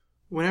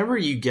Whenever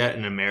you get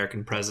an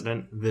American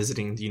president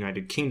visiting the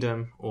United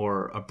Kingdom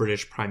or a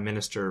British prime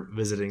minister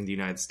visiting the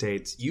United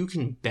States, you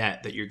can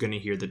bet that you're going to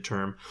hear the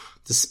term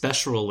the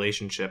special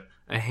relationship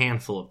a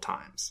handful of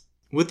times.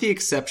 With the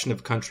exception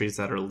of countries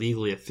that are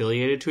legally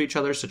affiliated to each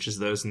other, such as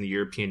those in the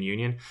European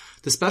Union,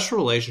 the special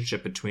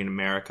relationship between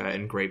America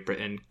and Great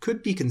Britain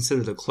could be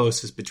considered the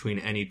closest between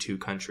any two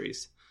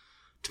countries.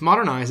 To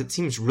modern eyes, it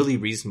seems really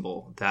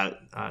reasonable that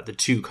the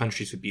two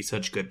countries would be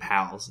such good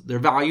pals. Their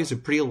values are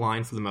pretty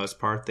aligned for the most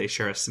part. They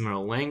share a similar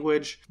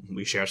language.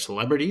 We share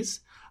celebrities.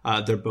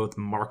 They're both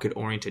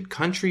market-oriented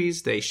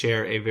countries. They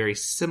share a very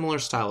similar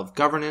style of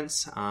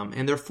governance,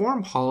 and their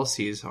foreign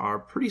policies are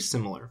pretty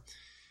similar.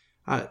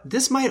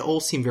 This might all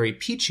seem very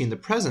peachy in the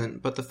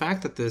present, but the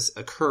fact that this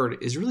occurred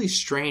is really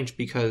strange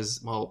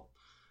because, well,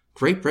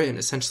 Great Britain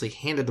essentially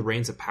handed the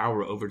reins of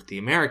power over to the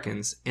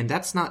Americans, and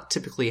that's not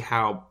typically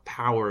how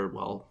power,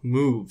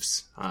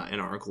 moves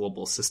in our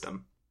global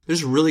system.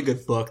 There's a really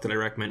good book that I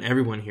recommend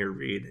everyone here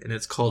read, and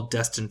it's called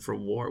Destined for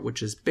War,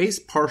 which is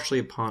based partially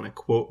upon a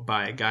quote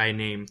by a guy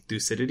named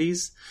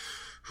Thucydides,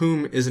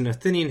 whom is an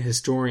Athenian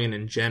historian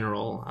and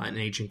general in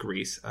ancient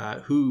Greece,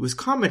 who was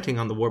commenting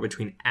on the war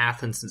between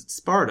Athens and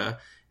Sparta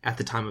at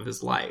the time of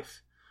his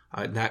life.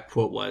 That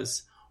quote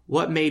was,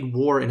 "What made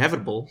war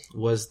inevitable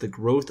was the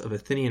growth of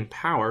Athenian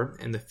power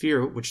and the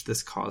fear which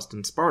this caused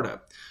in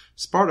Sparta.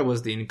 Sparta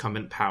was the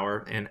incumbent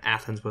power, and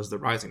Athens was the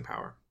rising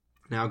power."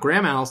 Now,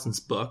 Graham Allison's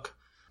book,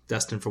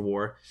 Destined for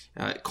War,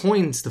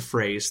 coins the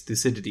phrase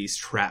Thucydides'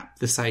 trap,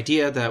 this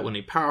idea that when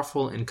a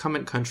powerful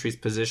incumbent country's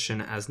position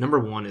as number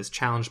one is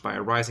challenged by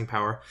a rising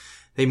power,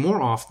 they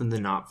more often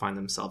than not find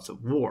themselves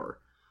at war.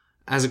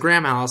 As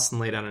Graham Allison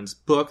laid out in his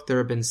book, there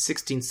have been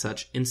 16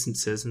 such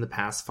instances in the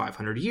past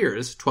 500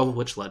 years, 12 of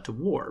which led to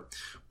war,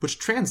 which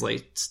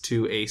translates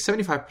to a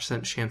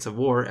 75% chance of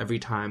war every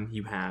time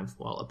you have,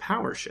 a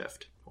power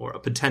shift, or a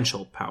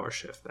potential power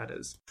shift, that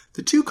is.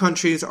 The two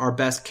countries are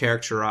best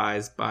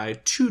characterized by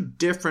two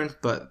different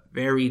but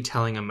very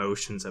telling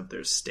emotions of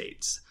their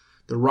states.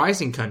 The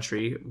rising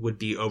country would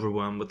be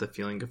overwhelmed with a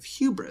feeling of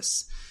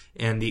hubris,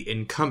 and the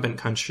incumbent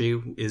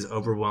country is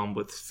overwhelmed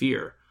with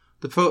fear.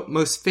 The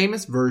most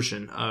famous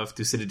version of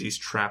Thucydides'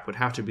 trap would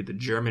have to be the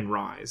German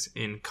rise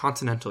in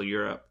continental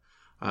Europe,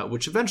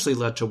 which eventually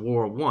led to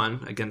World War I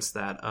against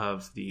that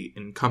of the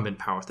incumbent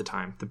power at the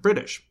time, the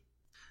British.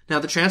 Now,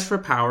 the transfer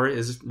of power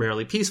is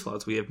rarely peaceful,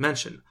 as we have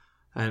mentioned.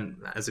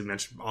 And as we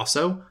mentioned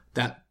also,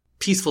 that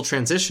peaceful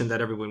transition that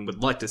everyone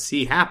would like to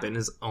see happen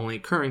is only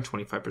occurring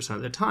 25%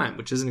 of the time,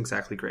 which isn't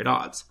exactly great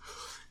odds.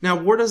 Now,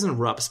 war doesn't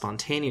erupt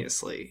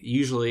spontaneously.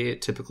 Usually,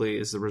 it typically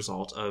is the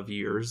result of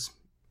years,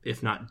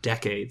 if not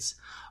decades,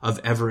 of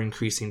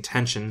ever-increasing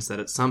tensions that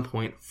at some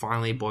point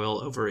finally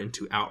boil over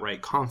into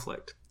outright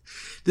conflict.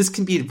 This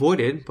can be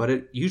avoided, but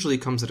it usually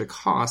comes at a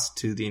cost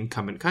to the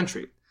incumbent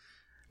country.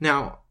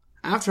 Now,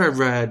 after I've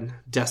read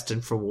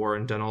Destined for War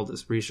and done all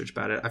this research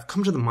about it, I've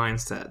come to the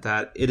mindset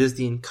that it is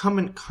the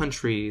incumbent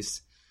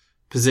country's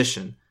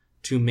position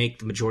to make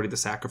the majority of the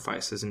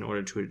sacrifices in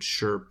order to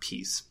ensure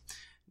peace.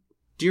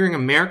 During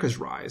America's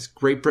rise,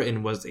 Great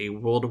Britain was a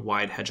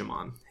worldwide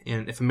hegemon,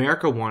 and if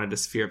America wanted a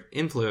sphere of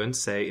influence,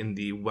 say in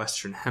the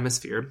Western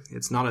Hemisphere,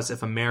 it's not as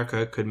if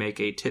America could make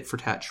a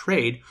tit-for-tat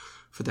trade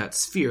for that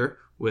sphere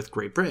with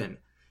Great Britain.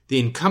 The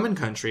incumbent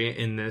country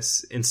in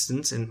this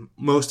instance, and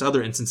most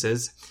other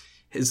instances,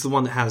 is the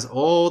one that has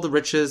all the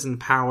riches and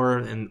power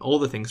and all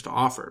the things to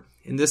offer.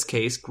 In this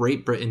case,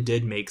 Great Britain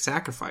did make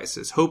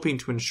sacrifices, hoping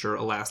to ensure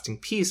a lasting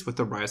peace with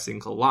the rising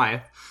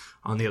Goliath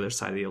on the other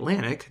side of the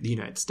Atlantic, the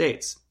United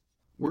States.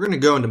 We're going to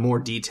go into more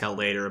detail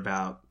later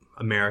about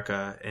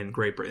America and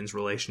Great Britain's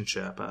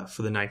relationship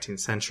for the 19th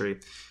century.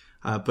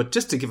 But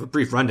just to give a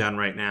brief rundown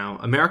right now,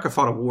 America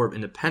fought a war of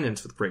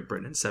independence with Great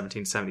Britain in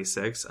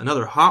 1776,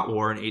 another hot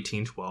war in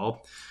 1812,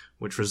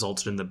 which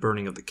resulted in the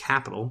burning of the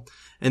capital,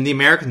 and the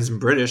Americans and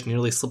British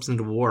nearly slipped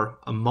into war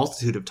a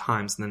multitude of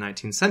times in the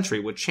 19th century,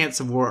 with chance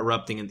of war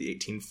erupting in the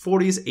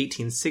 1840s,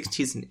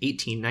 1860s, and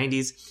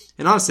 1890s,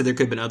 and honestly, there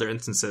could have been other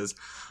instances.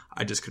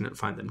 I just couldn't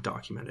find them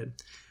documented.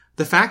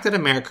 The fact that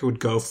America would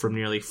go from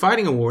nearly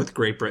fighting a war with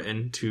Great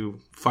Britain to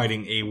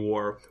fighting a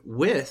war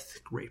with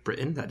Great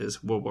Britain, that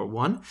is World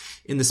War I,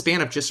 in the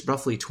span of just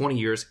roughly 20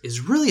 years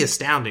is really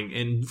astounding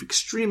and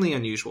extremely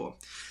unusual.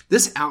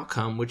 This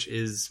outcome, which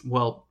is,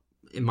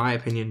 in my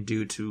opinion,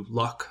 due to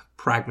luck,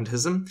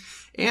 pragmatism,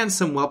 and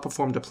some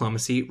well-performed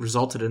diplomacy,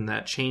 resulted in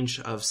that change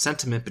of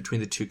sentiment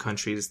between the two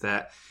countries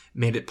that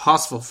made it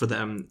possible for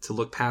them to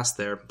look past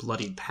their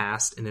bloodied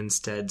past and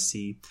instead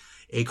see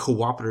a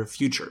cooperative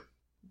future.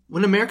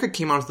 When America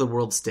came onto the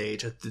world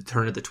stage at the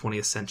turn of the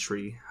 20th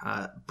century,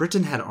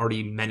 Britain had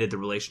already mended the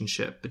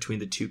relationship between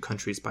the two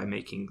countries by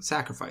making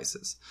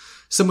sacrifices.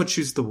 Some would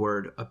choose the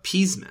word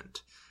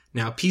appeasement.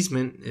 Now,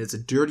 appeasement is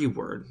a dirty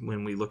word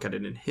when we look at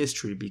it in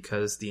history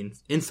because the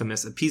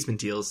infamous appeasement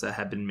deals that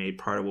had been made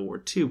prior to World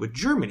War II with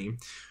Germany,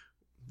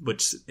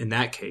 which in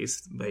that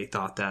case, they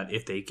thought that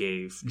if they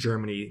gave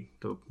Germany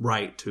the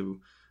right to,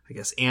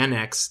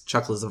 annex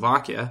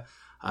Czechoslovakia,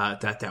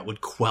 that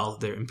would quell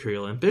their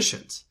imperial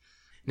ambitions.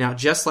 Now,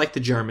 just like the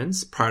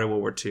Germans prior to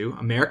World War II,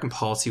 American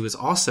policy was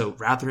also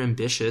rather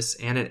ambitious,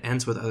 and it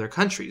ends with other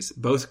countries.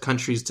 Both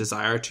countries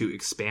desire to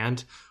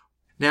expand.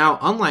 Now,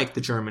 unlike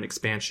the German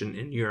expansion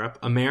in Europe,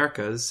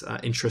 America's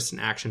interests and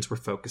actions were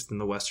focused in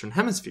the Western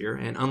Hemisphere,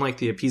 and unlike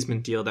the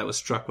appeasement deal that was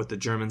struck with the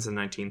Germans in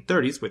the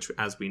 1930s, which,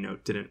 as we know,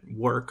 didn't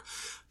work,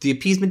 the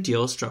appeasement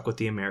deal struck with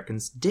the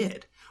Americans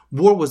did.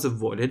 War was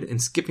avoided,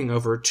 and skipping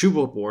over 2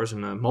 world wars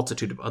and a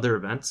multitude of other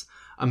events,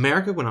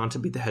 America went on to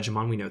be the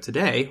hegemon we know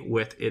today,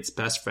 with its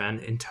best friend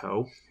in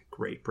tow,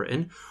 Great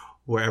Britain.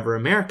 Wherever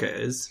America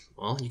is,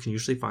 well, you can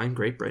usually find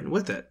Great Britain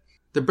with it.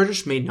 The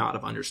British may not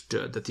have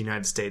understood that the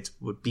United States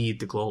would be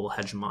the global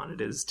hegemon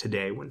it is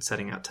today when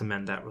setting out to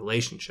mend that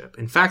relationship.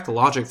 In fact, the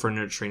logic for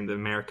nurturing the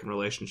American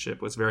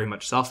relationship was very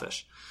much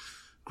selfish.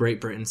 Great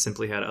Britain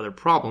simply had other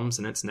problems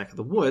in its neck of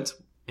the woods,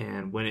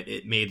 and when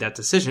it made that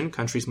decision,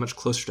 countries much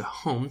closer to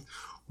home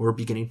were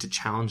beginning to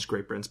challenge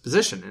Great Britain's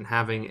position, and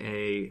having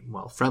a,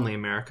 friendly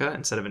America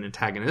instead of an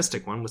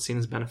antagonistic one was seen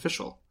as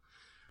beneficial.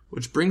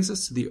 Which brings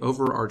us to the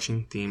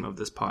overarching theme of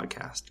this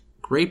podcast.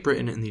 Great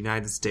Britain and the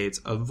United States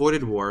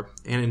avoided war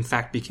and in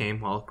fact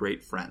became,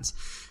 great friends.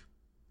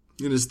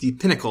 It is the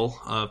pinnacle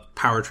of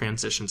power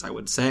transitions, I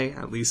would say,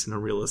 at least in a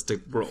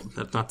realistic world.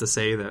 That's not to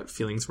say that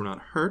feelings were not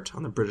hurt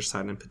on the British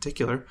side in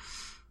particular,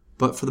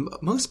 but for the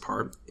most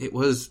part, it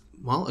was,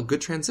 a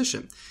good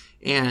transition.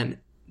 And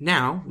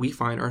now we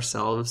find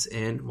ourselves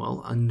in,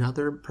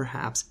 another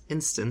perhaps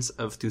instance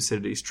of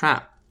Thucydides'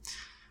 trap.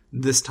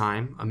 This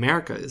time,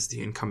 America is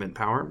the incumbent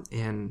power,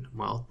 and,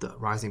 the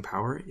rising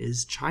power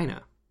is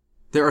China.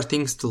 There are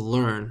things to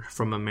learn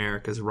from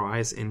America's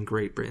rise and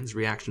Great Britain's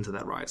reaction to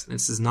that rise. And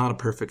this is not a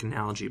perfect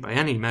analogy by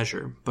any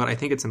measure, but I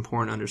think it's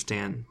important to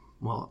understand,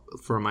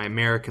 for my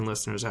American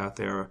listeners out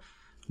there,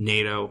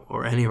 NATO,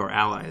 or any of our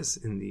allies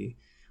in the,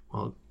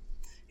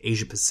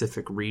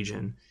 Asia-Pacific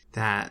region,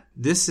 that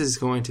this is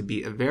going to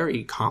be a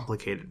very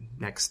complicated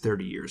next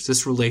 30 years.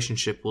 This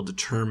relationship will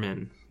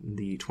determine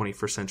the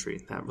 21st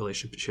century, that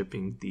relationship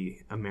being the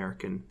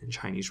American and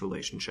Chinese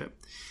relationship.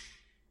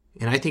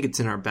 And I think it's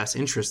in our best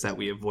interest that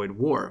we avoid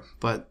war,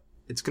 but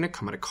it's going to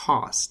come at a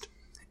cost.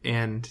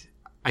 And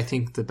I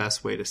think the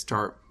best way to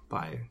start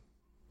by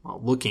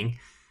looking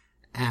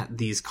at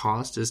these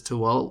costs is to,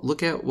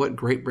 look at what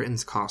Great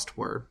Britain's costs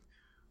were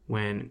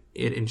when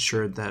it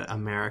ensured that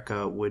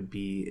America would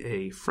be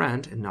a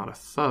friend and not a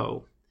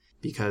foe.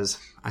 Because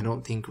I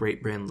don't think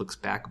Great Britain looks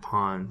back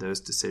upon those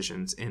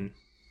decisions and,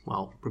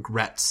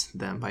 regrets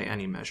them by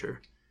any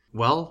measure.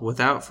 Well,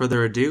 without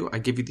further ado, I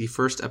give you the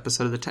first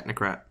episode of The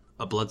Technocrat.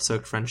 A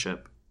blood-soaked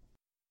friendship.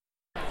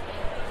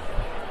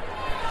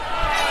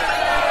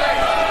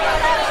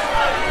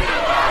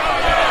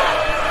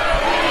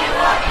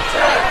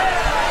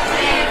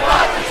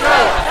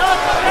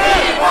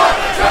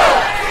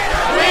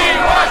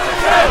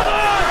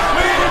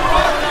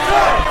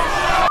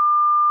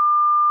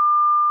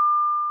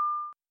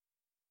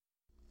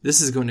 This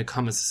is going to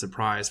come as a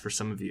surprise for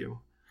some of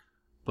you,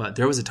 but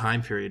there was a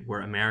time period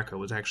where America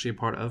was actually a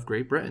part of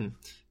Great Britain.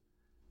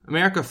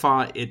 America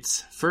fought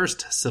its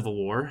first civil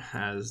war,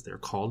 as they're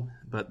called,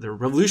 but they're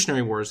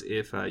revolutionary wars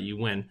if you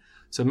win.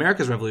 So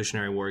America's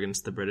Revolutionary War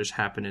against the British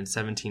happened in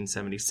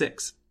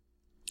 1776.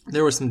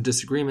 There were some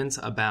disagreements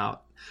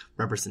about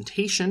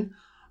representation,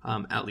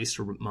 at least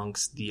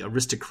amongst the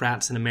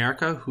aristocrats in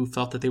America, who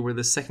felt that they were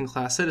the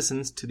second-class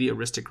citizens to the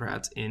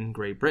aristocrats in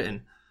Great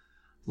Britain.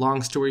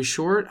 Long story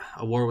short,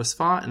 a war was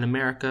fought and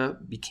America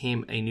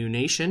became a new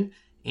nation,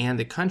 and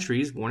the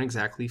countries weren't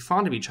exactly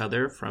fond of each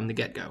other from the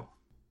get-go.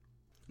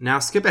 Now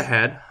skip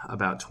ahead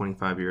about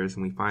 25 years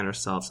and we find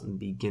ourselves in the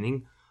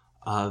beginning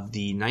of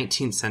the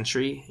 19th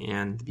century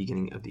and the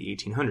beginning of the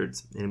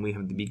 1800s. And we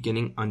have the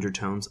beginning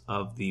undertones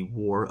of the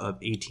War of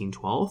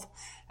 1812,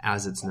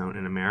 as it's known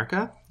in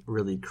America,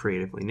 really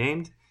creatively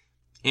named,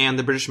 and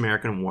the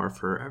British-American War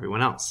for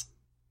everyone else.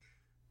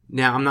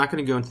 Now, I'm not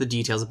going to go into the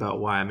details about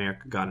why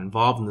America got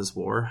involved in this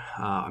war.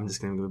 I'm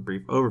just going to give a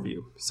brief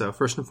overview. So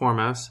first and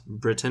foremost,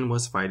 Britain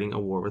was fighting a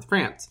war with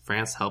France.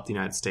 France helped the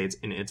United States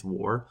in its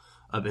war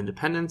of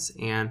independence,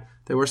 and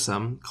there were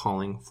some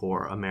calling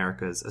for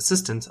America's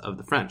assistance of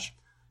the French.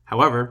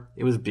 However,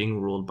 it was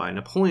being ruled by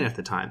Napoleon at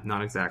the time,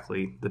 not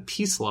exactly the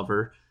peace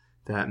lover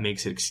that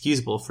makes it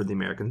excusable for the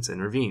Americans to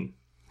intervene.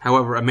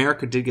 However,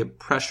 America did get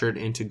pressured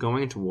into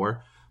going into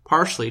war,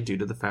 partially due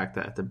to the fact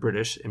that the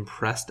British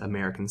impressed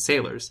American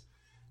sailors.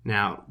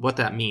 Now, what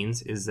that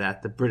means is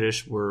that the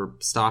British were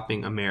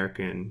stopping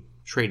American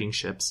trading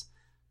ships,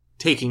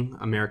 taking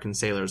American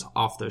sailors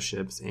off those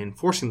ships and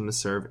forcing them to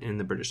serve in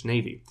the British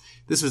Navy.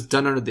 This was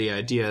done under the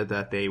idea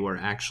that they were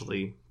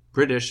actually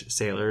British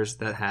sailors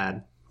that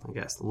had,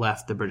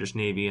 left the British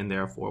Navy and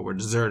therefore were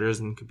deserters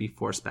and could be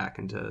forced back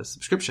into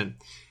subscription.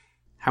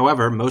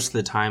 However, most of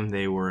the time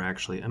they were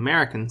actually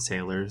American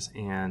sailors,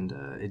 and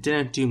it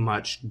didn't do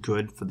much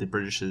good for the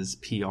British's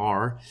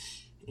PR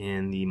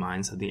in the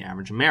minds of the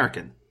average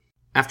American.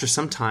 After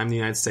some time, the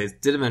United States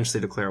did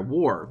eventually declare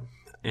war,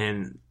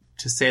 and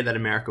to say that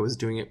America was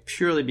doing it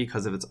purely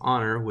because of its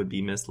honor would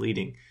be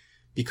misleading,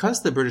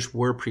 Because the British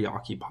were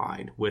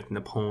preoccupied with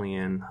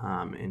Napoleon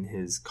and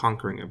his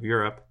conquering of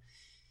Europe,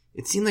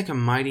 it seemed like a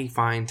mighty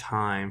fine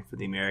time for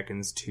the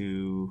Americans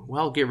to,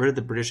 get rid of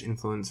the British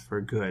influence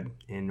for good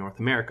in North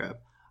America,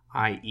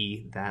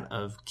 i.e. that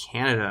of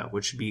Canada,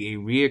 which would be a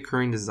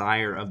reoccurring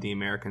desire of the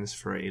Americans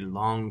for a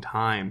long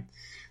time,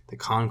 the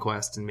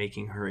conquest and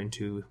making her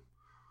into,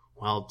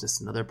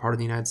 just another part of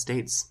the United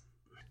States.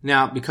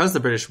 Now, because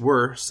the British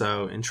were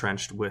so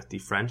entrenched with the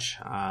French,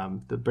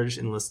 the British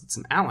enlisted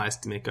some allies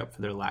to make up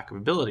for their lack of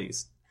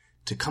abilities.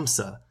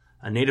 Tecumseh,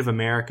 a Native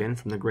American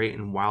from the great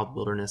and wild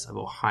wilderness of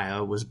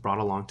Ohio, was brought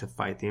along to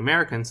fight the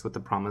Americans with the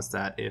promise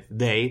that if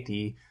they,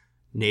 the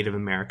Native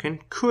American,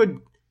 could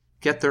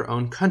get their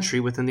own country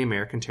within the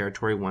American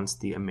territory once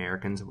the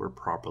Americans were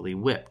properly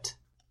whipped.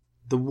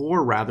 The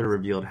war rather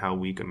revealed how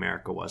weak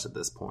America was at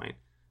this point.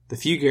 The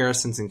few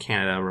garrisons in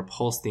Canada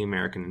repulsed the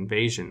American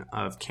invasion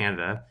of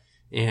Canada,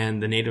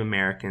 and the Native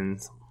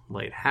Americans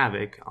laid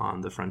havoc on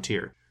the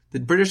frontier. The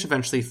British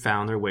eventually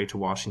found their way to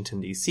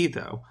Washington, D.C.,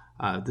 though.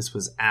 This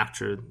was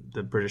after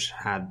the British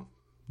had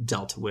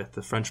dealt with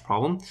the French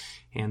problem,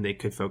 and they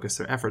could focus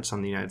their efforts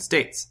on the United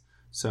States.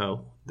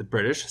 So the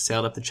British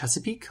sailed up the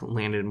Chesapeake,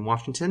 landed in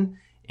Washington,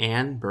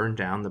 and burned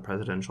down the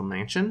presidential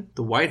mansion,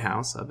 the White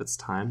House of its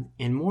time,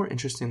 and more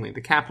interestingly,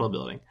 the Capitol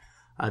building,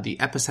 the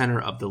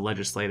epicenter of the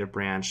legislative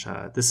branch.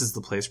 This is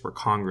the place where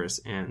Congress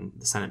and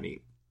the Senate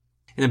meet.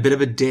 In a bit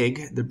of a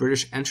dig, the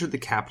British entered the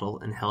Capitol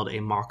and held a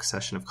mock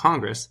session of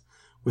Congress,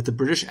 with the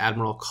British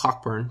Admiral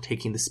Cockburn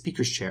taking the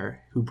Speaker's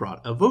chair, who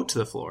brought a vote to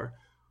the floor.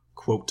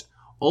 Quote,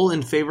 "All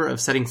in favor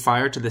of setting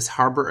fire to this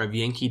harbor of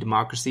Yankee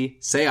democracy,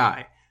 say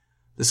aye."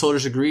 The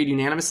soldiers agreed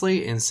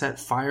unanimously and set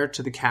fire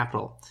to the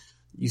Capitol.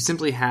 You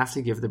simply have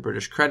to give the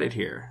British credit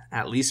here.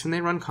 At least when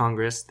they run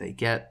Congress, they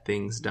get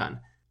things done.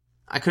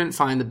 I couldn't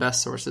find the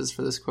best sources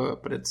for this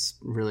quote, but it's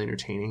really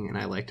entertaining, and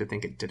I like to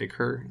think it did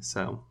occur,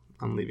 so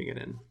I'm leaving it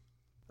in.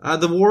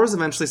 The war was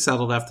eventually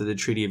settled after the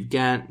Treaty of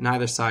Ghent.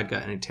 Neither side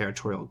got any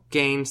territorial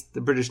gains.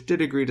 The British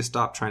did agree to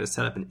stop trying to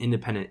set up an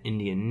independent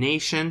Indian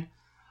nation.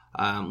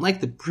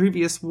 Like the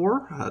previous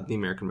war, the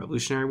American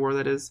Revolutionary War,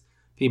 that is,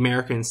 the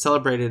Americans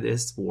celebrated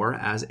this war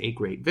as a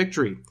great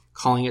victory,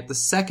 calling it the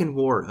Second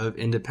War of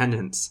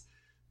Independence,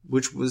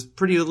 which was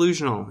pretty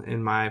delusional,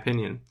 in my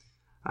opinion.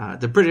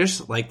 The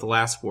British, like the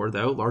last war,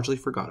 though, largely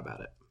forgot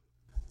about it.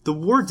 The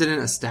war didn't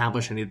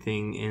establish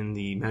anything in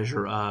the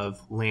measure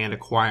of land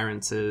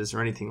acquirances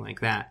or anything like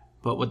that.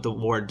 But what the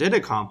war did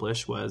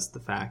accomplish was the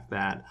fact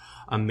that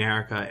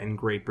America and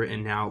Great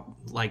Britain now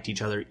liked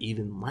each other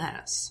even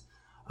less.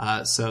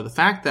 So the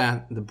fact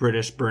that the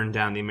British burned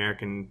down the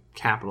American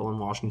capital in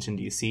Washington,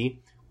 D.C.,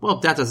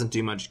 that doesn't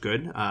do much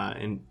good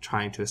in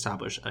trying to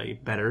establish a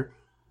better,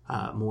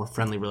 more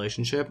friendly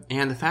relationship.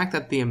 And the fact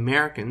that the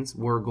Americans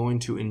were going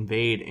to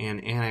invade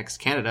and annex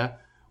Canada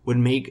would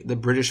make the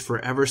British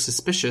forever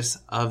suspicious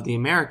of the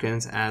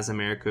Americans as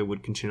America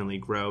would continually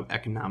grow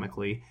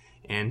economically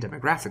and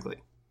demographically.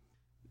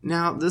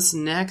 Now, this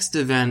next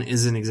event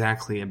isn't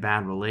exactly a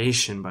bad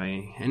relation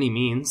by any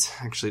means.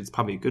 Actually, it's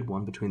probably a good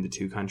one between the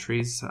two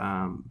countries,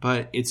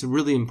 but it's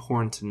really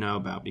important to know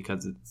about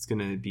because it's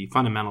going to be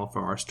fundamental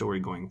for our story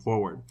going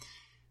forward.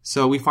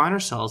 So we find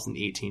ourselves in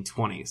the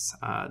 1820s.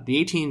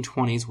 The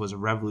 1820s was a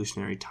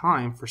revolutionary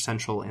time for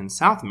Central and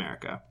South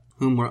America,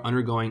 whom were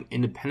undergoing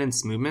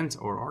independence movements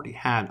or already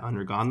had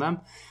undergone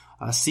them,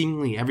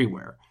 seemingly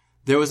everywhere.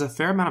 There was a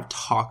fair amount of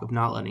talk of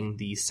not letting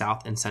the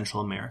South and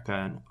Central America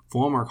and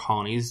former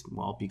colonies,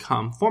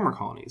 become former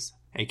colonies,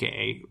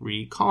 aka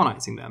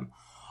recolonizing them.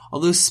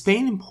 Although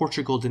Spain and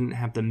Portugal didn't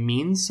have the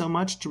means so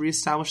much to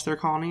reestablish their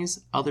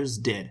colonies, others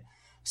did.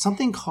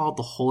 Something called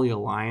the Holy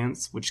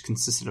Alliance, which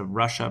consisted of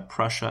Russia,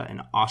 Prussia,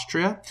 and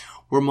Austria,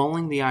 were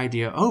mulling the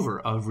idea over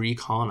of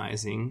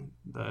recolonizing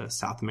the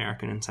South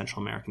American and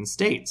Central American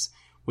states,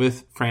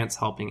 with France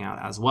helping out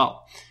as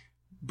well.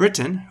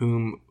 Britain,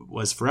 whom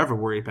was forever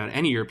worried about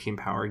any European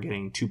power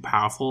getting too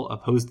powerful,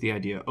 opposed the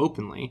idea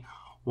openly,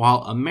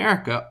 while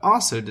America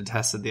also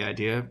detested the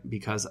idea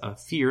because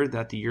of fear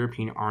that the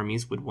European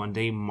armies would one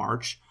day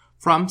march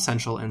from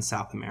Central and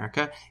South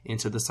America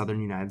into the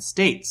southern United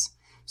States.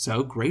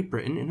 So Great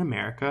Britain and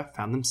America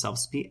found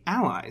themselves to be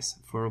allies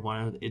for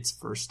one of its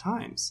first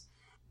times.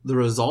 The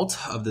result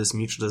of this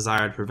mutual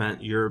desire to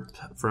prevent Europe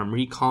from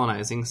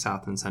recolonizing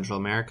South and Central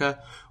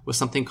America was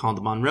something called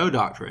the Monroe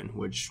Doctrine,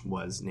 which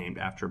was named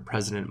after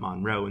President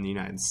Monroe in the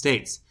United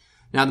States.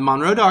 Now, the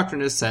Monroe Doctrine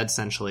has said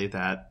essentially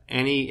that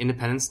any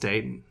independent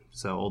state,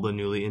 so all the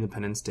newly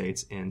independent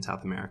states in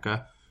South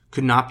America,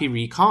 could not be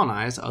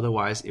recolonized,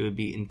 otherwise it would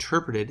be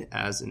interpreted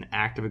as an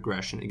act of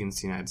aggression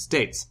against the United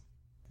States.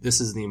 This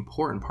is the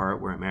important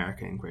part where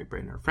America and Great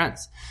Britain are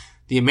friends.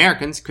 The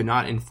Americans could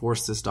not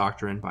enforce this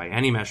doctrine by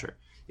any measure.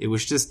 It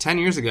was just 10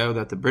 years ago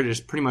that the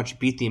British pretty much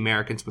beat the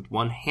Americans with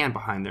one hand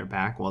behind their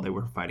back while they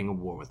were fighting a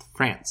war with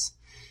France.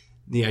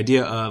 The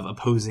idea of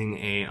opposing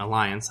an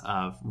alliance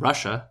of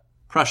Russia,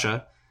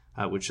 Prussia,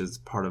 which is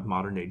part of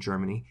modern-day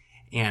Germany,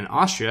 and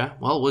Austria,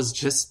 was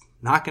just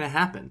not going to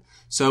happen.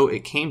 So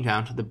it came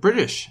down to the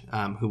British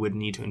who would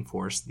need to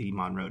enforce the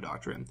Monroe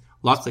Doctrine.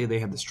 Luckily, they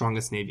had the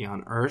strongest navy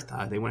on Earth.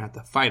 They wouldn't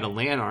have to fight a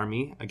land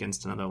army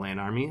against another land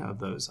army of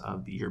those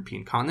of the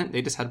European continent.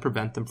 They just had to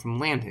prevent them from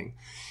landing.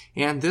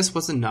 And this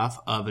was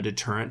enough of a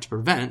deterrent to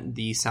prevent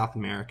the South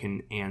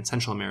American and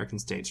Central American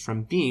states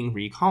from being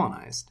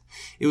recolonized.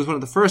 It was one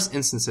of the first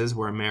instances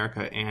where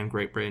America and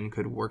Great Britain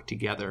could work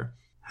together.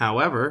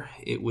 However,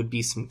 it would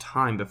be some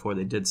time before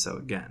they did so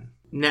again.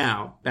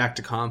 Now, back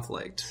to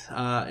conflict.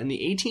 In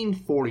the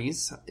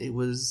 1840s, it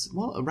was,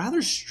 a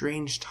rather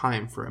strange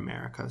time for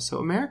America. So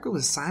America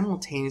was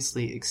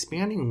simultaneously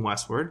expanding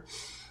westward.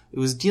 It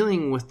was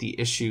dealing with the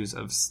issues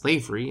of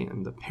slavery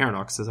and the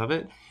paradoxes of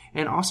it,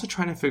 and also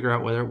trying to figure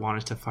out whether it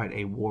wanted to fight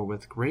a war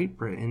with Great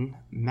Britain,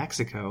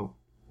 Mexico,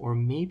 or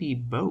maybe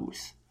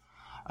both.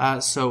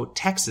 So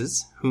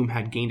Texas, whom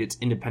had gained its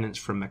independence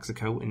from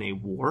Mexico in a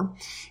war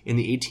in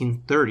the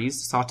 1830s,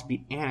 sought to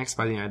be annexed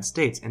by the United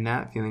States, and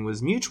that feeling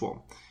was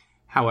mutual.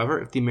 However,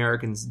 if the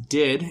Americans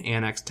did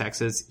annex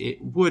Texas, it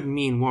would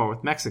mean war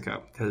with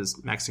Mexico,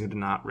 because Mexico did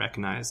not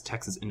recognize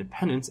Texas'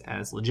 independence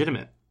as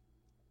legitimate.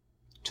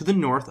 To the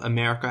north,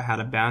 America had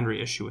a boundary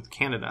issue with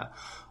Canada,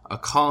 a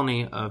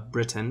colony of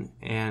Britain,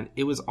 and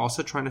it was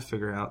also trying to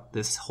figure out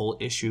this whole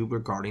issue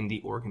regarding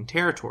the Oregon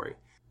Territory.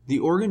 The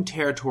Oregon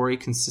Territory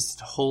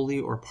consisted wholly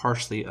or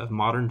partially of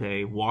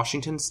modern-day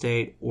Washington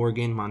State,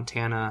 Oregon,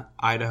 Montana,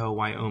 Idaho,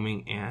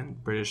 Wyoming,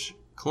 and British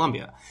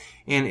Columbia.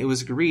 And it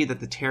was agreed that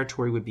the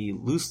territory would be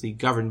loosely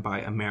governed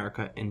by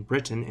America and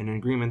Britain in an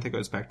agreement that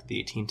goes back to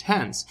the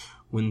 1810s,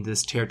 when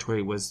this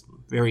territory was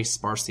very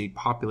sparsely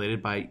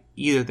populated by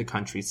either of the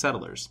country's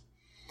settlers.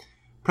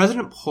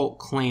 President Polk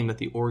claimed that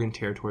the Oregon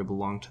Territory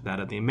belonged to that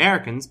of the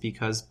Americans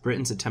because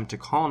Britain's attempt to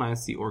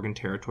colonize the Oregon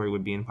Territory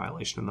would be in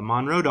violation of the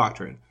Monroe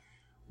Doctrine,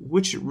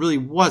 which it really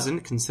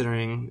wasn't,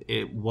 considering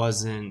it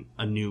wasn't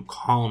a new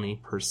colony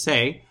per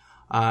se.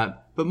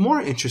 But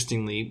more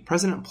interestingly,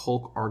 President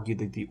Polk argued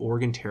that the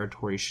Oregon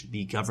Territory should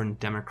be governed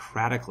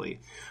democratically,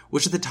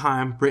 which at the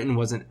time Britain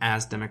wasn't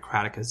as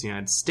democratic as the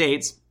United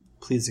States.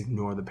 Please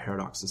ignore the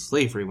paradox of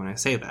slavery when I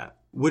say that,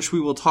 which we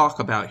will talk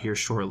about here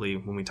shortly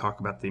when we talk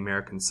about the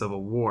American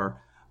Civil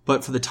War.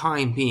 But for the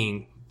time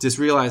being, just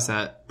realize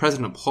that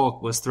President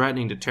Polk was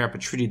threatening to tear up a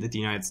treaty that the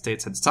United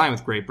States had signed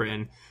with Great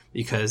Britain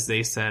because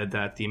they said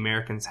that the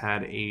Americans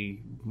had a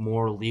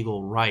more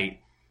legal right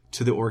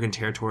to the Oregon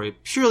Territory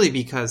purely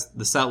because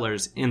the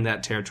settlers in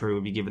that territory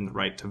would be given the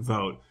right to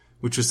vote,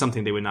 which was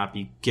something they would not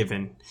be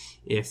given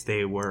if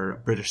they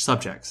were British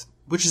subjects,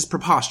 which is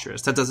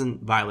preposterous. That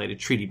doesn't violate a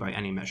treaty by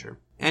any measure.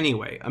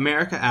 Anyway,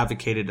 America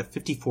advocated a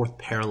 54th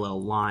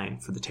parallel line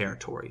for the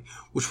territory,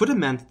 which would have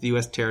meant that the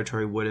U.S.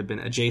 territory would have been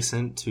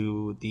adjacent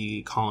to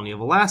the colony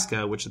of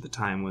Alaska, which at the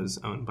time was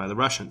owned by the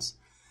Russians.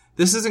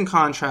 This is in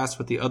contrast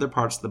with the other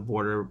parts of the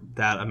border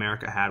that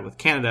America had with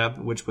Canada,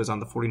 which was on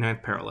the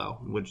 49th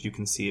parallel, which you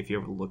can see if you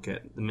ever look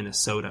at the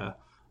Minnesota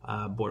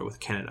border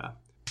with Canada.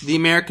 The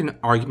American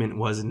argument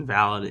was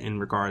invalid in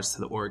regards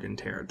to the Oregon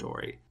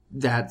Territory.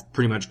 That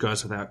pretty much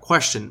goes without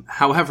question.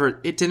 However,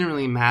 it didn't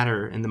really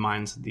matter in the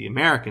minds of the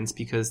Americans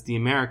because the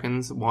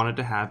Americans wanted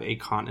to have a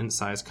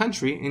continent-sized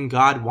country, and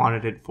God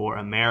wanted it for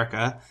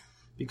America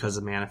because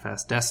of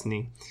manifest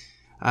destiny.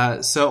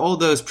 So all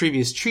those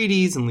previous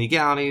treaties and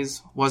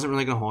legalities wasn't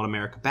really going to hold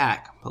America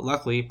back, but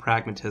luckily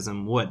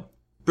pragmatism would.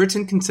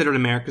 Britain considered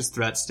America's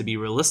threats to be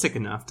realistic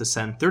enough to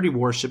send 30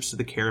 warships to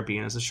the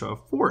Caribbean as a show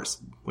of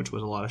force, which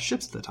was a lot of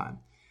ships at the time.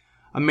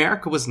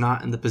 America was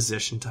not in the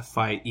position to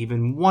fight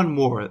even one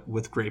war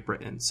with Great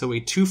Britain, so a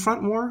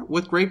two-front war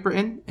with Great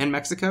Britain and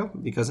Mexico,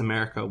 because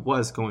America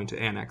was going to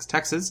annex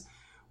Texas,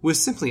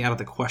 was simply out of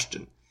the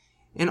question.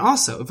 And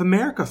also, if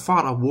America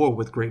fought a war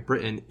with Great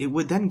Britain, it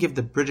would then give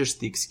the British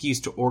the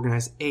excuse to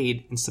organize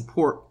aid and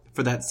support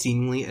for that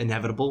seemingly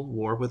inevitable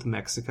war with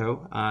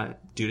Mexico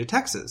due to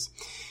Texas.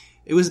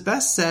 It was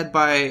best said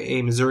by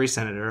a Missouri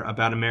senator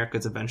about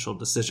America's eventual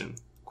decision,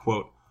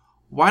 quote,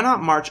 "Why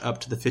not march up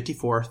to the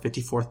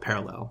 54th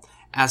parallel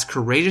as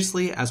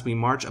courageously as we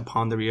march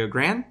upon the Rio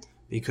Grande?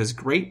 Because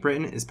Great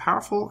Britain is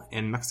powerful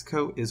and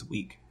Mexico is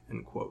weak."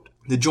 End quote.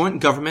 The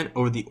joint government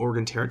over the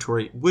Oregon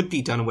Territory would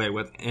be done away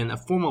with, and a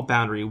formal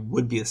boundary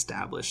would be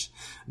established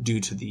due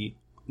to the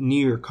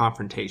near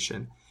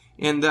confrontation.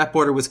 And that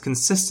border was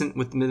consistent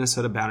with the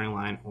Minnesota boundary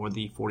line or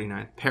the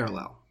 49th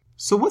parallel.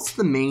 So what's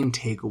the main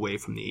takeaway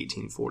from the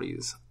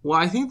 1840s? Well,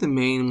 I think the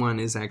main one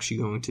is actually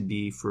going to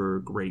be for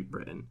Great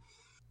Britain.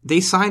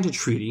 They signed a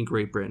treaty,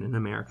 Great Britain and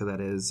America that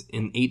is,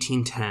 in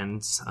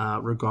 1810s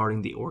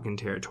regarding the Oregon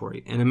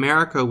Territory. And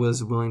America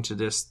was willing to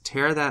just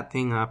tear that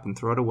thing up and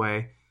throw it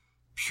away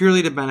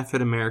purely to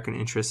benefit American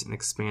interests in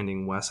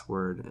expanding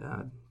westward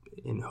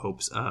in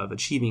hopes of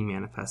achieving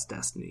manifest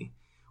destiny,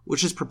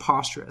 which is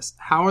preposterous.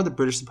 How are the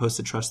British supposed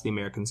to trust the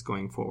Americans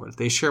going forward?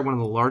 They share one of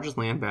the largest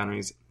land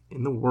boundaries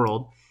in the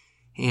world,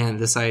 and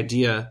this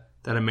idea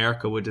that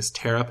America would just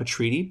tear up a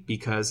treaty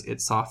because it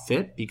saw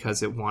fit,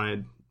 because it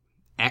wanted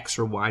X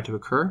or Y to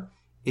occur,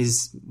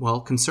 is,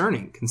 well,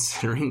 concerning,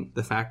 considering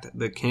the fact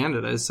that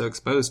Canada is so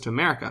exposed to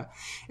America.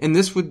 And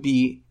this would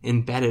be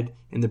embedded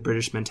in the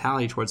British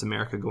mentality towards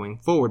America going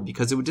forward,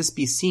 because it would just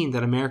be seen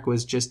that America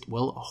was just,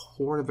 well, a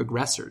horde of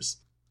aggressors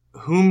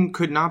whom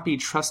could not be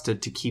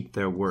trusted to keep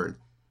their word.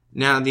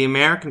 Now, the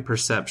American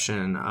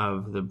perception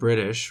of the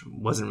British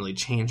wasn't really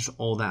changed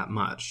all that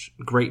much.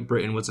 Great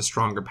Britain was a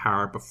stronger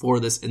power before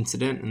this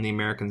incident, and the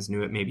Americans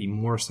knew it maybe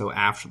more so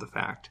after the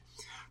fact.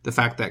 The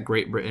fact that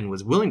Great Britain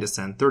was willing to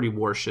send 30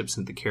 warships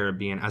into the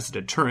Caribbean as a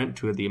deterrent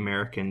to the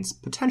Americans'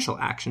 potential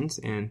actions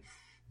in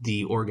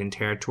the Oregon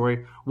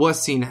Territory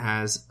was seen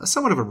as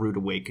somewhat of a rude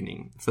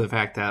awakening for the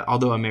fact that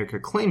although America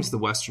claims the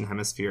Western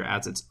Hemisphere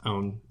as its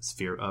own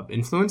sphere of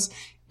influence,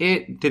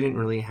 it didn't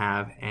really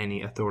have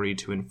any authority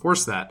to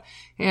enforce that.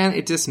 And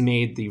it just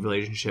made the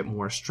relationship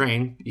more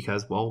strained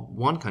because, well,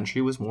 one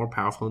country was more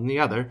powerful than the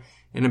other,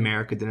 and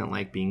America didn't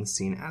like being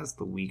seen as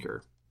the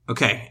weaker.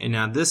 Okay, and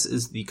now this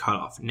is the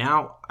cutoff.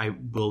 Now I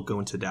will go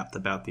into depth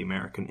about the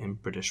American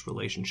and British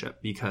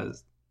relationship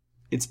because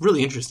it's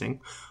really interesting,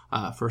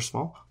 first of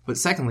all. But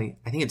secondly,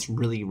 I think it's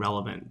really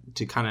relevant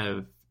to kind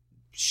of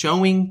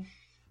showing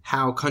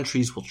how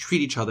countries will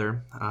treat each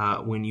other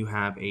when you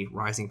have a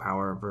rising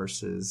power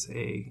versus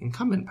a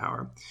incumbent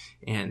power.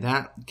 And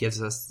that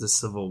gives us the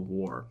Civil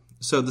War.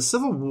 So the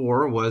Civil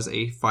War was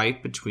a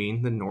fight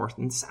between the North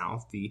and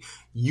South, the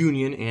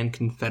Union and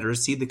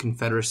Confederacy. The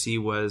Confederacy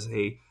was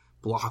a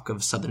block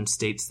of southern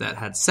states that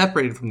had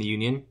separated from the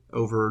Union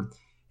over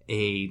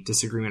a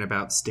disagreement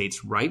about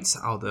states' rights,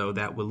 although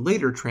that would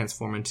later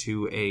transform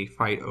into a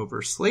fight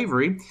over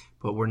slavery,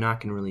 but we're not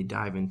going to really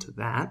dive into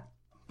that.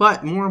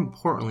 But more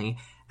importantly,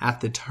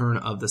 at the turn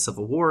of the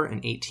Civil War in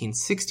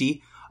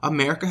 1860,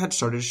 America had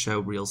started to show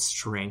real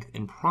strength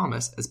and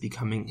promise as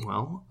becoming,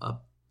 well, a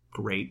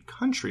great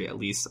country, at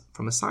least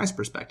from a size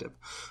perspective.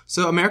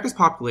 So America's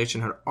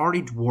population had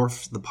already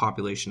dwarfed the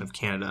population of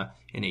Canada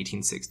in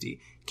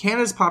 1860.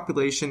 Canada's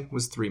population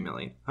was 3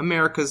 million.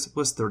 America's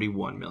was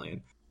 31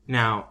 million.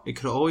 Now, it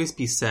could always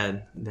be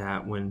said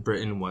that when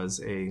Britain was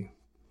the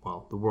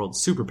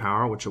world's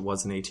superpower, which it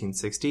was in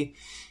 1860,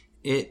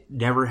 it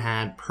never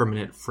had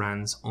permanent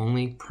friends,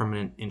 only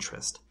permanent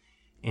interest.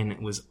 And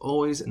it was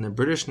always in the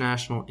British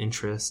national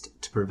interest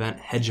to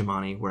prevent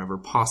hegemony wherever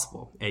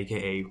possible,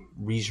 aka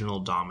regional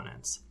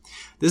dominance.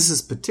 This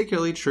is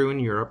particularly true in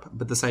Europe,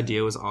 but this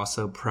idea was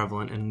also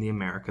prevalent in the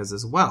Americas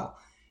as well,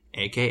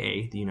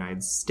 aka the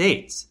United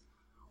States.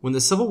 When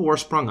the Civil War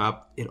sprung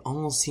up, it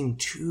almost seemed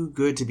too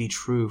good to be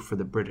true for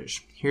the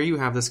British. Here you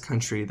have this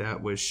country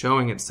that was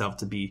showing itself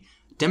to be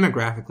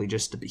demographically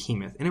just a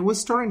behemoth, and it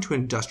was starting to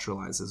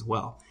industrialize as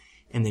well.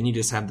 And then you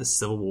just have the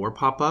Civil War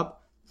pop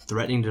up,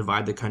 threatening to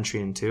divide the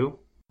country in two.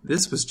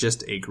 This was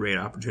just a great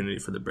opportunity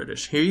for the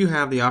British. Here you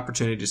have the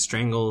opportunity to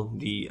strangle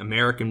the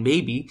American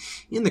baby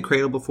in the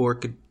cradle before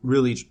it could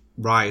really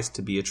rise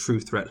to be a true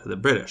threat to the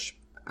British.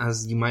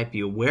 As you might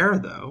be aware,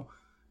 though,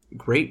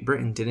 Great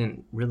Britain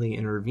didn't really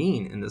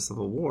intervene in the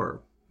Civil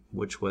War,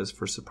 which was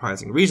for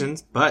surprising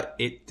reasons, but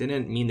it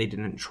didn't mean they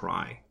didn't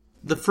try.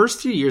 The first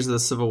few years of the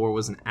Civil War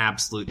was an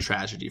absolute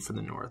tragedy for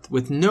the North,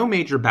 with no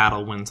major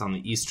battle wins on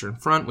the Eastern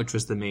Front, which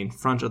was the main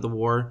front of the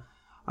war.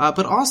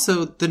 But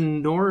also, the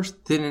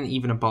North didn't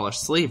even abolish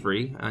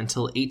slavery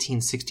until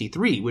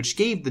 1863, which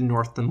gave the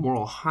North the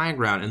moral high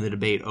ground in the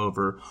debate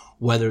over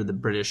whether the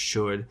British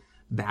should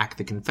back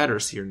the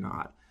Confederacy or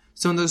not.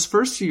 So in those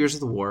first few years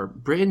of the war,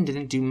 Britain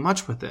didn't do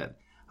much with it.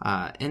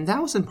 And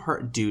that was in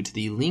part due to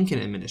the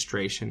Lincoln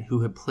administration,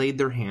 who had played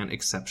their hand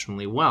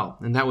exceptionally well,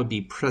 and that would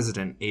be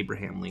President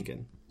Abraham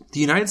Lincoln. The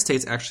United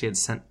States actually had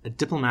sent a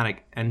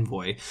diplomatic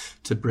envoy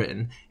to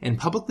Britain and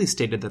publicly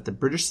stated that the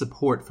British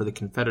support for the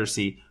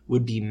Confederacy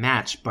would be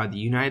matched by the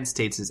United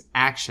States'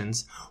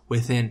 actions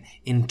within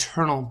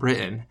internal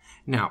Britain.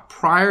 Now,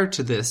 prior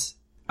to this,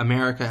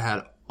 America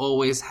had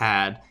always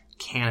had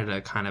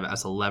Canada kind of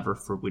as a lever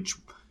for which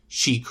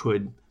she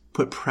could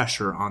put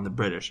pressure on the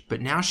British.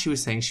 But now she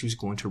was saying she was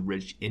going to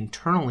reach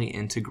internally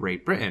into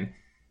Great Britain.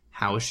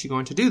 How is she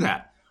going to do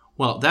that?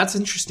 Well, that's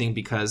interesting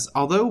because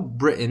although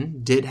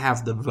Britain did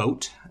have the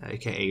vote,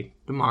 aka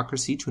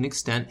democracy to an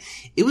extent,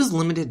 it was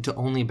limited to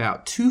only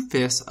about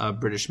 2/5 of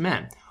British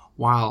men,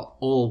 while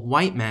all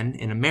white men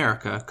in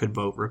America could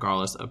vote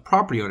regardless of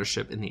property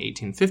ownership in the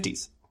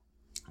 1850s.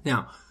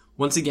 Now,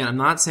 once again, I'm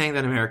not saying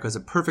that America is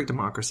a perfect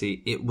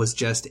democracy. It was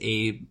just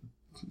a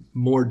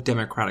more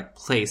democratic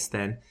place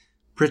than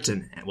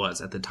Britain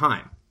was at the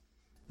time.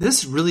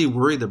 This really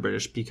worried the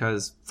British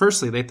because,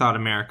 firstly, they thought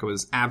America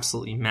was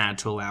absolutely mad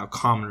to allow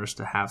commoners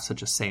to have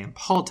such a say in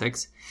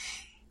politics,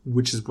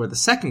 which is where the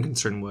second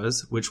concern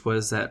was, which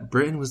was that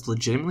Britain was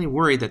legitimately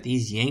worried that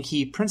these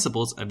Yankee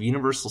principles of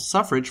universal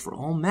suffrage for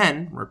all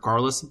men,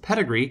 regardless of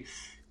pedigree,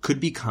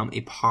 could become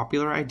a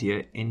popular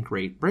idea in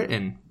Great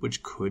Britain,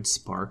 which could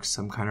spark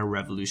some kind of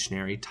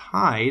revolutionary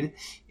tide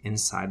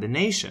inside the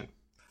nation.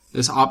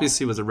 This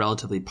obviously was a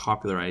relatively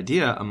popular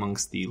idea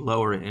amongst the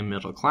lower and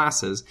middle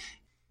classes,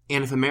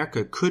 and if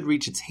America could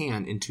reach its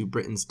hand into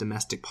Britain's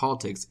domestic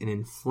politics and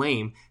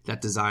inflame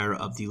that desire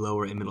of the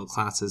lower and middle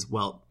classes,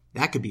 well,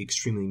 that could be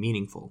extremely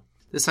meaningful.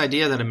 This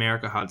idea that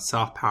America had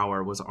soft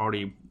power was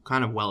already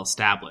kind of well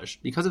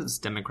established. Because of its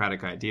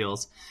democratic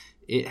ideals,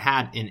 it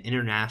had an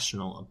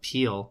international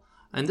appeal,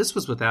 and this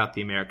was without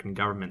the American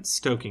government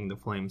stoking the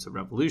flames of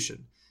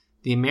revolution.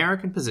 The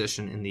American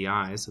position in the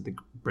eyes of the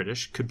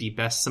British could be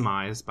best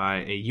surmised by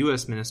a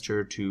U.S.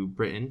 minister to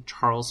Britain,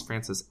 Charles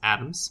Francis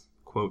Adams,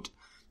 quote,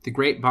 "The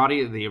great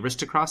body of the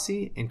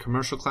aristocracy and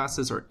commercial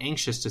classes are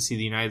anxious to see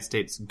the United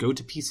States go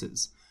to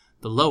pieces.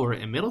 The lower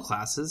and middle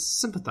classes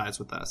sympathize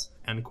with us,"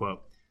 end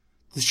quote.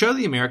 To show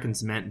the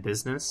Americans meant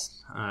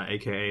business,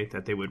 aka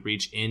that they would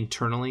reach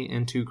internally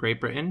into Great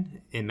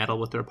Britain and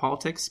meddle with their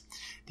politics,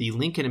 the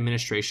Lincoln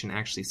administration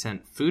actually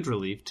sent food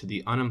relief to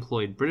the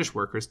unemployed British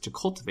workers to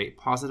cultivate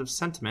positive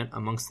sentiment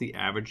amongst the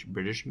average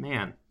British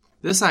man.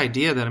 This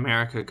idea that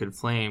America could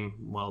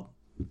flame,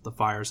 the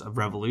fires of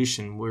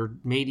revolution were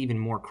made even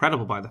more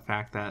credible by the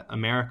fact that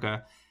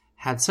America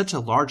had such a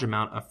large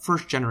amount of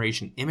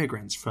first-generation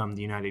immigrants from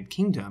the United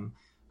Kingdom,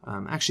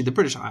 actually the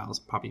British Isles,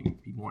 probably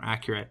be more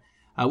accurate,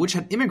 which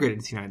had immigrated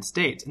to the United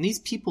States. And these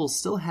people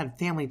still had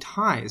family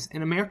ties,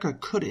 and America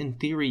could, in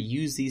theory,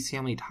 use these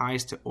family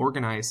ties to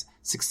organize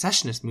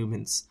secessionist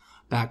movements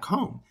back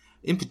home.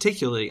 In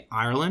particular,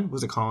 Ireland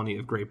was a colony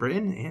of Great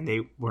Britain, and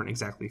they weren't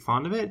exactly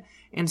fond of it,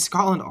 and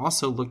Scotland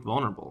also looked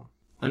vulnerable.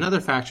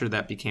 Another factor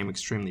that became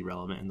extremely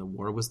relevant in the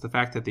war was the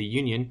fact that the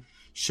Union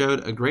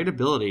showed a great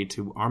ability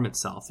to arm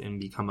itself and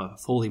become a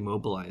fully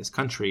mobilized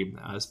country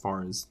as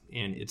far as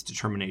in its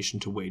determination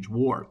to wage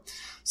war.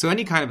 So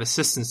any kind of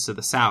assistance to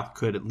the South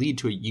could lead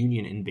to a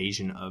Union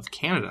invasion of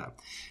Canada,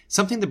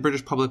 something the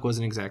British public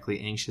wasn't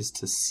exactly anxious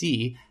to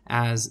see,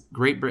 as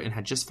Great Britain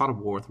had just fought a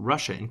war with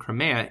Russia in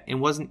Crimea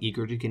and wasn't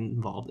eager to get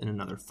involved in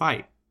another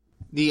fight.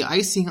 The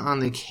icing on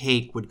the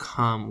cake would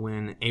come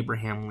when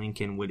Abraham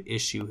Lincoln would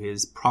issue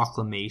his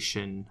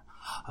Proclamation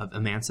of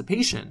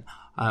Emancipation,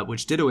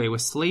 which did away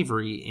with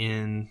slavery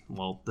in,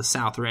 the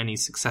South or any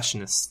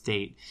secessionist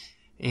state.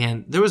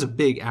 And there was a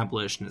big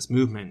abolitionist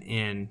movement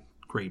in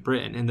Great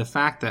Britain. And the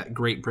fact that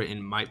Great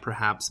Britain might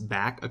perhaps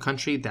back a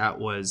country that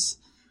was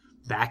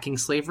backing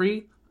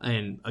slavery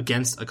and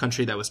against a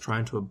country that was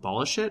trying to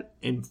abolish it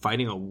and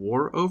fighting a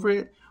war over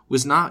it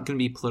was not going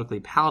to be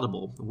politically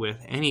palatable with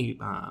any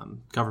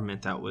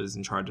government that was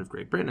in charge of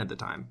Great Britain at the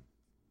time.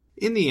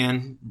 In the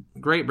end,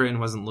 Great Britain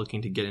wasn't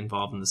looking to get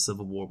involved in the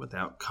Civil War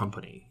without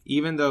company.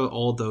 Even though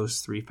all those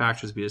three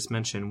factors we just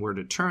mentioned were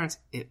deterrents,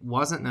 it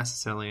wasn't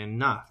necessarily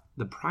enough.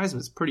 The prize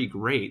was pretty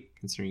great,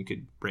 considering you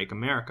could break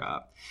America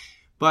up.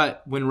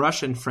 But when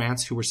Russia and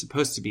France, who were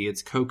supposed to be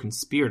its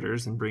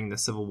co-conspirators in bringing the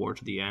Civil War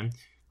to the end,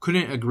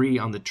 couldn't agree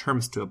on the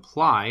terms to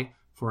apply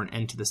for an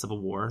end to the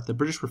Civil War, the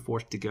British were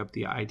forced to give up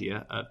the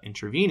idea of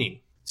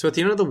intervening. So at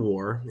the end of the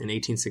war, in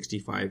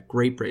 1865,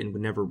 Great Britain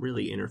would never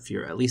really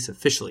interfere, at least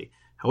officially.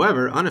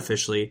 However,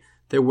 unofficially,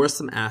 there were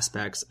some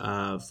aspects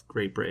of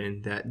Great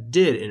Britain that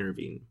did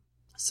intervene.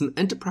 Some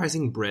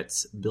enterprising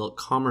Brits built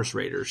commerce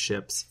raider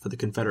ships for the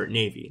Confederate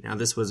Navy. Now,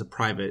 this was a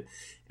private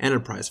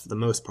enterprise for the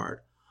most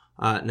part.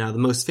 Now, the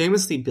most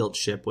famously built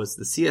ship was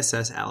the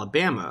CSS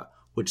Alabama,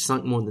 which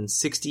sunk more than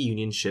 60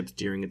 Union ships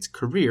during its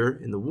career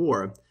in the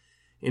war.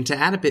 And to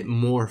add a bit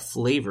more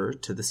flavor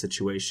to the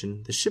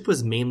situation, the ship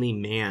was mainly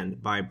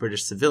manned by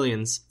British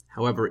civilians.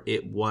 However,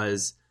 it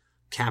was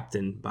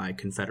captained by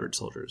Confederate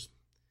soldiers.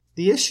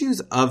 The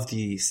issues of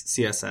the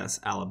CSS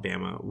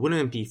Alabama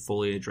wouldn't be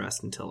fully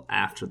addressed until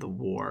after the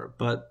war,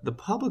 but the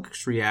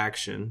public's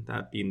reaction,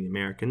 that being the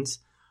Americans,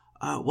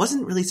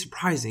 wasn't really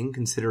surprising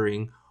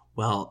considering,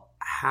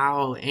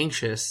 how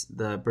anxious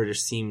the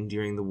British seemed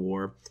during the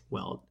war,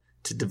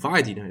 to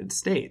divide the United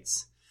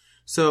States.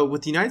 So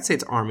with the United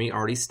States Army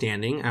already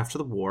standing after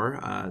the war,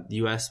 the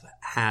U.S.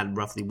 had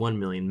roughly 1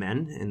 million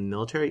men in the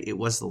military. It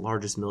was the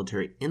largest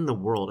military in the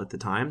world at the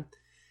time.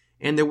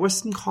 And there was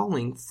some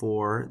calling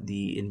for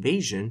the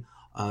invasion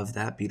of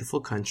that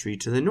beautiful country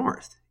to the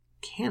north,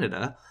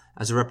 Canada,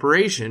 as a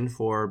reparation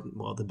for,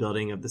 the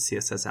building of the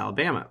CSS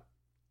Alabama.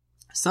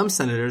 Some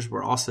senators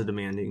were also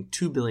demanding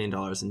 $2 billion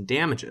in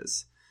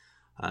damages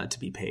to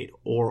be paid,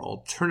 or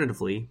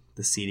alternatively,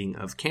 the ceding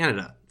of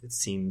Canada. It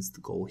seems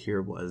the goal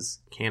here was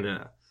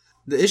Canada.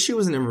 The issue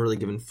was never really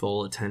given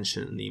full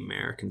attention in the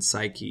American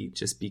psyche,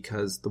 just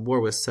because the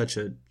war was such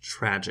a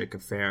tragic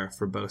affair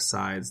for both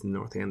sides, the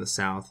North and the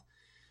South.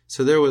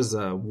 So there was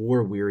a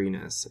war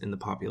weariness in the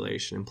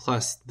population. And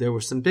plus, there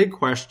were some big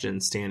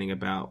questions standing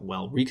about,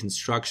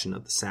 reconstruction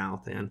of the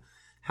South and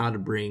how to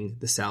bring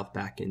the South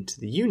back into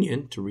the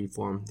Union to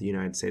reform the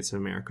United States of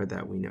America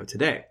that we know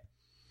today.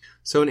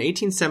 So in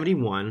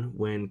 1871,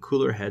 when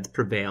cooler heads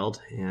prevailed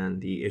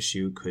and the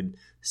issue could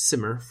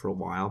simmer for a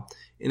while,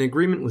 an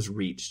agreement was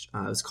reached.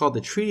 It was called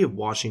the Treaty of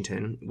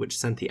Washington, which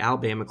sent the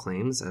Alabama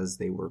claims, as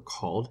they were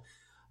called,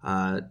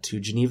 to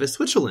Geneva,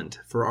 Switzerland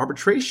for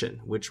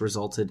arbitration, which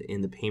resulted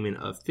in the payment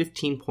of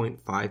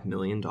 $15.5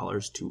 million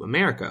to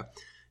America,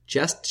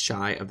 just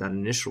shy of that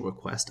initial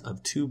request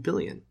of $2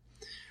 billion.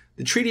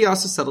 The treaty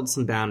also settled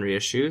some boundary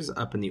issues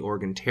up in the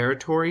Oregon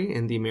Territory,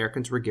 and the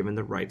Americans were given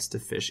the rights to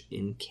fish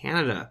in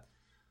Canada.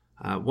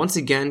 Once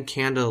again,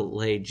 Canada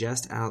lay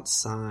just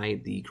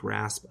outside the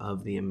grasp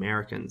of the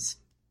Americans.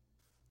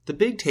 The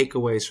big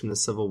takeaways from the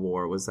Civil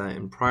War was that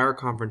in prior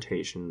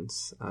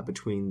confrontations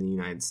between the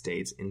United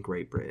States and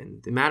Great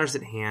Britain, the matters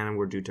at hand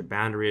were due to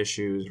boundary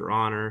issues or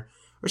honor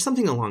or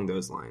something along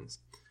those lines.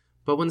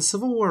 But when the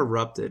Civil War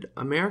erupted,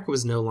 America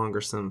was no longer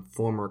some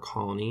former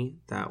colony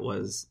that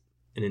was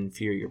an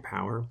inferior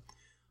power.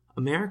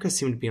 America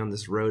seemed to be on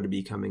this road to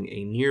becoming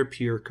a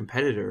near-peer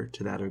competitor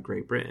to that of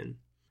Great Britain.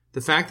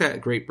 The fact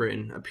that Great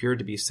Britain appeared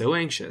to be so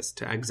anxious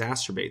to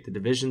exacerbate the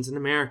divisions in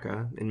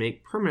America and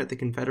make permanent the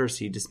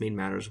Confederacy just made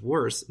matters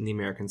worse in the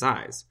Americans'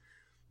 eyes.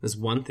 There's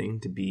one thing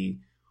to be,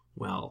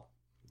 well,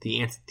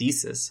 the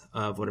antithesis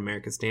of what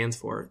America stands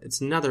for. It's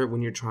another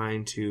when you're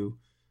trying to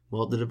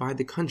divide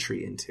the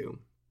country in two.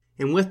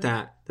 And with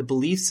that, the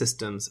belief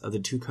systems of the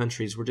two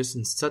countries were just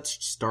in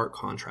such stark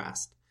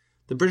contrast.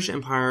 The British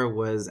Empire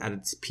was at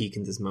its peak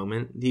in this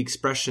moment. The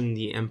expression,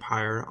 the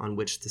empire on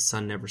which the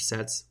sun never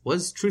sets,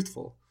 was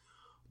truthful.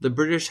 The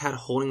British had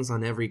holdings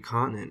on every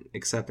continent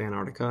except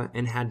Antarctica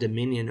and had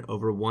dominion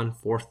over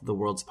 1/4 of the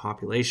world's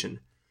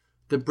population.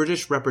 The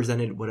British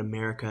represented what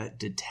America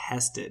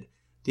detested.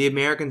 The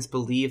Americans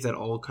believed that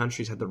all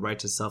countries had the right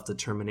to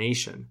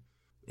self-determination.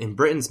 And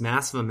Britain's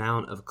massive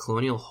amount of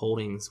colonial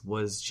holdings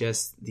was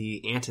just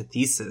the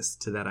antithesis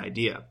to that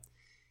idea.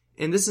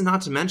 And this is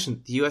not to mention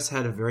that the U.S.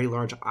 had a very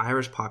large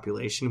Irish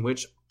population,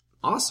 which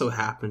also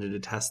happened to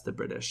detest the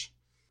British.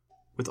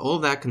 With all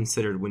of that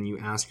considered, when you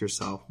ask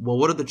yourself, well,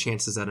 what are the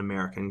chances that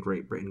America and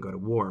Great Britain go to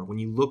war? When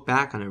you look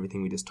back on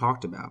everything we just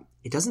talked about,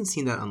 it doesn't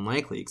seem that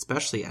unlikely,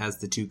 especially as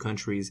the two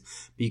countries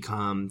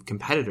become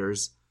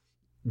competitors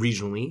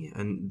regionally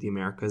in the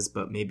Americas,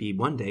 but maybe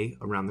one day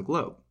around the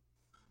globe.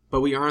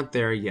 But we aren't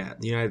there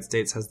yet. The United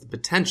States has the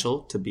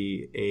potential to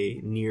be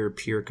a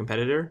near-peer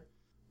competitor,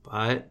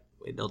 but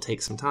it'll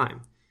take some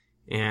time.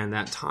 And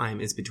that time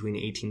is between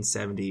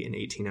 1870 and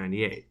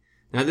 1898.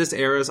 Now, this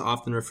era is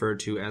often referred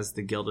to as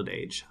the Gilded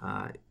Age,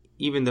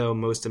 even though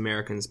most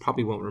Americans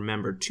probably won't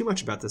remember too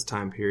much about this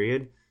time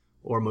period,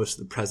 or most of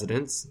the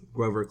presidents.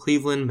 Grover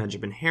Cleveland,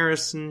 Benjamin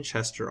Harrison,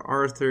 Chester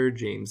Arthur,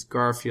 James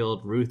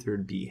Garfield,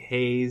 Rutherford B.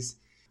 Hayes.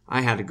 I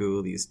had to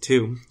Google these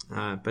too.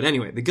 But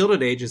anyway, the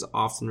Gilded Age is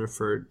often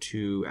referred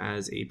to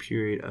as a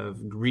period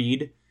of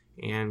greed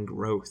and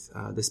growth.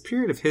 This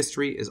period of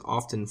history is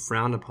often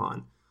frowned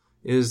upon.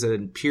 It is a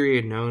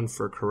period known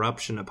for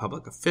corruption of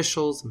public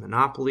officials,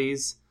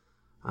 monopolies,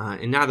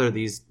 and neither of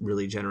these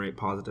really generate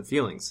positive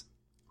feelings.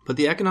 But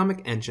the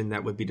economic engine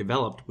that would be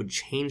developed would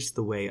change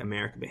the way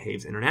America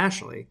behaves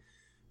internationally,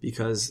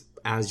 because,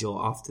 as you'll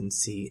often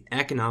see,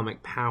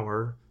 economic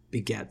power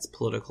begets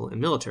political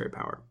and military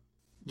power.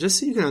 Just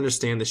so you can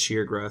understand the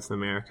sheer growth of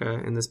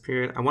America in this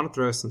period, I want to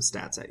throw some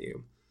stats at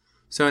you.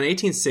 So in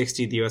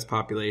 1860, the U.S.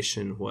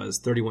 population was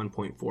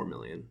 31.4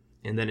 million.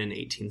 And then in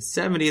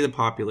 1870, the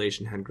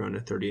population had grown to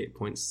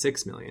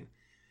 38.6 million.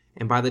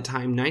 And by the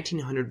time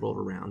 1900 rolled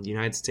around, the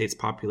United States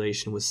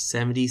population was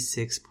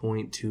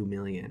 76.2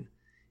 million.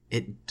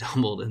 It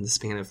doubled in the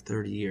span of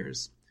 30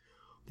 years.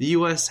 The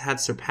U.S. had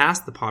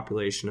surpassed the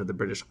population of the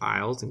British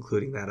Isles,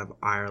 including that of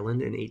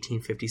Ireland, in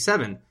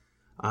 1857,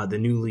 the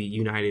newly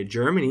united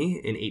Germany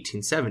in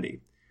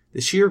 1870. The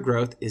sheer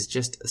growth is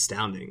just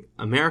astounding.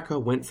 America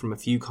went from a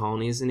few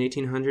colonies in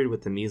 1800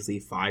 with a measly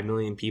 5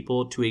 million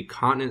people to a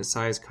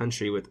continent-sized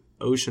country with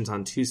oceans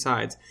on two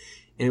sides,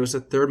 and it was the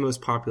third most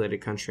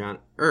populated country on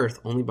Earth,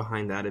 only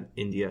behind that of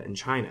India and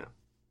China.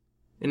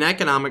 In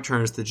economic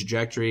terms, the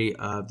trajectory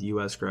of the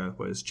U.S. growth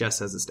was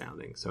just as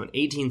astounding. So in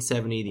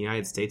 1870, the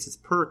United States'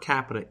 per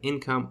capita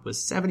income was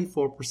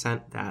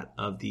 74% that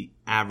of the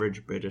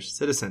average British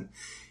citizen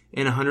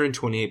and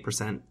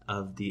 128%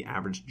 of the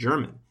average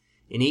German.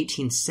 In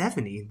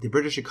 1870, the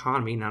British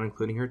economy, not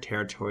including her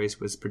territories,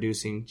 was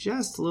producing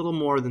just a little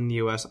more than the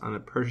U.S. on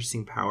a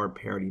purchasing power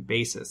parity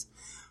basis.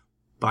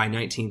 By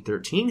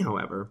 1913,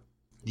 however,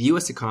 the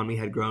U.S. economy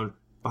had grown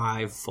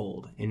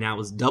fivefold and now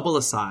was double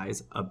the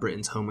size of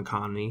Britain's home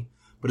economy,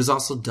 but is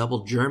also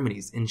double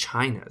Germany's and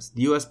China's.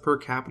 The U.S. per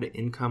capita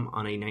income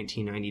on a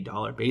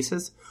 $1990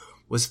 basis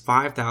was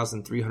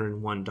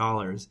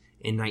 $5,301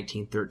 in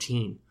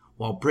 1913,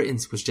 while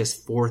Britain's was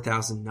just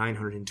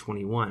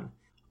 $4,921.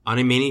 On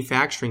a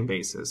manufacturing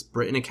basis,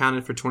 Britain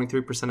accounted for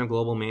 23% of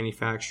global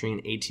manufacturing in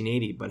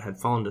 1880, but had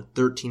fallen to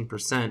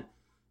 13%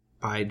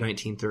 by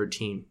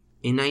 1913.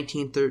 In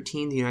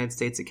 1913, the United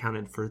States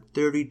accounted for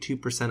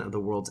 32% of the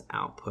world's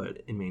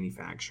output in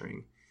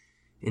manufacturing.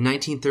 In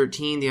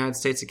 1913, the United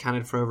States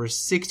accounted for over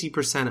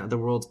 60% of the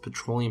world's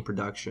petroleum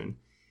production.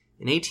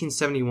 In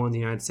 1871, the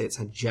United States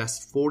had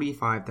just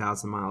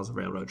 45,000 miles of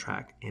railroad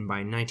track, and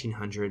by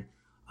 1900,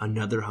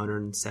 another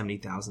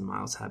 170,000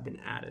 miles had been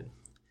added.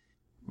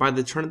 By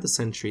the turn of the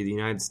century, the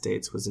United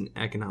States was an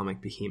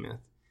economic behemoth,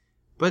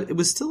 but it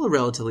was still a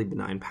relatively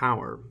benign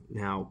power.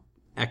 Now,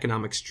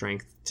 economic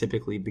strength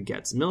typically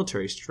begets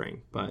military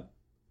strength, but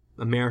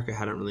America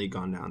hadn't really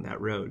gone down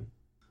that road.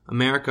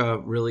 America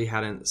really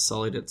hadn't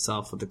sullied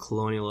itself with the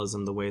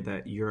colonialism the way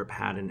that Europe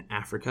had in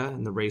Africa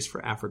and the race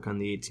for Africa in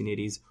the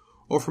 1880s,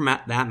 or for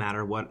that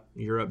matter, what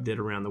Europe did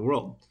around the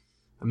world.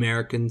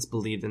 Americans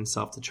believed in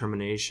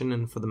self-determination,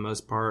 and for the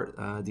most part,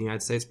 the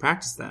United States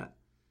practiced that.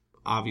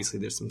 Obviously,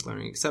 there's some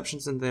glaring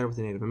exceptions in there with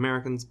the Native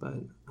Americans, but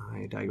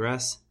I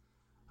digress.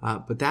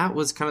 But that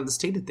was kind of the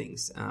state of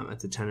things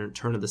at the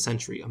turn of the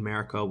century.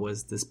 America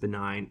was this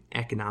benign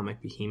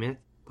economic behemoth,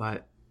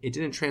 but it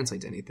didn't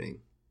translate to anything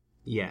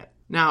yet.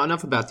 Now,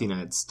 enough about the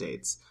United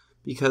States,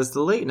 because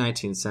the late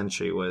 19th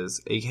century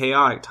was a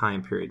chaotic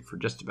time period for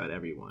just about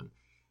everyone.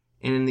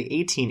 And in the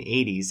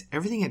 1880s,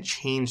 everything had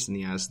changed in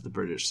the eyes of the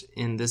British.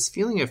 And this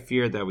feeling of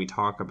fear that we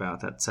talk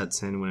about that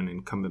sets in when an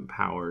incumbent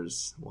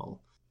power's,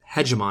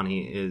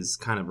 hegemony is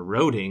kind of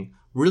eroding,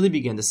 really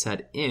began to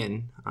set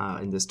in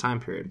this time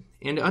period.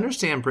 And to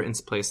understand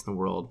Britain's place in the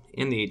world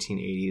in the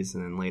 1880s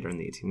and then later in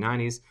the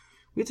 1890s,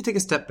 we have to take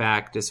a step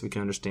back just so we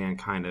can understand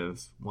kind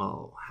of,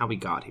 how we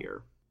got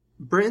here.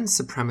 Britain's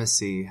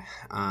supremacy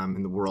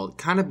in the world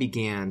kind of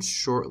began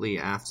shortly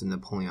after the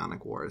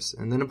Napoleonic Wars,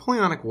 and the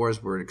Napoleonic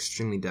Wars were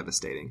extremely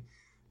devastating.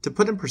 To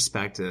put in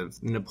perspective,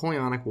 the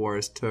Napoleonic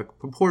Wars took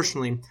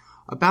proportionally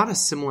about a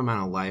similar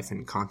amount of life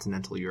in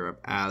continental Europe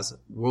as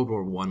World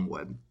War I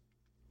would.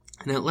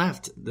 And it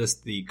left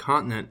the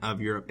continent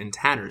of Europe in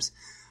tatters.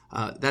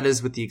 That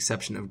is with the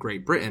exception of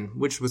Great Britain,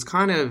 which was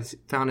kind of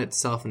found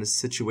itself in a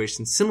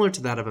situation similar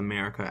to that of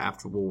America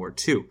after World War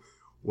II,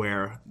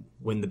 where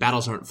when the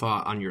battles aren't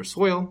fought on your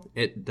soil,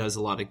 it does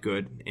a lot of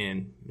good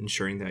in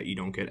ensuring that you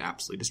don't get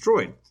absolutely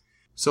destroyed.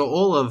 So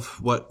all of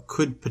what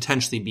could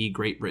potentially be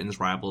Great Britain's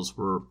rivals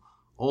were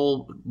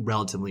all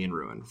relatively in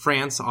ruin.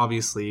 France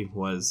obviously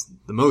was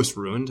the most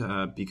ruined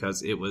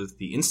because it was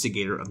the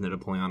instigator of the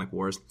Napoleonic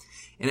Wars,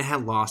 and it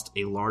had lost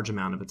a large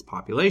amount of its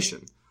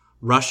population.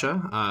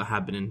 Russia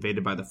had been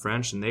invaded by the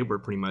French, and they were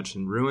pretty much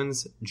in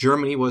ruins.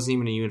 Germany wasn't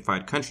even a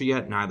unified country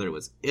yet, neither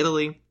was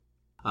Italy.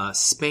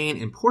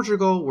 Spain and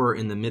Portugal were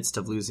in the midst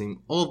of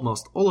losing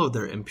almost all of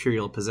their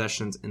imperial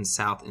possessions in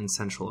South and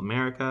Central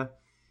America.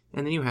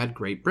 And then you had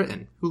Great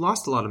Britain, who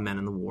lost a lot of men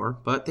in the war,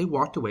 but they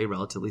walked away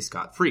relatively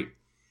scot-free.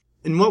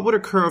 And what would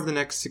occur over the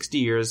next 60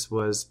 years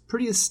was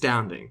pretty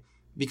astounding.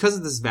 Because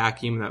of this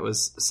vacuum that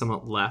was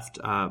somewhat left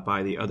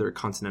by the other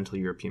continental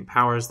European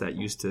powers that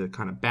used to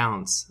kind of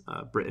balance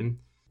Britain,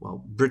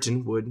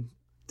 Britain would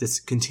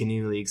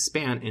continually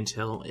expand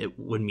until it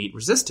would meet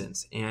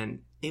resistance. And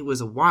it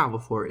was a while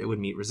before it would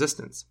meet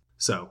resistance.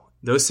 So,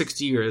 those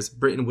 60 years,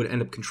 Britain would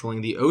end up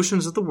controlling the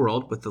oceans of the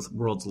world with the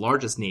world's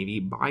largest navy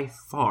by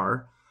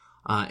far.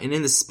 And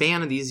in the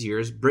span of these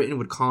years, Britain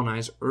would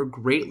colonize or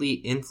greatly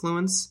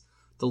influence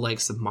the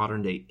likes of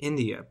modern-day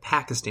India,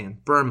 Pakistan,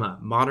 Burma,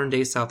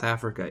 modern-day South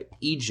Africa,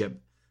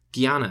 Egypt,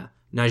 Guyana,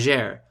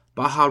 Niger,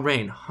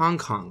 Bahrain, Hong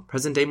Kong,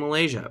 present-day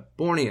Malaysia,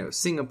 Borneo,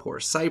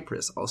 Singapore,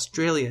 Cyprus,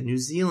 Australia, New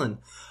Zealand,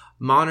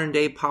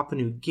 modern-day Papua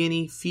New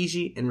Guinea,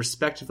 Fiji, and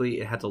respectively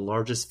it had the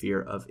largest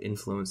sphere of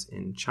influence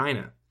in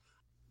China.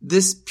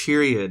 This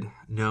period,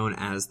 known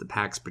as the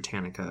Pax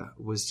Britannica,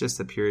 was just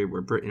a period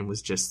where Britain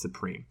was just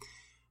supreme.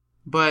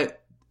 But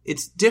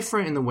it's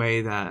different in the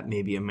way that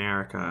maybe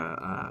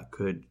America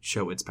could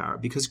show its power,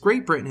 because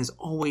Great Britain has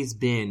always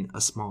been a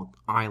small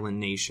island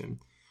nation.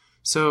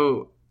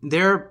 So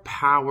their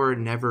power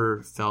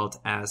never felt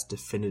as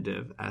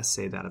definitive as,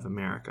 say, that of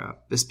America.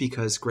 This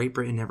because Great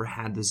Britain never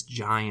had this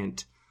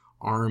giant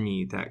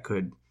army that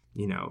could,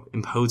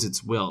 impose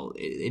its will.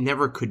 It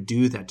never could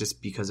do that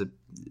just because of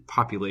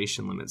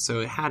population limits.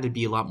 So it had to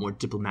be a lot more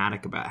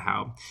diplomatic about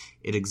how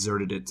it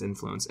exerted its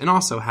influence. And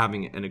also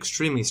having an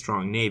extremely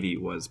strong navy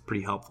was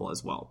pretty helpful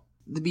as well.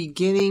 The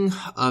beginning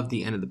of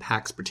the end of the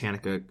Pax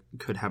Britannica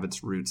could have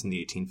its roots in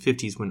the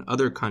 1850s when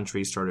other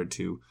countries started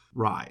to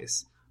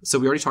rise. So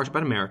we already talked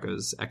about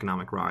America's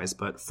economic rise,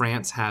 but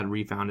France had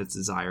refound its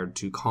desire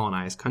to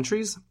colonize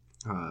countries,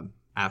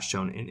 as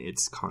shown in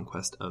its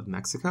conquest of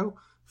Mexico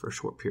for a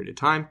short period of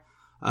time.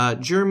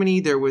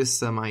 Germany, there was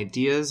some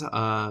ideas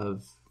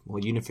of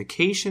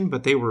unification,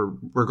 but they were,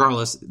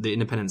 regardless, the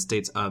independent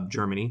states of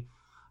Germany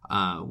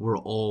were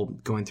all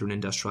going through an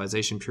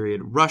industrialization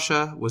period.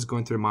 Russia was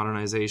going through a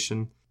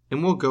modernization,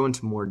 and we'll go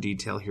into more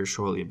detail here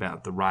shortly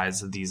about the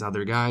rise of these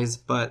other guys.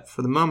 But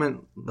for the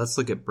moment, let's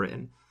look at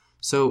Britain.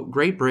 So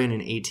Great Britain in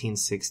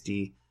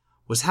 1860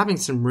 was having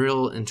some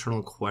real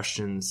internal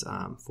questions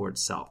for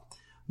itself,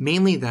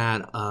 mainly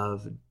that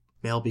of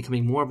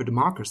becoming more of a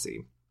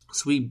democracy.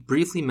 So we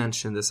briefly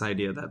mentioned this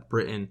idea that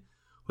Britain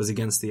was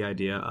against the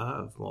idea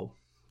of,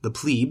 the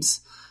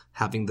plebes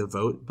having the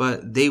vote,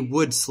 but they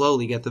would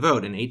slowly get the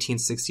vote. In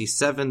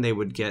 1867, they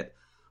would get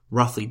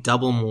roughly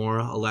double more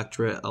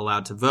electorate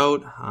allowed to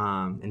vote,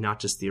 and not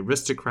just the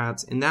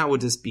aristocrats. And that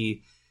would just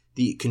be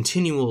the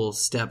continual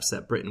steps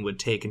that Britain would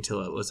take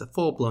until it was a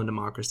full-blown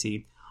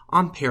democracy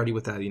on parity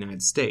with that of the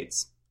United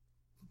States.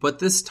 But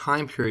this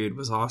time period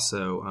was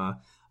also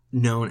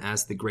known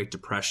as the Great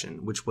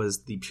Depression, which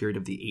was the period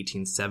of the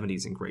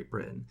 1870s in Great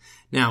Britain.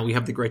 Now, we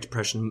have the Great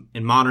Depression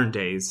in modern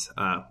days,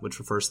 which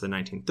refers to the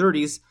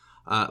 1930s,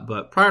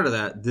 but prior to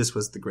that, this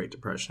was the Great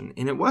Depression.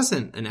 And it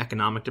wasn't an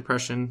economic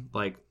depression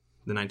like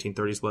the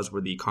 1930s was,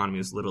 where the economy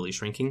was literally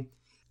shrinking.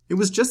 It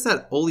was just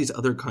that all these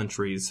other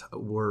countries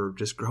were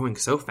just growing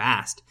so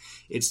fast,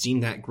 it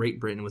seemed that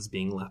Great Britain was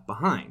being left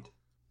behind.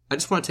 I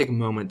just want to take a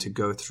moment to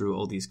go through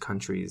all these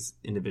countries'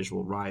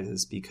 individual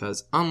rises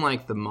because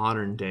unlike the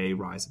modern day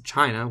rise of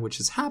China, which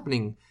is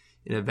happening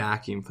in a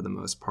vacuum for the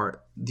most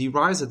part, the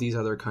rise of these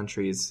other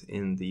countries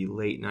in the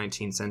late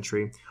 19th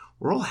century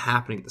were all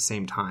happening at the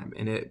same time,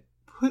 and it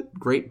put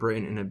Great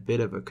Britain in a bit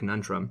of a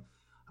conundrum,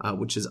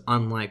 which is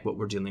unlike what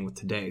we're dealing with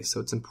today. So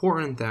it's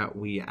important that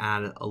we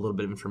add a little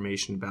bit of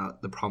information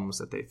about the problems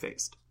that they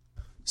faced.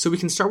 So we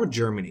can start with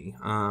Germany.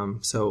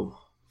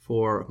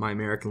 For my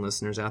American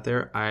listeners out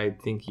there, I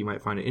think you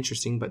might find it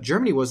interesting, but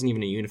Germany wasn't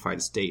even a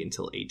unified state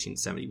until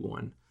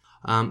 1871.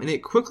 And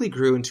it quickly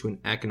grew into an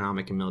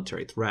economic and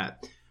military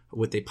threat.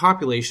 With a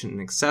population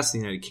in excess of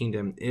the United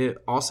Kingdom, it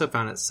also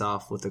found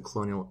itself with a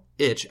colonial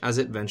itch as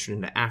it ventured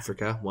into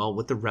Africa,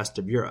 with the rest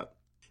of Europe.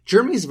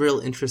 Germany's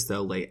real interest,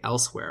 though, lay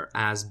elsewhere,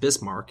 as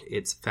Bismarck,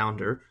 its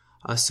founder,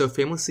 so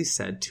famously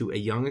said to a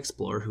young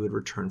explorer who had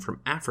returned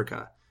from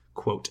Africa,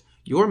 quote,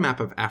 "Your map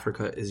of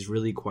Africa is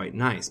really quite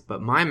nice,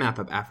 but my map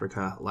of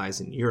Africa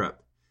lies in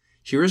Europe.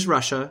 Here is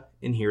Russia,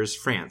 and here is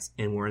France,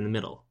 and we're in the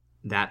middle.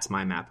 That's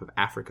my map of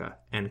Africa,"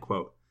 end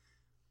quote.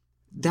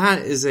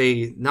 That is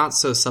a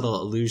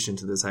not-so-subtle allusion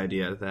to this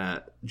idea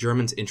that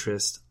Germans'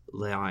 interests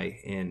lie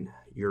in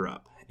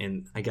Europe,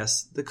 and I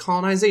guess the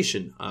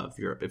colonization of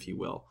Europe, if you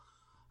will.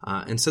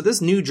 And so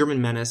this new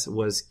German menace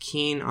was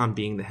keen on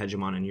being the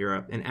hegemon in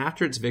Europe, and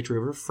after its victory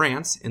over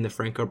France in the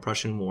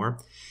Franco-Prussian War,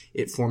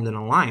 it formed an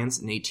alliance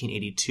in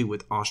 1882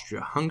 with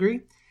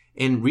Austria-Hungary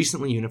and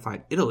recently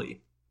unified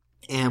Italy.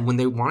 And when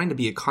they wanted to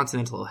be a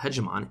continental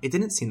hegemon, it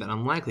didn't seem that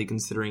unlikely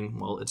considering,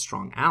 its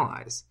strong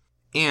allies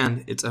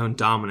and its own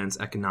dominance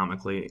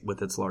economically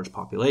with its large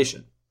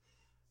population.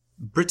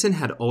 Britain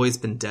had always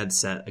been dead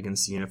set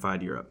against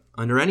unified Europe,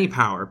 under any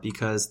power,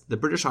 because the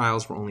British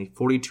Isles were only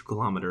 42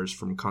 kilometers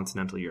from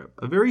continental Europe,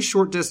 a very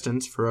short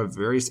distance for a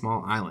very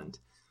small island.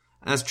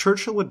 As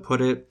Churchill would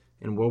put it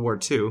in World War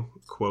II,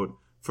 quote,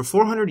 "For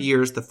 400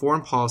 years, the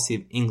foreign policy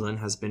of England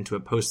has been to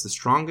oppose the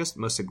strongest,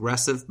 most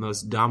aggressive,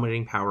 most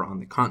dominating power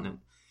on the continent,"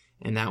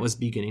 and that was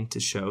beginning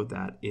to show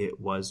that it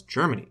was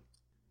Germany.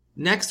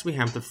 Next, we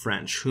have the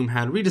French, whom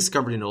had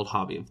rediscovered an old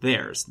hobby of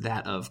theirs,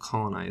 that of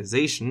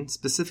colonization,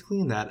 specifically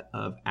in that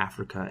of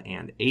Africa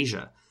and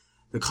Asia.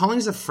 The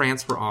colonies of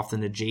France were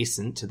often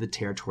adjacent to the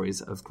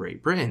territories of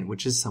Great Britain,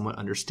 which is somewhat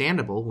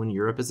understandable when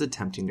Europe is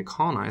attempting to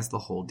colonize the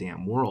whole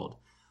damn world.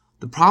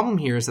 The problem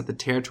here is that the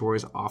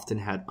territories often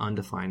had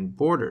undefined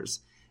borders,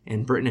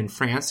 and Britain and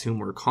France, whom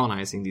were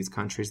colonizing these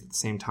countries at the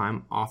same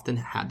time, often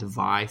had to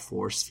vie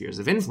for spheres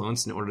of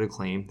influence in order to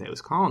claim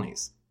those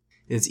colonies.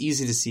 It's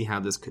easy to see how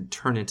this could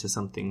turn into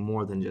something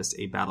more than just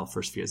a battle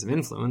for spheres of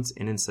influence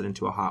and instead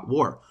into a hot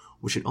war,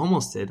 which it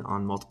almost did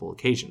on multiple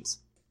occasions.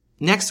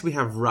 Next, we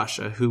have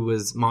Russia, who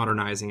was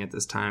modernizing at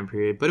this time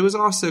period, but it was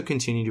also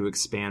continuing to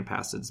expand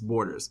past its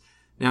borders.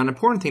 Now, an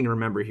important thing to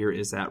remember here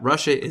is that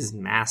Russia is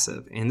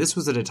massive, and this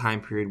was at a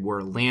time period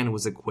where land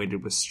was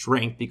equated with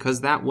strength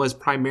because that was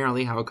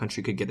primarily how a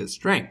country could get its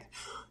strength.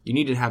 You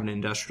needed to have an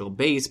industrial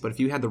base, but if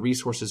you had the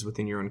resources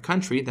within your own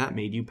country, that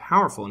made you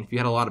powerful. And if you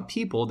had a lot of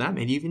people, that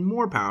made you even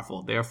more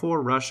powerful.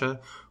 Therefore, Russia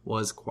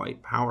was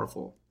quite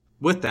powerful.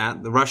 With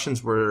that, the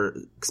Russians were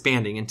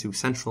expanding into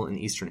Central and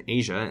Eastern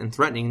Asia and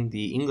threatening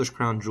the English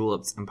crown jewel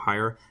of its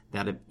empire,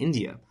 that of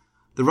India.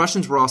 The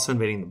Russians were also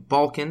invading the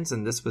Balkans,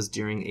 and this was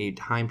during a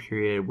time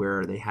period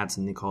where they had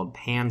something called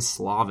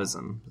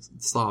Pan-Slavism.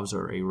 Slavs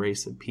are a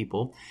race of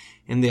people,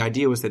 and the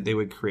idea was that they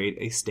would create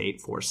a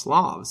state for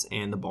Slavs,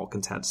 and the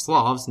Balkans had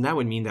Slavs, and that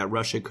would mean that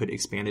Russia could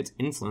expand its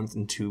influence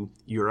into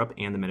Europe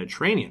and the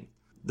Mediterranean.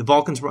 The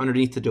Balkans were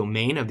underneath the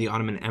domain of the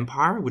Ottoman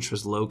Empire, which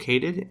was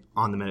located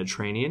on the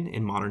Mediterranean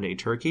in modern-day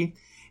Turkey,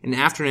 and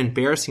after an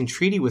embarrassing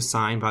treaty was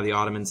signed by the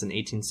Ottomans in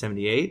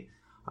 1878,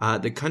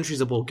 the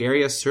countries of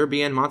Bulgaria,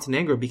 Serbia, and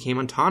Montenegro became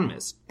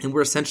autonomous and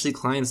were essentially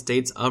client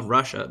states of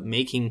Russia,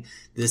 making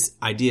this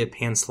idea of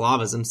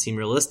Pan-Slavism seem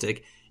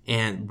realistic,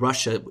 and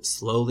Russia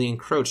slowly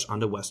encroached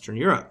onto Western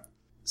Europe.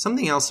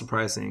 Something else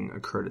surprising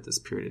occurred at this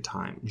period of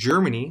time.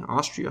 Germany,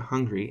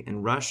 Austria-Hungary,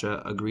 and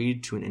Russia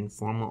agreed to an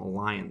informal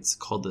alliance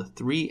called the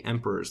Three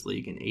Emperors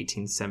League in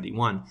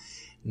 1871,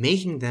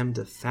 making them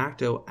de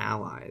facto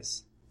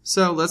allies.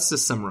 So let's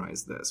just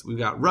summarize this. We've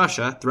got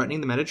Russia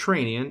threatening the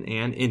Mediterranean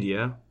and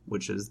India,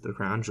 which is the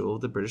crown jewel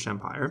of the British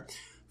Empire.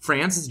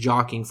 France is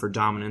jockeying for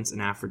dominance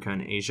in Africa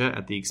and Asia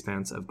at the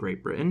expense of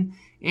Great Britain.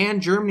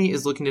 And Germany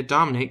is looking to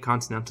dominate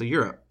continental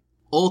Europe.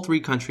 All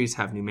three countries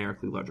have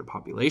numerically larger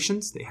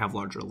populations, they have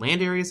larger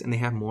land areas, and they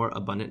have more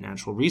abundant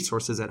natural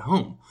resources at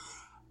home.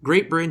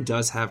 Great Britain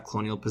does have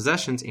colonial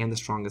possessions and the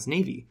strongest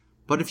navy.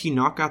 But if you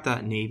knock out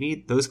that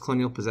navy, those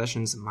colonial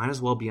possessions might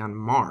as well be on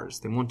Mars.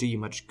 They won't do you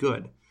much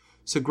good.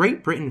 So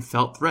Great Britain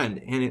felt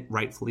threatened, and it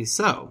rightfully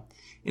so.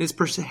 and is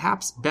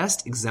perhaps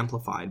best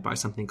exemplified by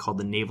something called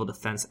the Naval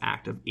Defense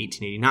Act of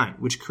 1889,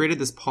 which created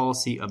this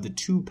policy of the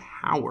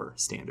two-power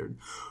standard,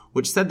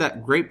 which said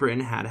that Great Britain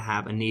had to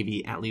have a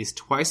navy at least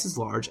twice as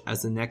large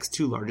as the next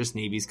two largest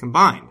navies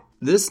combined.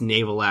 This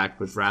naval act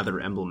was rather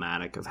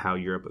emblematic of how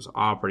Europe was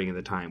operating at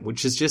the time,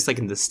 which is just like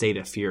in the state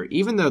of fear.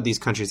 Even though these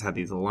countries had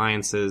these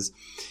alliances,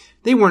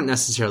 they weren't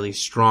necessarily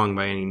strong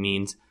by any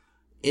means.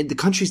 The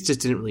countries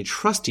just didn't really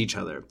trust each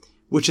other,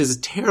 which is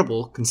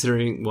terrible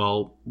considering,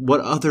 well,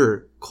 what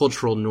other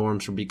cultural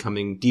norms were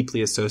becoming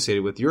deeply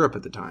associated with Europe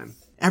at the time.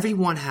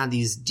 Everyone had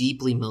these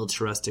deeply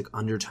militaristic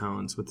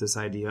undertones with this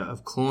idea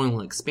of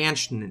colonial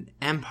expansion and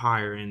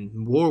empire,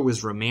 and war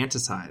was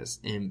romanticized.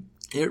 And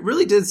it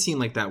really did seem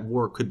like that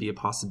war could be a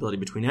possibility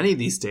between any of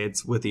these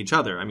states with each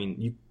other. I mean,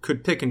 you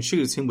could pick and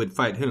choose whom would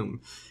fight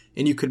whom,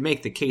 and you could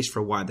make the case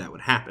for why that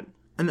would happen.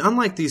 And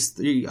unlike these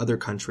three other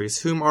countries,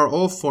 whom are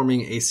all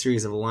forming a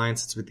series of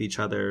alliances with each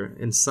other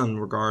in some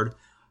regard,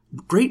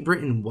 Great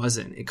Britain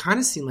wasn't. It kind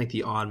of seemed like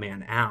the odd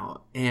man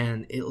out,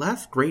 and it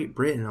left Great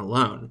Britain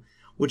alone,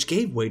 which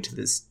gave way to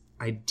this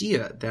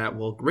idea that,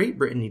 well, Great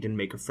Britain needed to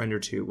make a friend or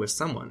two with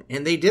someone.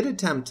 And they did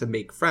attempt to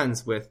make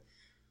friends with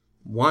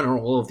one or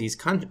all of these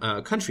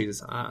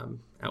countries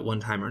at one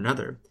time or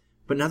another,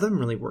 but none of them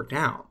really worked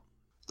out.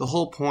 The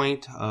whole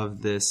point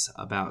of this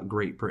about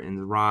Great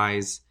Britain's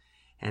rise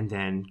and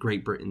then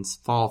Great Britain's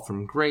fall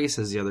from grace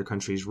as the other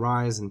countries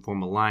rise and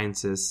form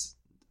alliances,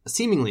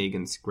 seemingly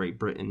against Great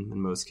Britain in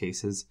most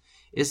cases,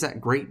 is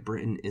that Great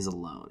Britain is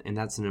alone. And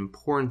that's an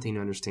important thing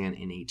to understand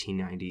in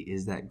 1890,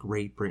 is that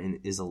Great Britain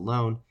is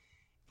alone.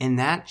 And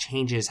that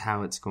changes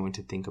how it's going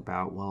to think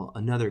about, well,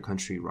 another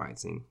country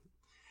rising.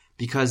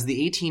 Because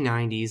the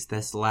 1890s,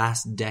 this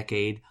last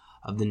decade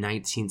of the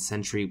 19th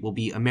century, will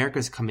be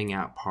America's coming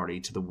out party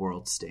to the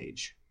world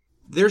stage.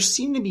 There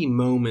seem to be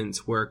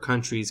moments where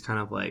countries kind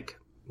of like,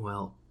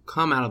 well,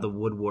 come out of the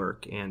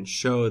woodwork and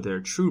show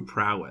their true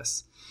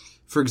prowess.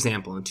 For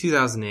example, in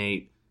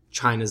 2008,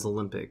 China's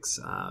Olympics,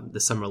 the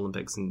Summer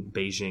Olympics in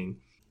Beijing,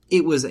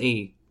 it was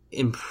a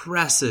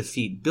impressive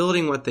feat.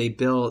 Building what they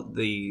built,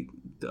 the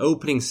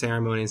opening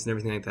ceremonies and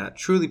everything like that,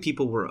 truly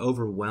people were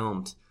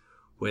overwhelmed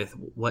with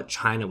what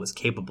China was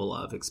capable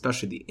of,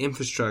 especially the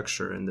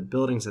infrastructure and the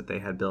buildings that they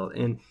had built.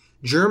 And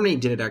Germany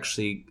did it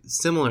actually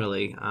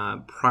similarly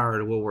prior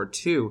to World War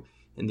II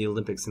in the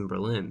Olympics in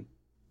Berlin.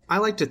 I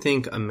like to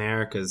think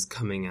America's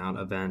coming out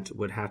event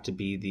would have to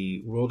be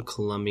the World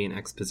Columbian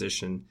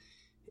Exposition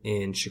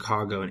in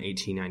Chicago in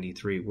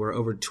 1893, where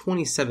over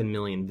 27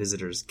 million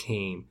visitors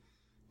came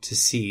to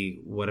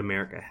see what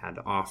America had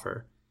to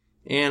offer.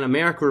 And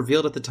America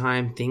revealed at the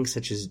time things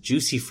such as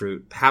Juicy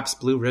Fruit,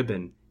 Pabst Blue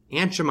Ribbon,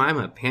 Aunt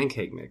Jemima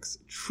pancake mix.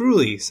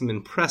 Truly, some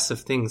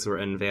impressive things were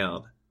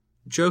unveiled.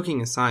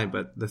 Joking aside,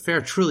 but the fair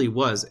truly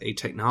was a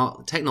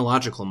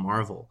technological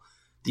marvel.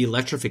 The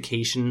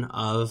electrification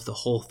of the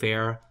whole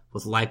fair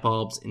with light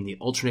bulbs in the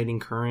alternating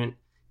current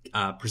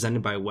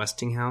presented by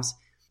Westinghouse.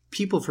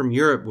 People from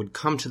Europe would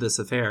come to this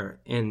affair,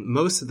 and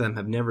most of them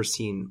have never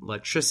seen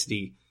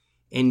electricity,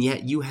 and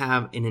yet you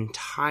have an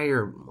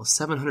entire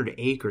 700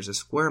 acres, a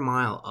square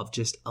mile of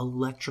just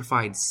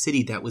electrified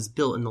city that was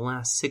built in the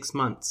last 6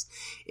 months.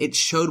 It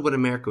showed what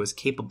America was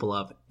capable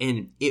of,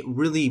 and it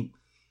really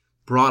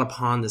brought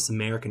upon this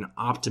American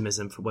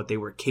optimism for what they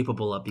were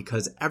capable of,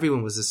 because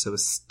everyone was just so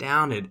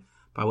astounded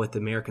by what the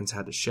Americans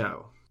had to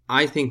show.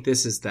 I think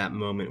this is that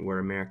moment where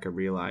America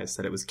realized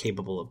that it was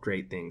capable of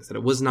great things, that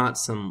it was not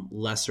some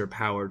lesser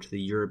power to the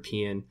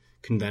European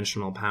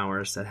conventional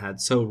powers that had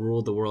so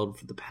ruled the world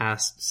for the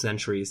past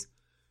centuries.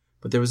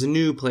 But there was a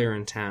new player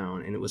in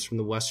town, and it was from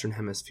the Western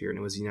Hemisphere, and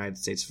it was the United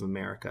States of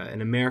America.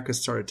 And America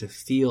started to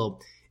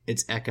feel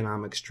its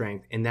economic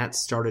strength, and that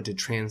started to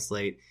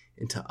translate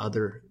into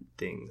other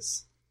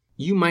things.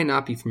 You might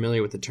not be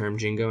familiar with the term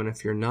jingo, and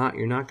if you're not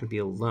going to be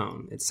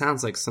alone. It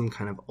sounds like some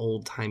kind of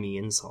old-timey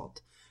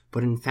insult.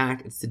 But in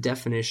fact, it's the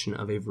definition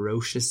of a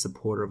ferocious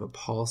supporter of a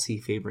policy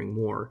favoring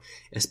war,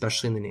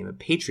 especially in the name of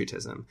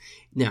patriotism.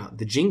 Now,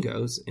 the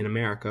Jingos in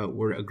America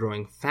were a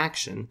growing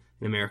faction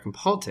in American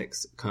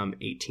politics come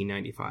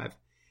 1895,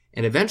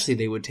 and eventually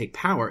they would take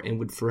power and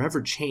would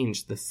forever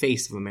change the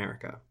face of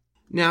America.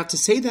 Now, to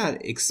say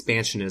that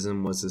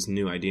expansionism was this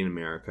new idea in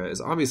America is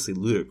obviously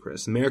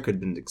ludicrous. America had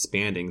been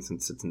expanding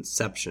since its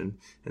inception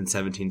in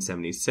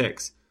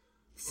 1776.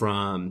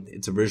 From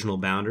its original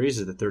boundaries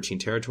of the 13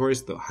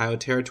 territories, the Ohio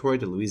Territory,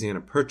 to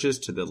Louisiana Purchase,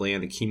 to the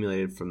land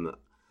accumulated from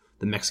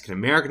the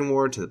Mexican-American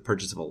War, to the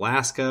purchase of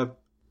Alaska.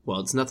 Well,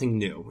 it's nothing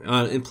new.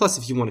 And plus,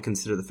 if you want to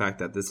consider the fact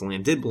that this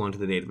land did belong to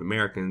the Native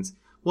Americans,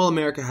 well,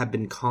 America had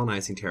been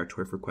colonizing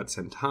territory for quite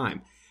some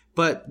time.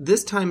 But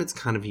this time it's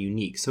kind of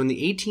unique. So in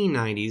the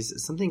 1890s,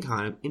 something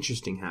kind of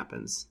interesting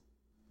happens.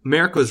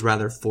 America was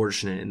rather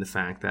fortunate in the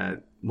fact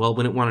that, well,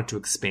 when it wanted to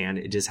expand,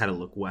 it just had to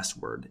look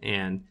westward.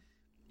 And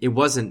it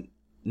wasn't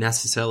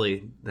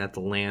necessarily that the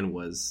land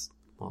was,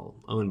 well,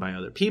 owned by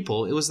other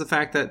people. It was the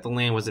fact that the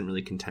land wasn't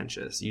really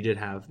contentious. You did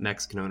have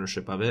Mexican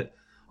ownership of it,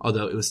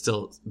 although it was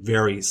still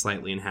very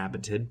slightly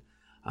inhabited.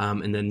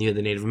 And then the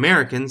Native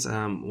Americans,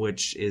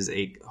 which is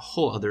a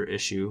whole other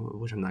issue,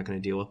 which I'm not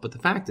going to deal with. But the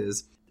fact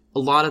is, a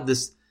lot of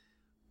this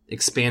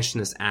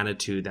expansionist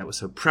attitude that was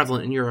so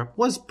prevalent in Europe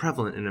was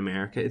prevalent in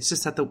America. It's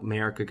just that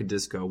America could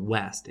just go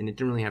west, and it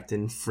didn't really have to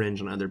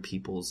infringe on other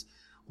people's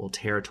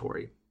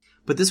territory.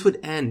 But this would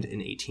end in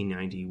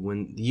 1890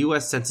 when the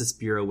U.S. Census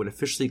Bureau would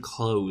officially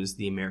close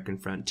the American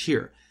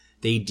frontier.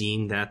 They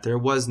deemed that there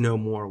was no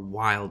more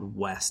Wild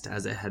West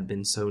as it had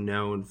been so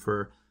known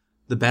for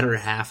the better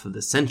half of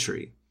the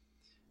century.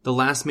 The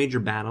last major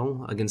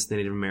battle against the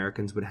Native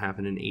Americans would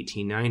happen in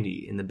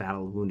 1890 in the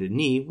Battle of Wounded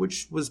Knee,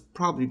 which was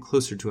probably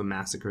closer to a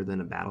massacre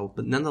than a battle,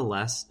 but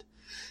nonetheless,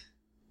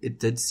 it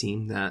did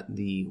seem that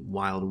the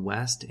Wild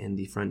West and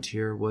the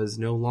frontier was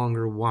no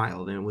longer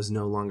wild, and it was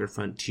no longer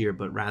frontier,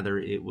 but rather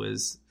it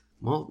was,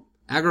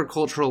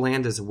 agricultural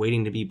land is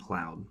waiting to be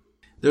plowed.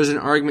 There's an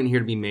argument here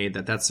to be made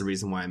that that's the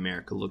reason why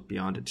America looked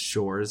beyond its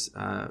shores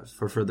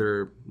for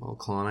further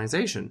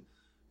colonization.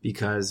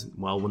 Because,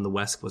 when the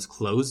West was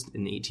closed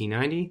in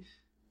 1890,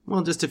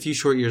 just a few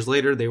short years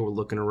later, they were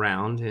looking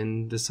around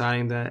and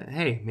deciding that,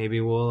 hey, maybe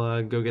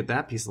we'll go get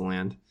that piece of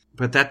land.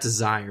 But that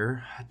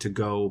desire to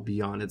go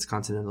beyond its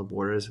continental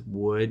borders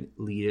would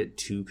lead it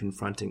to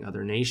confronting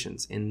other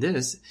nations. And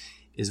this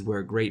is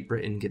where Great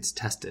Britain gets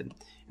tested.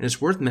 And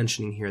it's worth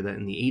mentioning here that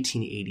in the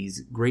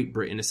 1880s, Great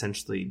Britain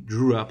essentially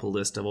drew up a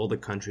list of all the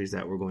countries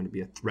that were going to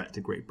be a threat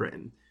to Great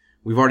Britain.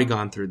 We've already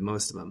gone through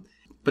most of them.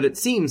 But it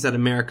seems that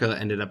America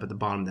ended up at the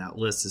bottom of that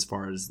list as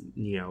far as,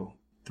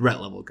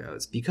 threat level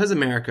goes. Because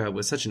America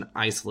was such an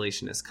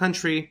isolationist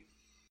country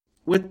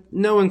with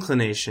no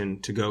inclination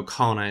to go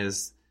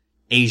colonize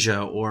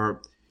Asia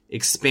or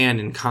expand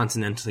in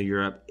continental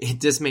Europe,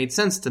 it just made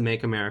sense to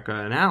make America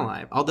an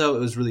ally, although it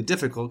was really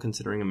difficult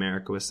considering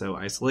America was so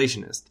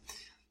isolationist.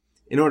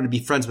 In order to be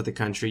friends with the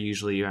country,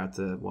 usually you have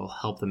to,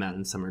 help them out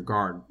in some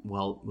regard.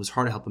 Well, it was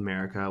hard to help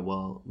America,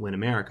 when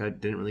America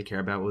didn't really care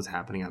about what was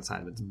happening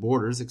outside of its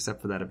borders,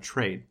 except for that of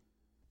trade.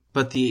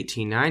 But the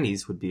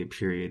 1890s would be a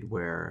period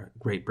where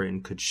Great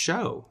Britain could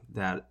show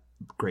that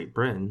Great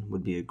Britain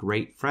would be a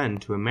great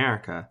friend to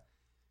America,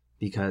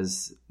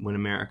 because when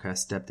America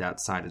stepped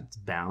outside its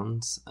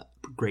bounds,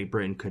 Great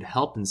Britain could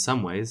help in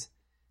some ways,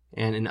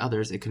 and in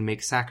others it could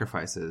make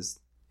sacrifices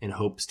in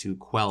hopes to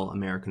quell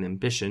American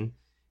ambition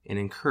and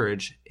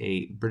encourage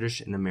a British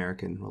and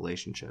American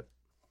relationship.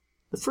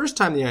 The first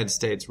time the United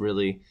States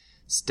really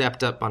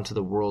stepped up onto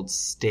the world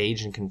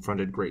stage and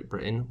confronted Great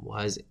Britain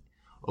was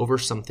over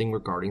something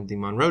regarding the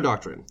Monroe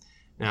Doctrine.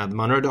 Now, the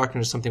Monroe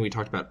Doctrine is something we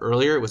talked about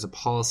earlier. It was a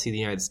policy the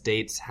United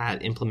States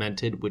had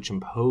implemented which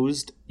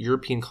imposed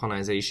European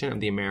colonization of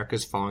the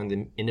Americas following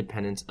the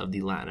independence of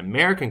the Latin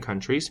American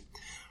countries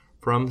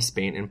from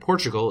Spain and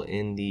Portugal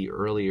in the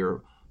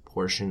earlier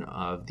portion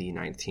of the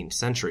 19th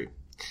century.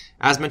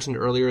 As mentioned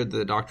earlier,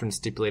 the doctrine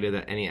stipulated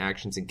that any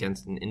actions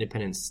against an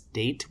independent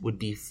state would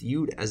be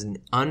viewed as an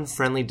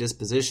unfriendly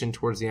disposition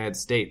towards the United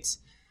States,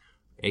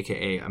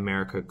 aka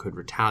America could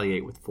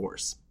retaliate with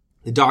force.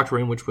 The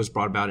doctrine, which was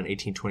brought about in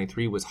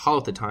 1823, was hollow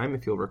at the time,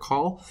 if you'll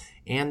recall,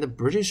 and the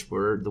British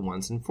were the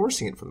ones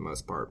enforcing it for the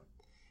most part.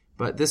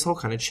 But this all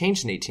kind of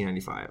changed in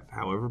 1895,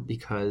 however,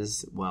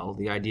 because,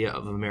 the idea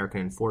of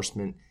American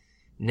enforcement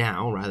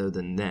now, rather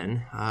than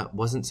then,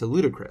 wasn't so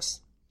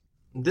ludicrous.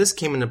 This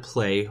came into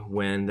play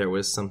when there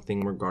was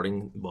something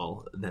regarding,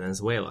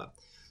 Venezuela.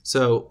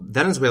 So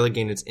Venezuela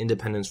gained its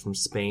independence from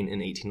Spain in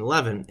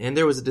 1811, and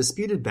there was a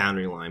disputed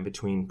boundary line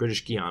between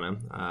British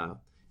Guiana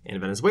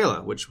and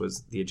Venezuela, which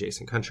was the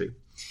adjacent country.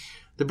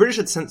 The British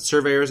had sent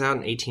surveyors out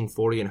in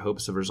 1840 in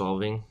hopes of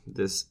resolving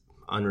this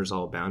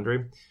unresolved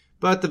boundary,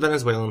 but the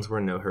Venezuelans were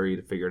in no hurry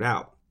to figure it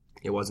out.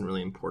 It wasn't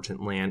really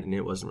important land, and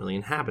it wasn't really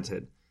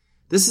inhabited.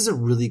 This is a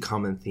really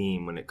common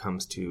theme when it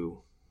comes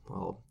to,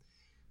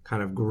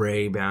 kind of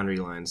gray boundary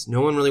lines.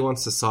 No one really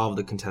wants to solve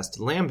the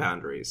contested land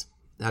boundaries.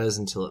 That is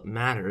until it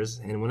matters,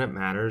 and when it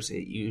matters,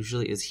 it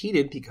usually is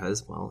heated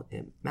because,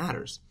 it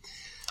matters.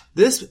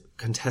 This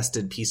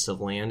contested piece of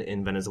land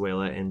in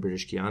Venezuela and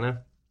British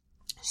Guiana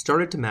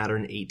started to matter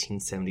in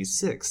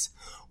 1876,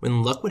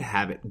 when luck would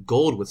have it,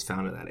 gold was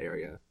found in that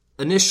area.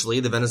 Initially,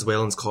 the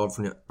Venezuelans called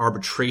for an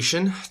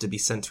arbitration to be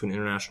sent to an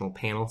international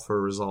panel for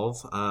a resolve.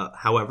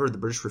 However, the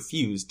British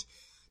refused.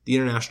 The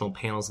international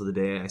panels of the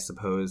day, I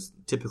suppose,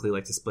 typically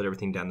like to split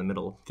everything down the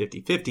middle,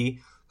 50-50,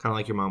 kind of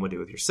like your mom would do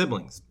with your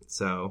siblings.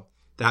 So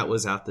that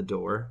was out the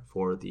door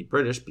for the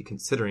British,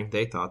 considering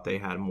they thought they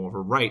had more of a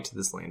right to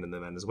this land than the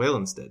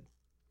Venezuelans did.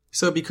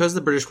 So because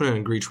the British wouldn't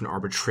agree to an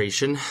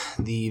arbitration,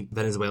 the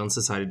Venezuelans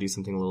decided to do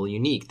something a little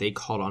unique. They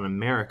called on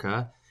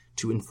America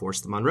to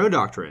enforce the Monroe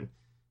Doctrine,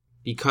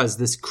 because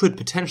this could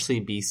potentially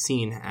be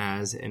seen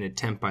as an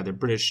attempt by the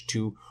British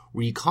to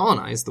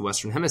recolonize the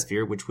Western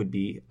Hemisphere, which would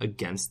be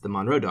against the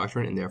Monroe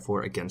Doctrine and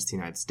therefore against the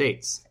United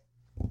States.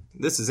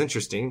 This is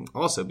interesting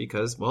also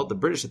because, the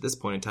British at this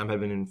point in time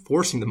had been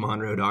enforcing the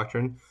Monroe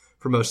Doctrine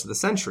for most of the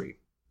century.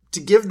 To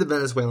give the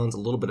Venezuelans a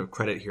little bit of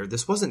credit here,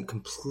 this wasn't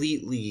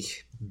completely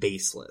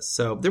baseless.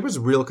 So there was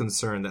real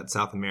concern that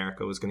South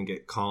America was going to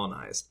get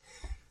colonized.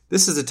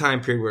 This is a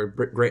time period where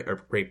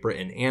Great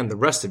Britain and the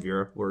rest of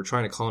Europe were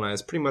trying to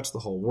colonize pretty much the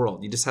whole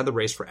world. You just had the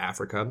race for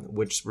Africa,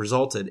 which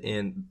resulted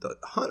in the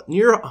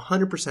near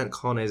 100%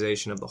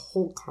 colonization of the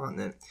whole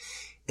continent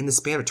in the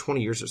span of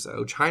 20 years or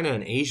so. China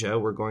and Asia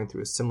were going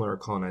through a similar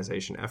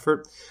colonization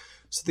effort.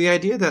 So the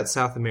idea that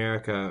South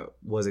America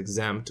was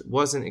exempt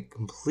wasn't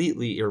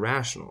completely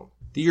irrational.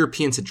 The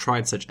Europeans had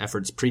tried such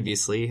efforts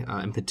previously.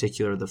 In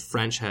particular, the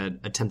French had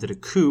attempted a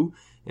coup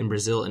in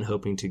Brazil in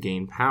hoping to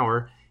gain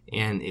power,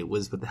 and it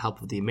was with the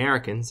help of the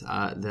Americans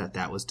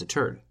that was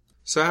deterred.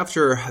 So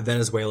after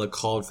Venezuela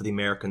called for the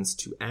Americans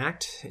to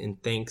act, in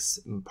thanks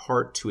in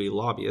part to a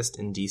lobbyist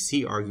in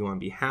D.C. argue on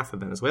behalf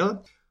of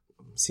Venezuela,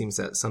 seems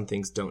that some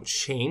things don't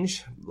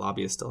change.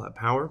 Lobbyists still have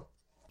power.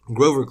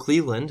 Grover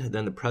Cleveland,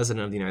 then the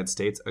president of the United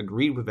States,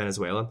 agreed with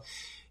Venezuela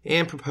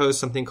and proposed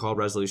something called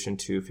Resolution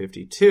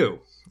 252,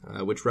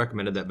 which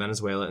recommended that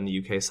Venezuela and the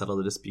UK settle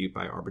the dispute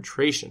by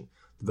arbitration.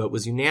 The vote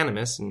was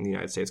unanimous in the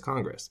United States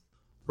Congress.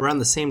 Around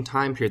the same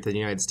time period that the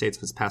United States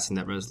was passing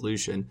that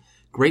resolution,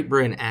 Great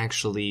Britain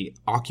actually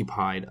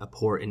occupied a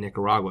port in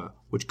Nicaragua,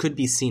 which could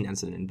be seen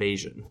as an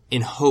invasion,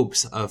 in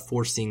hopes of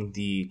forcing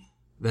the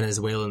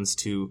Venezuelans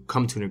to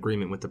come to an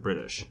agreement with the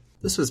British.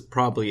 This was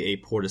probably a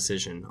poor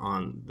decision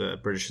on the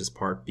British's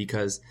part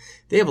because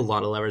they have a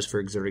lot of levers for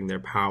exerting their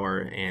power,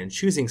 and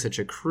choosing such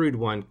a crude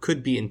one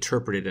could be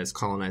interpreted as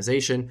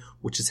colonization,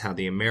 which is how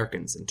the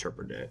Americans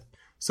interpreted it.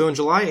 So in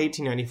July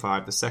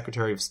 1895, the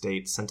Secretary of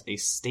State sent a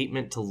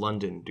statement to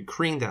London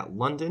decreeing that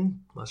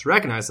London must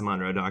recognize the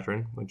Monroe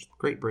Doctrine, which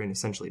Great Britain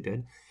essentially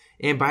did,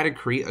 and by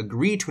decree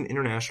agree to an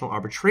international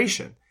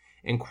arbitration.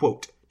 And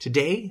quote,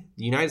 "Today,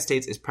 the United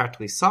States is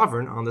practically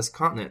sovereign on this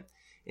continent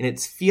in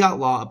its fiat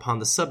law upon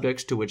the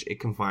subjects to which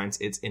it confines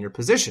its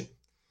interposition."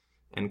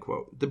 End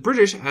quote. The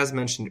British, as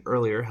mentioned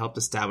earlier, helped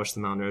establish the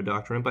Monroe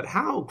Doctrine, but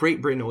how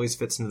Great Britain always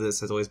fits into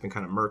this has always been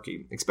kind of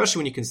murky, especially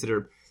when you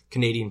consider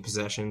Canadian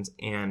possessions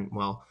and,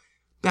 well,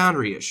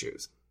 boundary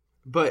issues.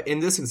 But in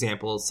this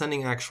example,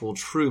 sending actual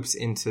troops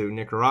into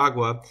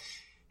Nicaragua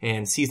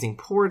and seizing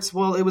ports,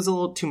 well, it was a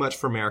little too much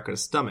for America to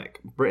stomach.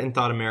 Britain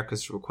thought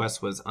America's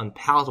request was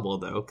unpalatable,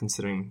 though,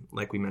 considering,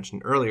 like we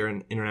mentioned earlier,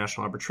 an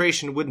international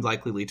arbitration would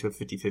likely lead to a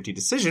 50-50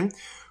 decision,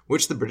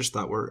 which the British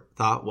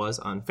thought was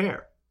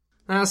unfair.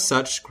 As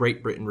such,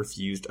 Great Britain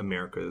refused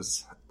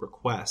America's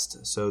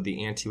request, so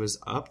the ante was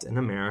upped and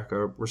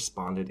America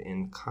responded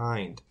in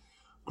kind.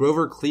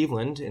 Grover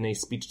Cleveland, in a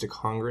speech to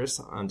Congress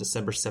on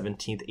December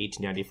 17,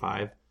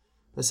 1895,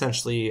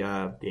 essentially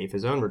gave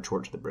his own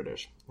retort to the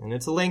British. And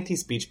it's a lengthy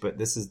speech, but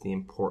this is the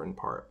important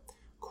part.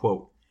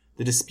 Quote,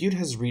 "The dispute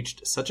has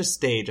reached such a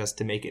stage as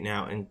to make it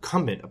now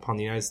incumbent upon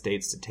the United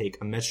States to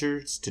take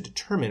measures to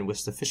determine with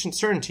sufficient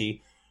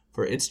certainty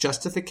for its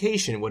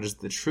justification what is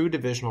the true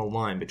divisional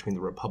line between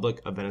the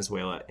Republic of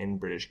Venezuela and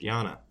British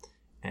Guiana."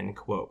 End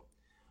quote.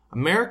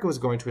 America was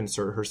going to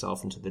insert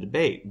herself into the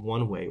debate,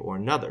 one way or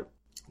another.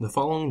 The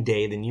following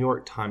day, the New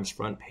York Times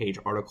front page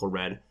article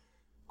read,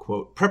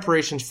 quote,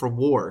 "Preparations for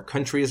war.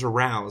 Country is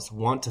aroused.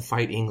 Want to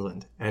fight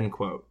England." End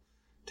quote.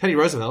 Teddy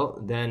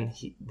Roosevelt, then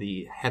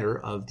the header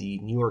of the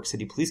New York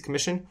City Police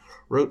Commission,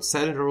 wrote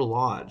Senator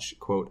Lodge,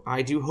 quote,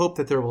 "I do hope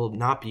that there will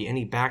not be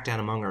any back down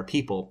among our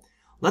people.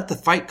 Let the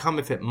fight come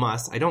if it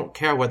must. I don't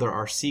care whether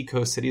our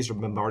seacoast cities are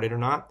bombarded or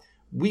not.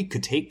 We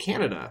could take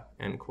Canada."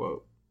 End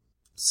quote.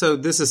 So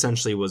this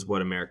essentially was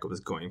what America was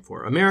going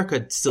for.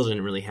 America still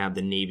didn't really have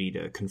the Navy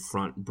to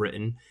confront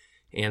Britain.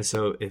 And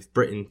so if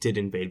Britain did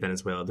invade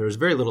Venezuela, there was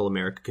very little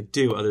America could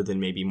do other than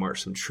maybe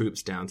march some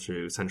troops down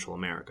through Central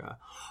America.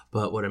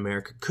 But what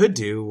America could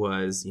do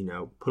was,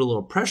 put a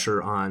little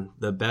pressure on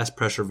the best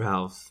pressure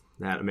valve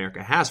that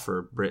America has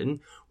for Britain,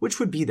 which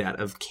would be that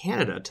of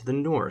Canada to the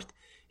north.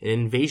 An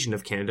invasion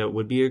of Canada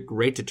would be a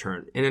great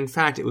deterrent, and in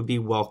fact, it would be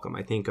welcome.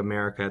 I think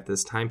America at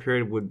this time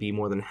period would be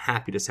more than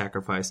happy to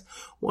sacrifice,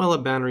 a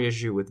boundary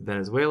issue with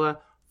Venezuela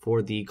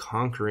for the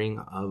conquering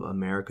of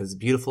America's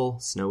beautiful,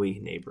 snowy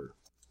neighbor.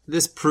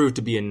 This proved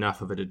to be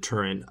enough of a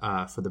deterrent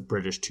for the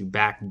British to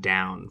back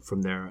down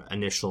from their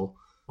initial,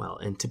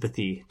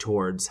 antipathy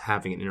towards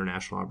having an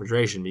international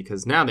arbitration,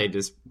 because now they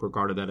just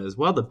regarded that as,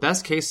 the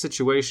best case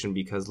situation,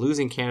 because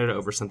losing Canada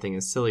over something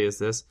as silly as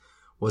this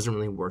wasn't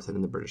really worth it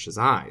in the British's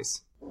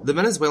eyes. The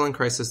Venezuelan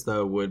crisis,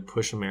 though, would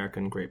push America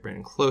and Great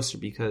Britain closer,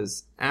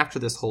 because after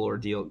this whole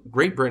ordeal,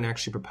 Great Britain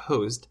actually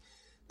proposed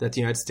that the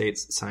United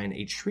States sign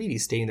a treaty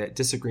stating that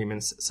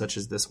disagreements such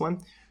as this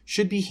one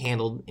should be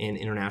handled in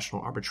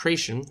international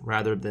arbitration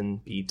rather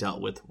than be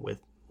dealt with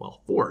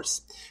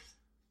force.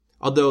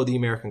 Although the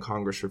American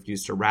Congress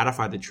refused to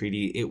ratify the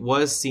treaty, it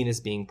was seen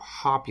as being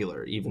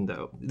popular, even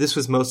though this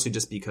was mostly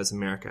just because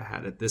America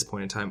had, at this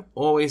point in time,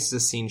 always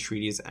just seen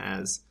treaties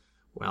as,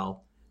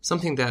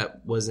 something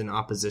that was in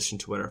opposition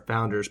to what our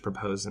founders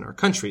proposed in our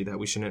country, that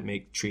we shouldn't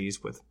make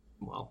treaties with,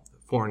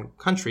 foreign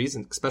countries,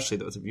 and especially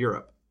those of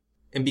Europe.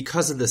 And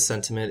because of this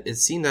sentiment, it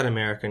seemed that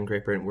America and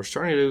Great Britain were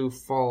starting to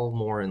fall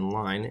more in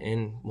line,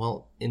 and,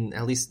 in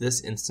at least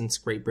this instance,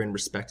 Great Britain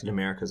respected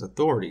America's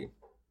authority.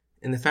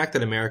 And the fact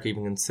that America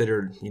even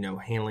considered,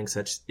 handling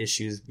such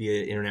issues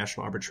via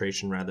international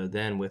arbitration rather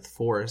than with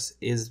force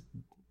is,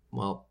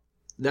 well,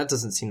 that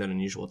doesn't seem that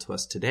unusual to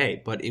us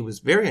today, but it was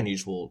very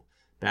unusual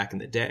back in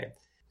the day.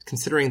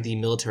 Considering the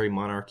military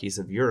monarchies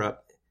of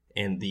Europe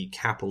and the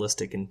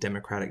capitalistic and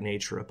democratic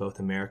nature of both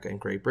America and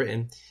Great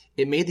Britain,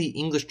 it made the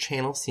English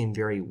Channel seem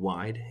very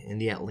wide and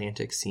the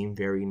Atlantic seem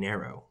very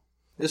narrow.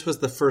 This was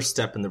the first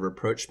step in the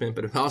rapprochement,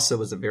 but it also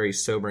was a very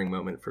sobering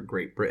moment for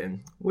Great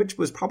Britain, which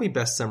was probably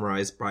best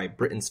summarized by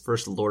Britain's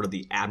first Lord of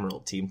the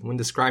Admiralty when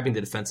describing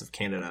the defense of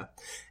Canada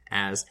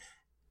as,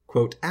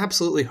 quote,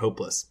 absolutely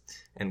hopeless,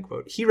 end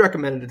quote. He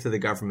recommended to the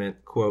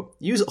government, quote,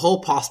 use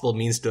all possible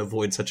means to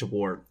avoid such a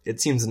war. It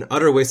seems an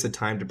utter waste of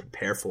time to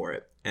prepare for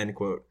it, end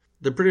quote.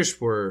 The British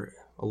were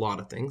a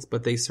lot of things,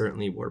 but they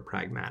certainly were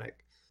pragmatic.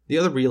 The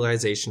other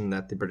realization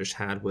that the British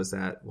had was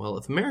that, well,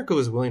 if America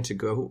was willing to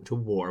go to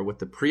war with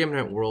the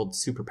preeminent world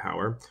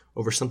superpower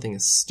over something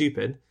as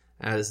stupid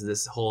as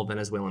this whole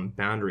Venezuelan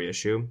boundary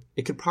issue,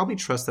 it could probably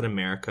trust that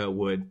America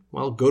would,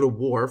 well, go to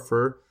war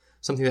for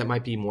something that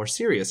might be more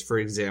serious. For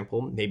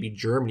example, maybe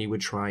Germany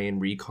would try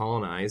and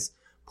recolonize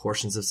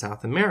portions of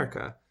South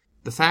America.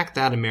 The fact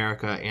that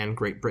America and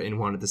Great Britain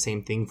wanted the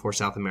same thing for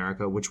South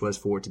America, which was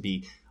for it to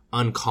be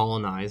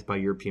uncolonized by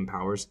European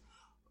powers,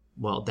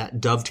 well, that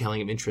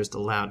dovetailing of interest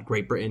allowed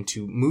Great Britain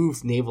to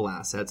move naval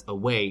assets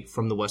away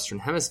from the Western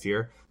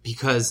Hemisphere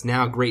because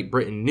now Great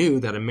Britain knew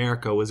that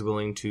America was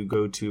willing to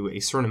go to a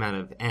certain amount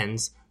of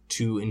ends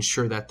to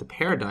ensure that the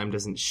paradigm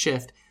doesn't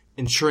shift,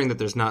 ensuring that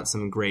there's not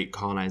some great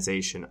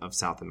colonization of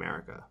South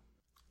America.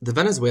 The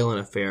Venezuelan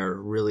affair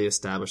really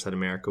established that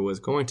America was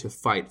going to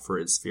fight for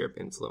its sphere of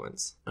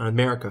influence.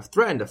 America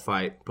threatened to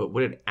fight, but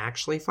would it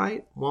actually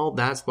fight? Well,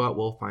 that's what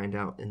we'll find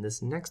out in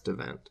this next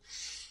event.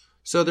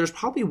 So there's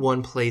probably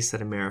one place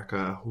that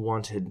America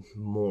wanted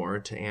more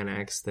to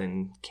annex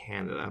than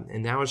Canada,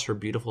 and that was her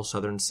beautiful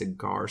southern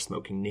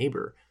cigar-smoking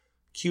neighbor,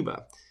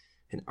 Cuba,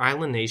 an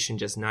island nation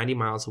just 90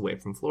 miles away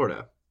from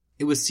Florida.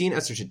 It was seen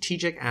as a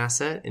strategic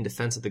asset in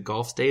defense of the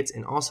Gulf states,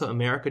 and also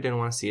America didn't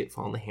want to see it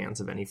fall in the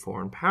hands of any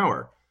foreign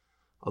power,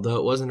 although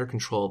it was under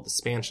control of the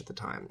Spanish at the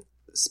time.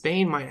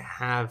 Spain might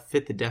have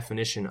fit the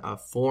definition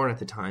of foreign at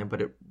the time, but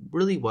it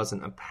really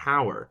wasn't a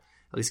power,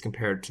 at least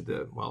compared to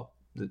the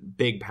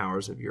big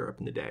powers of Europe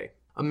in the day.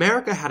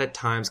 America had at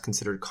times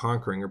considered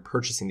conquering or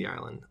purchasing the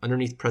island.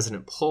 Underneath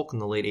President Polk in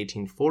the late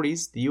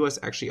 1840s, the U.S.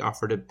 actually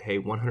offered to pay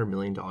 $100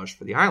 million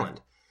for the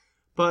island.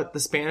 But the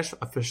Spanish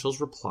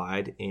officials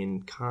replied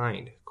in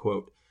kind,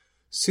 quote,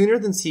 sooner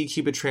than see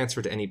Cuba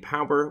transferred to any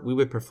power, we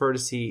would prefer to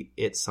see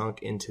it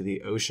sunk into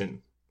the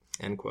ocean,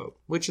 end quote,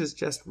 which is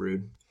just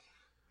rude.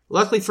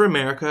 Luckily for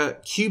America,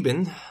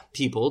 Cuban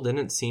people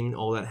didn't seem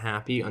all that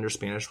happy under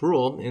Spanish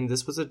rule, and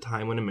this was a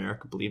time when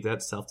America believed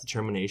that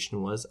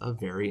self-determination was a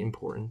very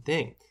important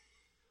thing.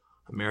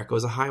 America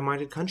was a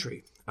high-minded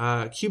country.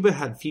 Cuba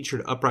had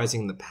featured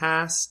uprising in the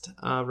past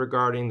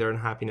regarding their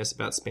unhappiness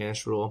about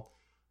Spanish rule,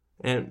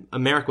 and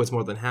America was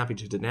more than happy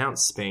to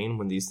denounce Spain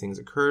when these things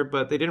occurred,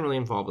 but they didn't really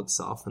involve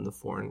itself in the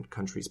foreign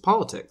country's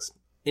politics.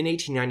 In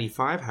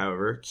 1895,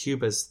 however,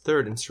 Cuba's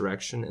third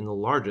insurrection, and the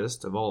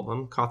largest of all of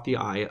them, caught the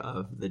eye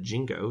of the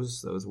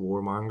Jingos, those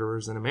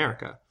warmongers in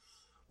America.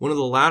 One of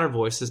the louder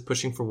voices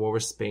pushing for war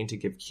with Spain to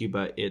give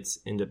Cuba its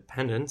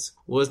independence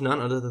was none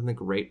other than the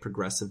great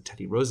progressive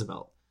Teddy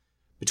Roosevelt.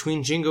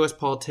 Between Jingoist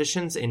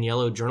politicians and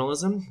yellow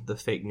journalism, the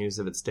fake news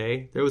of its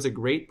day, there was a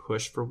great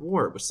push for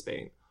war with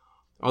Spain.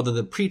 Although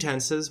the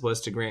pretenses was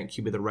to grant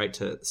Cuba the right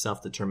to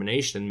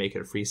self-determination and make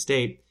it a free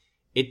state,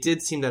 it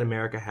did seem that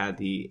America had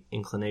the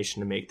inclination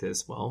to make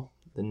this, well,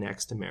 the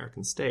next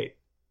American state.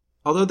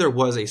 Although there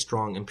was a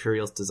strong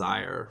imperialist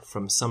desire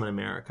from some in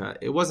America,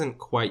 it wasn't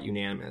quite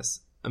unanimous.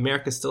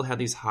 America still had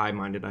these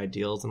high-minded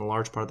ideals, and a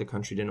large part of the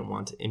country didn't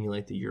want to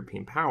emulate the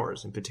European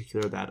powers, in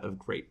particular that of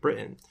Great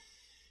Britain.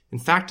 In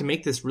fact, to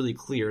make this really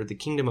clear, the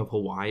Kingdom of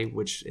Hawaii,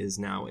 which is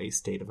now a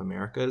state of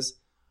America's,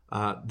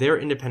 their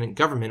independent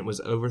government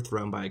was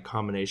overthrown by a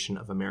combination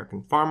of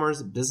American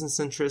farmers, business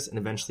interests, and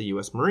eventually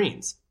U.S.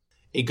 Marines.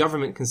 A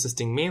government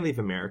consisting mainly of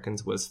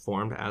Americans was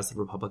formed as the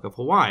Republic of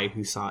Hawaii,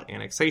 who sought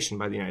annexation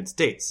by the United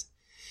States.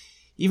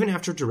 Even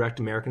after direct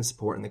American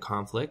support in the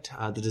conflict,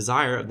 the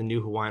desire of the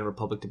new Hawaiian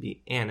Republic to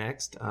be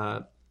annexed,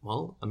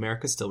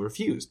 America still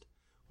refused.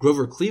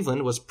 Grover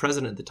Cleveland was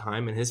president at the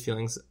time, and his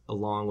feelings,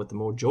 along with the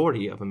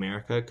majority of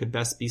America, could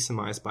best be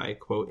surmised by a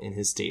quote in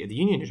his State of the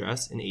Union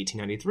address in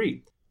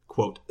 1893.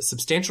 Quote,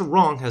 substantial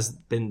wrong has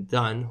been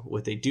done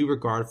with a due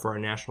regard for our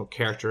national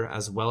character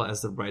as well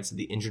as the rights of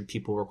the injured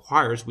people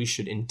requires we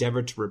should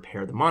endeavor to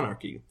repair the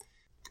monarchy,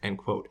 end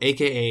quote,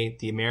 aka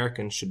the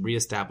Americans should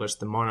reestablish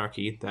the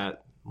monarchy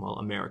that,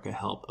 America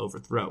helped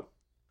overthrow.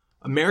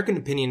 American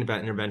opinion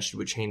about intervention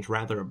would change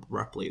rather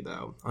abruptly,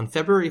 though. On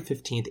February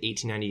 15,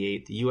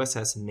 1898, the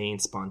USS Maine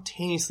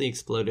spontaneously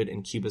exploded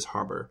in Cuba's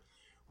harbor,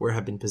 where it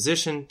had been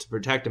positioned to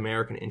protect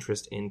American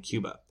interest in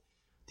Cuba.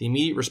 The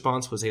immediate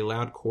response was a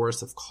loud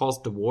chorus of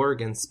calls to war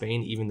against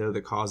Spain, even though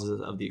the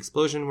causes of the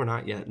explosion were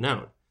not yet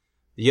known.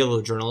 The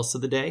yellow journalists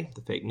of the day,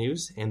 the fake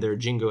news, and their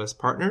jingoist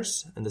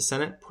partners in the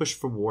Senate pushed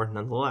for war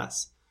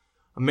nonetheless.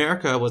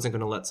 America wasn't going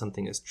to let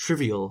something as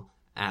trivial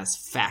as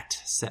fact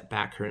set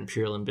back her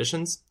imperial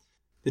ambitions.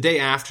 The day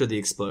after the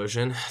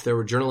explosion, there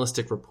were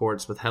journalistic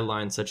reports with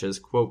headlines such as,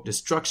 quote,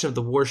 "Destruction of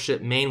the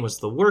warship Maine was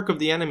the work of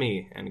the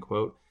enemy," end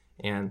quote,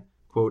 and,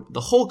 quote,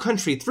 "The whole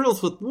country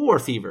thrills with war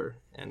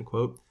fever," end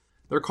quote.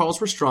 Their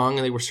calls were strong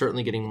and they were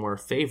certainly getting more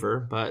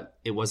favor, but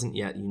it wasn't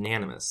yet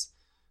unanimous.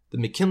 The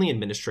McKinley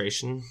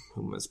administration,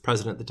 who was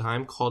president at the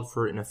time, called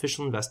for an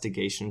official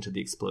investigation into the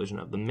explosion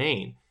of the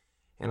Maine.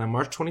 And on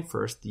March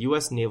 21st, the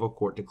U.S. Naval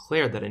Court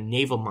declared that a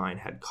naval mine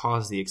had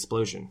caused the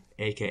explosion,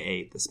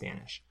 aka the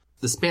Spanish.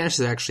 The Spanish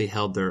had actually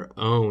held their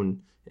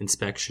own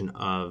inspection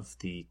of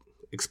the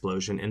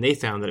explosion, and they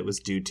found that it was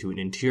due to an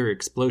interior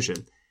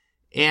explosion.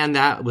 And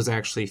that was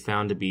actually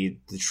found to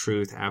be the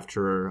truth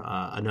after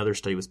another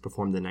study was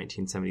performed in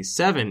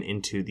 1977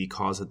 into the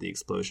cause of the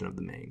explosion of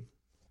the Maine.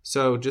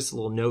 So just a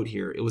little note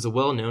here. It was a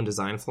well-known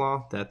design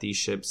flaw that these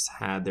ships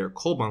had their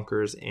coal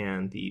bunkers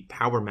and the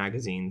power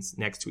magazines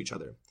next to each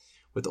other,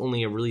 with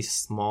only a really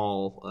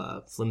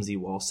small, flimsy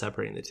wall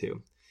separating the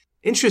two.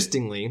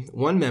 Interestingly,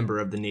 one member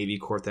of the Navy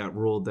court that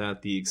ruled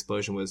that the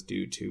explosion was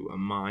due to a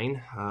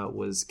mine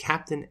was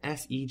Captain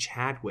F.E.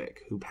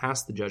 Chadwick, who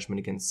passed the judgment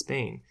against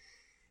Spain.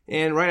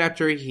 And right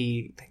after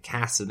he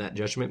casted that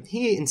judgment,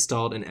 he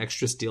installed an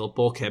extra steel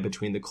bulkhead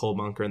between the coal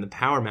bunker and the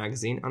power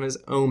magazine on his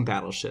own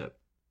battleship.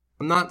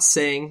 I'm not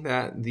saying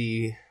that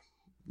the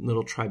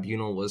little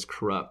tribunal was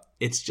corrupt.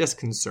 It's just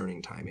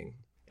concerning timing.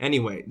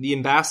 Anyway, the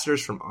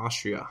ambassadors from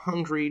Austria,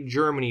 Hungary,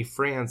 Germany,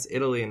 France,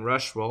 Italy, and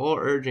Russia were all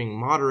urging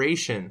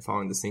moderation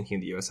following the sinking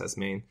of the USS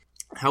Maine.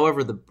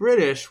 However, the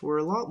British were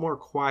a lot more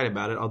quiet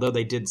about it, although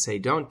they did say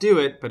don't do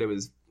it, but it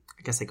was,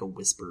 I guess, like a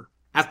whisper.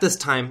 At this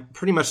time,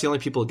 pretty much the only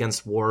people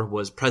against war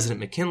was President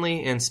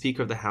McKinley and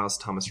Speaker of the House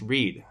Thomas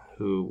Reed,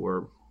 who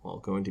were,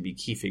 going to be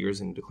key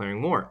figures in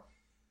declaring war.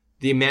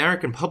 The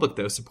American public,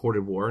 though,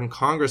 supported war, and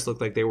Congress looked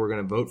like they were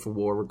going to vote for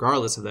war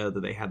regardless of whether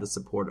they had the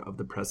support of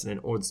the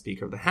President or the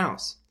Speaker of the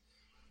House.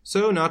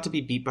 So, not to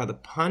be beat by the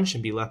punch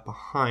and be left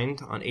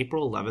behind, on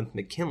April 11th,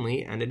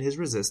 McKinley ended his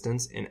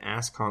resistance and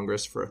asked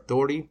Congress for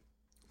authority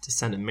to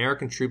send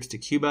American troops to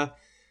Cuba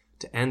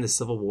to end the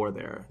Civil War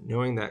there,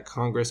 knowing that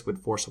Congress would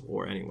force a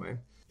war anyway.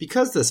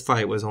 Because this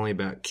fight was only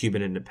about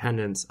Cuban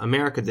independence,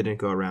 America didn't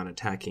go around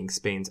attacking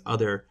Spain's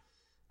other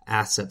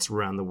assets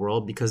around the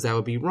world because that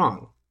would be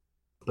wrong.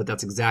 But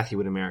that's exactly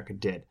what America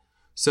did.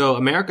 So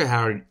America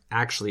had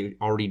actually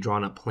already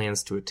drawn up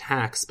plans to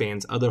attack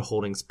Spain's other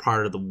holdings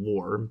prior to the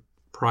war,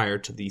 prior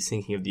to the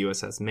sinking of the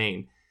USS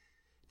Maine.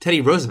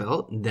 Teddy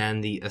Roosevelt,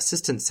 then the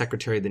Assistant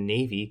Secretary of the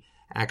Navy,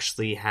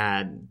 actually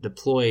had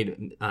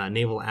deployed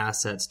naval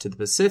assets to the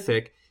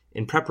Pacific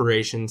in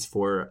preparations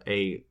for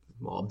a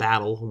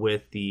battle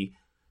with the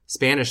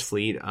Spanish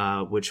fleet,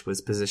 which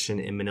was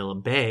positioned in Manila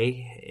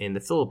Bay in the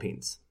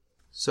Philippines.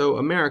 So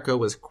America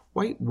was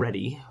quite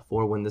ready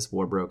for when this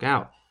war broke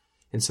out.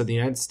 And so the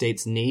United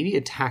States Navy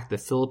attacked the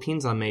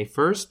Philippines on May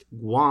 1st,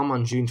 Guam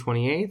on June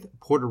 28th,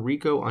 Puerto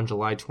Rico on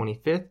July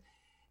 25th,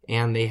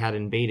 and they had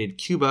invaded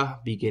Cuba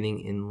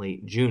beginning in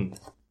late June.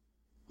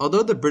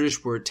 Although the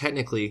British were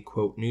technically,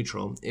 quote,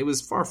 neutral, it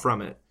was far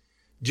from it.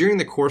 During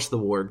the course of the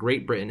war,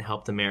 Great Britain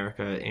helped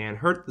America and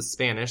hurt the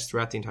Spanish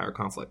throughout the entire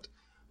conflict.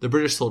 The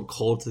British sold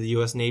coal to the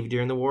U.S. Navy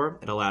during the war.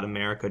 It allowed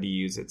America to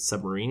use its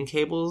submarine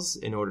cables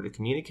in order to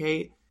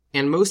communicate.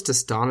 And most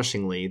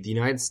astonishingly, the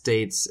United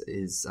States'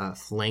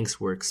 flanks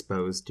were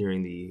exposed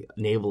during the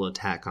naval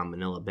attack on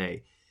Manila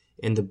Bay.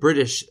 And the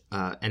British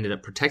ended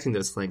up protecting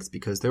those flanks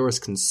because there was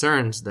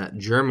concerns that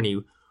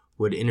Germany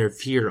would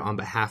interfere on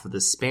behalf of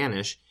the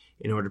Spanish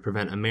in order to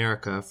prevent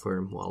America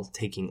from,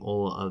 taking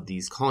all of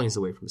these colonies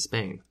away from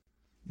Spain.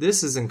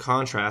 This is in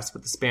contrast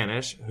with the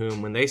Spanish,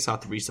 whom, when they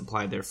sought to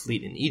resupply their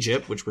fleet in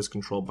Egypt, which was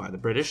controlled by the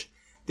British,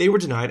 they were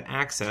denied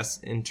access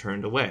and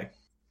turned away.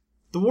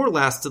 The war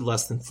lasted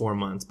less than 4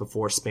 months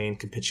before Spain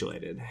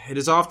capitulated. It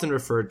is often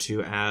referred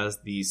to as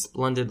the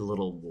Splendid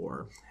Little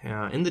War.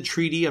 In the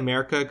treaty,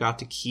 America got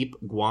to keep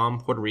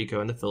Guam, Puerto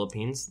Rico, and the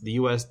Philippines. The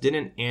U.S.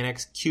 didn't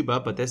annex Cuba,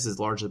 but this is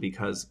largely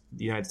because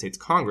the United States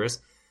Congress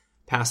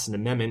passed an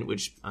amendment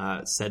which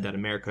said that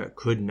America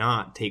could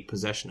not take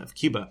possession of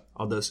Cuba,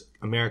 although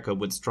America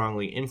would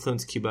strongly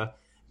influence Cuba,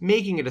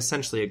 making it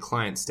essentially a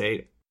client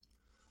state.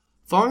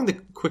 Following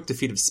the quick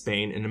defeat of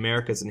Spain and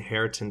America's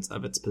inheritance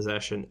of its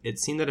possession, it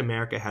seemed that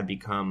America had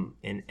become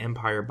an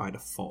empire by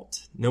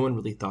default. No one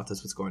really thought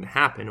this was going to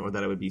happen or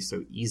that it would be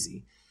so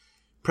easy.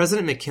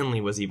 President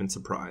McKinley was even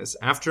surprised.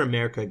 After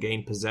America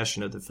gained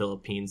possession of the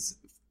Philippines,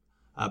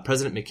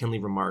 President McKinley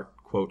remarked,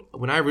 quote,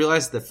 "When I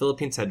realized the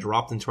Philippines had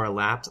dropped into our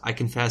laps, I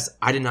confess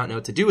I did not know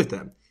what to do with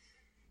them."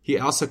 He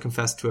also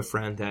confessed to a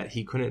friend that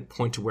he couldn't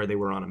point to where they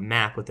were on a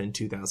map within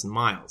 2,000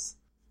 miles.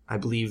 I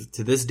believe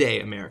to this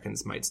day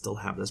Americans might still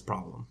have this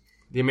problem.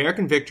 The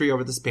American victory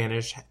over the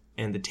Spanish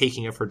and the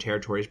taking of her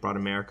territories brought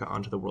America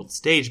onto the world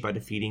stage by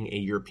defeating a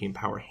European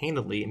power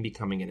handily and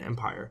becoming an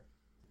empire.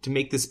 To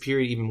make this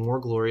period even more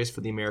glorious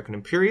for the American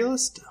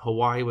imperialist,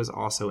 Hawaii was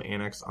also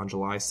annexed on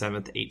July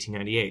 7th,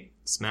 1898,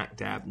 smack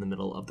dab in the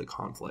middle of the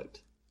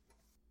conflict.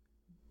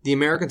 The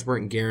Americans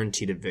weren't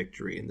guaranteed a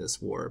victory in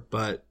this war,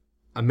 but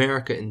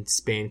America and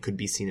Spain could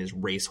be seen as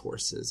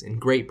racehorses, and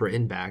Great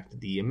Britain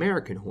backed the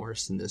American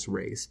horse in this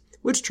race,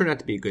 which turned out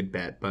to be a good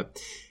bet. But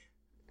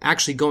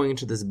actually going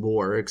into this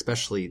war,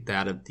 especially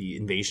that of the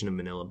invasion of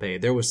Manila Bay,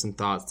 there was some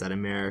thoughts that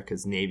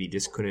America's Navy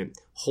just couldn't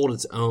hold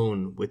its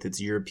own with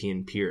its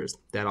European peers.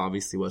 That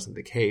obviously wasn't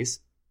the case.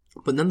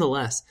 But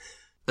nonetheless,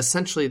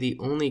 essentially the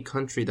only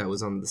country that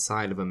was on the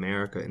side of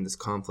America in this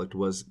conflict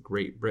was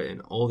Great Britain.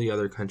 All the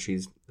other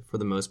countries, for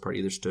the most part,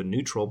 either stood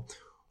neutral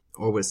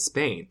or was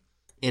Spain.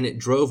 And it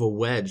drove a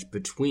wedge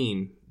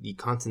between the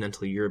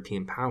continental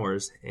European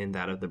powers and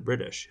that of the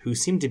British, who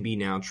seemed to be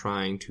now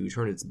trying to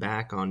turn its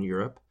back on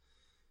Europe,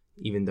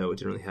 even though it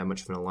didn't really have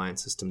much of an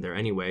alliance system there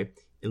anyway,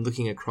 and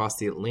looking across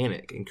the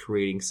Atlantic and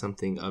creating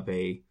something of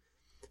an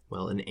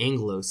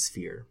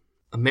Anglosphere.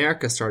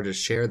 America started to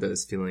share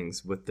those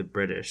feelings with the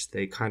British.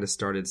 They kind of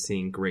started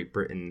seeing Great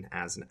Britain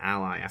as an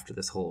ally after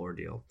this whole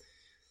ordeal.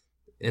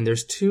 And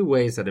there's two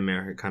ways that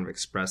America kind of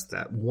expressed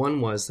that. One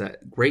was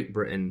that Great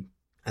Britain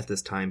at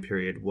this time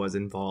period was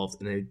involved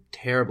in a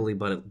terribly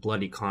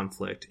bloody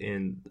conflict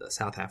in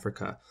South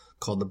Africa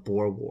called the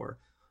Boer War.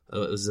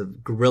 It was a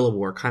guerrilla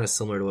war, kind of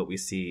similar to what we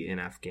see in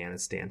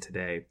Afghanistan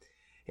today.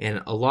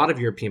 And a lot of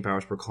European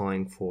powers were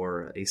calling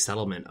for a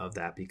settlement of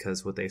that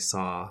because what they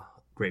saw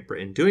Great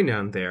Britain doing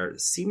down there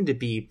seemed to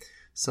be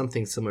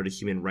something similar to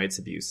human rights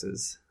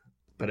abuses.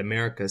 But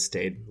America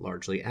stayed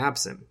largely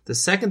absent. The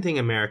second thing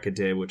America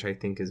did, which I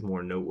think is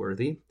more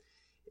noteworthy,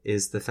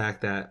 is the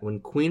fact that when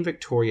Queen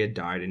Victoria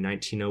died in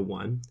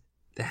 1901,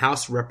 the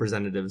House of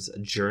Representatives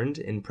adjourned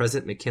and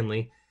President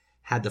McKinley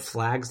had the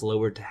flags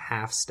lowered to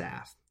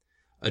half-staff,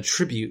 a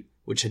tribute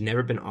which had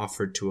never been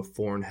offered to a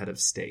foreign head of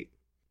state.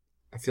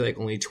 I feel like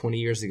only 20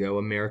 years ago,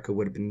 America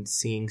would have been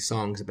singing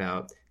songs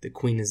about the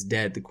Queen is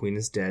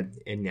dead,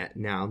 and yet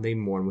now they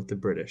mourn with the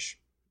British.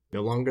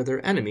 No longer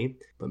their enemy,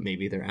 but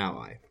maybe their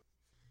ally.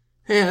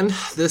 And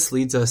this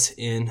leads us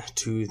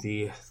into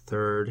the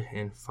third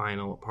and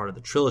final part of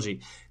the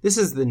trilogy. This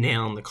is the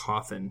nail in the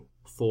coffin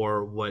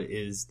for what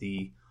is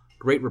the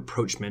great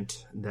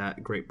rapprochement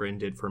that Great Britain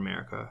did for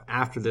America.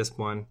 After this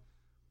one,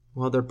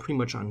 well, they're pretty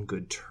much on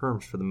good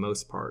terms for the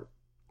most part.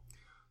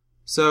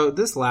 So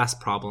this last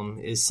problem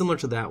is similar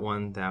to that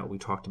one that we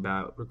talked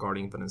about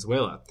regarding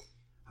Venezuela.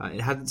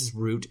 It had its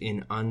root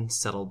in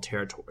unsettled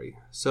territory.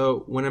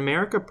 So when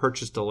America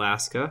purchased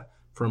Alaska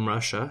from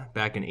Russia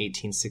back in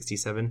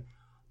 1867,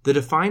 the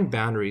defined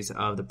boundaries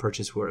of the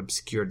purchase were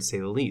obscure to say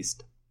the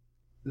least.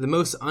 The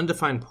most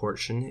undefined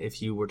portion,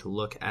 if you were to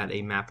look at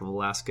a map of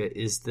Alaska,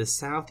 is the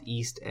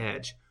southeast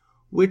edge,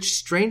 which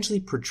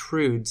strangely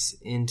protrudes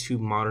into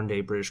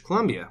modern-day British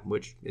Columbia,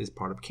 which is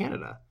part of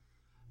Canada.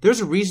 There's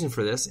a reason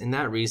for this, and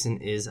that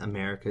reason is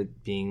America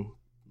being,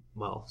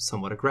 well,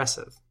 somewhat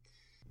aggressive.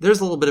 There's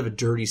a little bit of a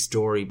dirty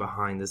story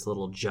behind this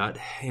little jut,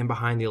 and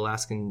behind the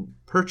Alaskan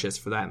purchase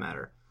for that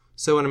matter.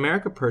 So when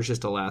America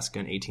purchased Alaska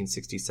in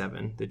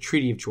 1867, the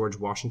Treaty of George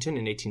Washington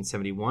in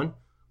 1871,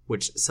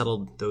 which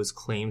settled those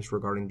claims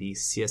regarding the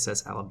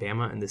CSS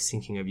Alabama and the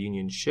sinking of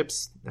Union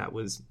ships that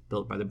was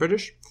built by the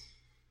British,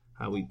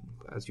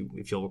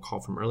 if you'll recall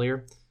from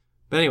earlier.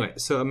 But anyway,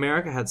 so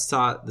America had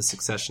sought the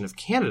succession of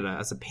Canada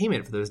as a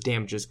payment for those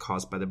damages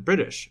caused by the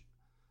British.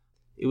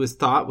 It was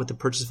thought with the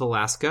purchase of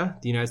Alaska,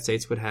 the United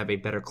States would have a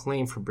better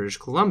claim for British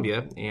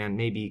Columbia and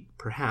maybe,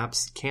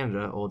 perhaps,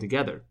 Canada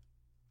altogether.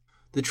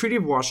 The Treaty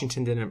of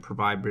Washington didn't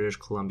provide British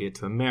Columbia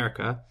to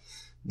America.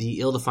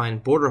 The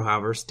ill-defined border,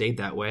 however, stayed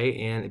that way,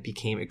 and it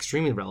became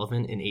extremely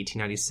relevant in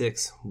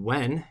 1896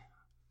 when,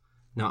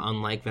 not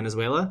unlike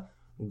Venezuela,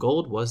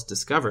 gold was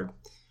discovered.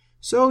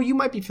 So you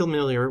might be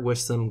familiar with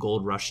some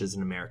gold rushes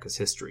in America's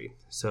history.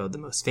 So the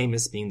most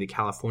famous being the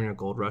California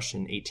Gold Rush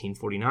in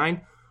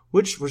 1849,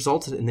 which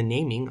resulted in the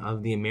naming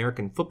of the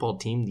American football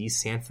team, the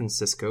San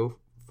Francisco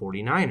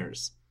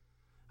 49ers.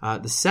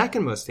 The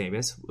second most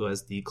famous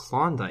was the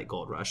Klondike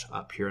Gold Rush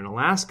up here in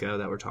Alaska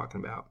that we're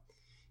talking about.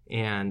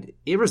 And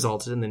it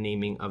resulted in the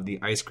naming of the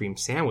ice cream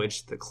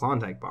sandwich, the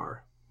Klondike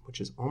Bar, which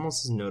is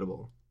almost as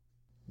notable.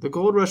 The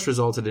gold rush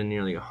resulted in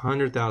nearly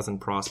 100,000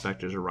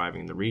 prospectors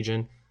arriving in the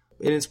region,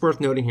 and it's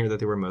worth noting here that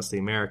they were mostly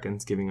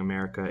Americans, giving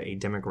America a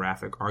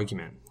demographic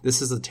argument.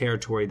 This is a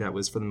territory that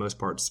was, for the most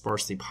part,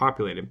 sparsely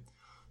populated.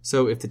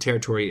 So if the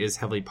territory is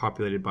heavily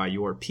populated by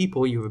your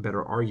people, you have a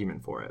better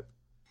argument for it.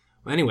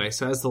 Anyway,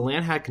 so as the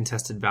land had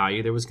contested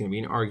value, there was going to be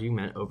an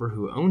argument over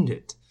who owned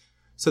it.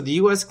 So the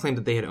U.S. claimed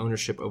that they had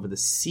ownership over the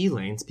sea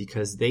lanes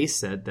because they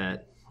said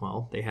that,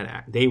 well,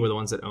 they were the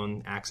ones that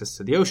owned access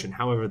to the ocean.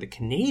 However, the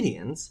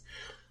Canadians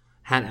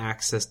had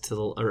access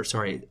to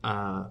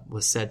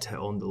was said to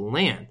own the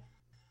land.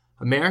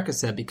 America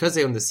said because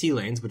they owned the sea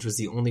lanes, which was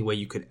the only way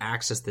you could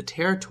access the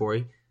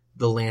territory,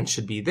 the land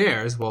should be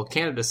theirs. While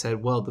Canada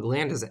said, well, the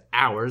land is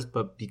ours,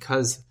 but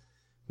because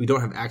we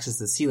don't have access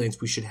to the sea lanes,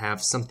 we should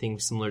have something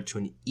similar to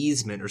an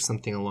easement or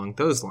something along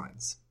those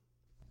lines.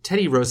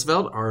 Teddy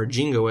Roosevelt, our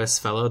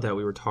jingoist fellow that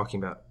we were talking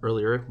about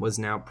earlier, was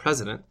now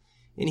president,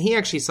 and he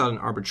actually sought an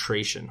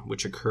arbitration,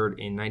 which occurred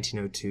in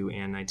 1902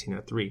 and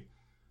 1903.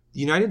 The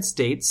United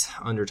States,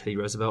 under Teddy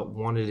Roosevelt,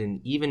 wanted an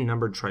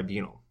even-numbered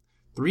tribunal,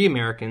 3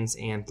 Americans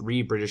and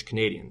 3 British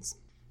Canadians.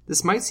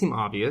 This might seem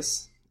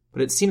obvious,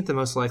 but it seemed that the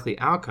most likely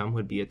outcome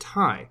would be a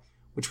tie,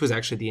 which was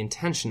actually the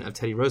intention of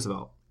Teddy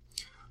Roosevelt.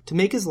 To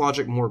make his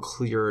logic more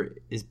clear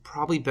is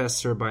probably best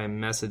served by a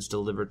message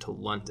delivered to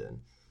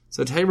London.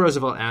 So Teddy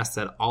Roosevelt asked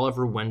that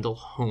Oliver Wendell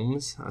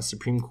Holmes, a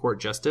Supreme Court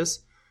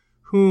justice,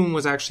 whom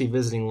was actually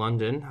visiting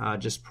London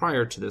just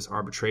prior to this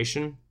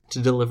arbitration, to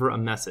deliver a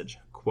message,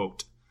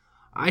 quote,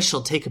 "I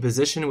shall take a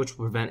position which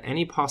will prevent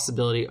any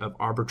possibility of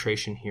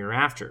arbitration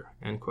hereafter,"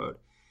 end quote.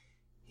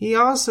 He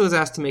also was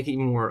asked to make it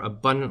even more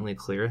abundantly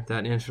clear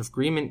that if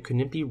agreement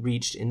couldn't be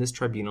reached in this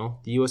tribunal,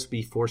 the U.S. would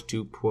be forced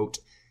to, quote,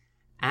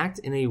 "act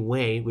in a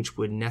way which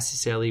would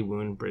necessarily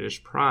wound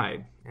British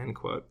pride," end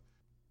quote.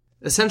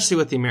 Essentially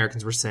what the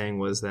Americans were saying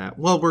was that,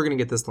 well, we're going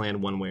to get this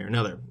land one way or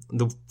another.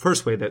 The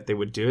first way that they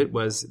would do it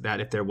was that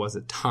if there was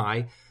a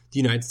tie, the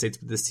United States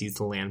would seize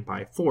the land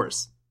by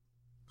force.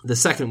 The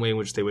second way in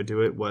which they would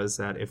do it was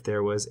that if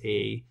there was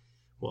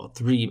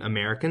 3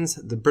 Americans,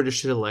 the British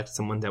should elect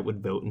someone that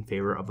would vote in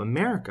favor of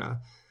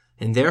America.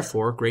 And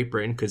therefore, Great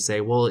Britain could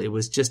say, well, it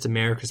was just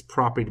America's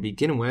property to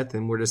begin with,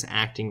 and we're just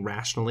acting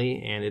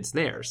rationally, and it's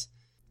theirs.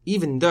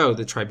 Even though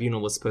the tribunal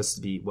was supposed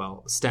to be,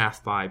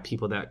 staffed by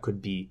people that could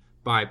be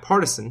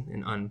bipartisan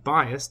and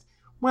unbiased,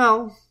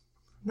 well,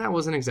 that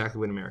wasn't exactly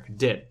what America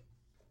did.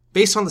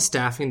 Based on the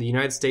staffing, the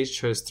United States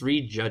chose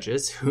 3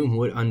 judges whom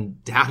would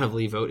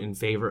undoubtedly vote in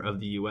favor of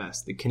the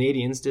U.S. The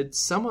Canadians did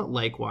somewhat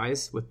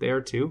likewise with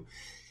their 2,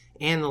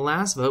 and the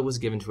last vote was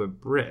given to a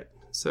Brit.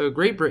 So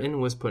Great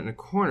Britain was put in a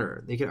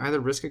corner. They could either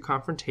risk a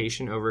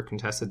confrontation over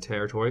contested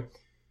territory,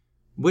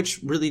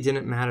 which really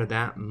didn't matter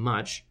that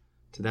much,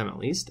 to them at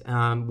least,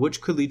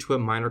 which could lead to a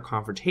minor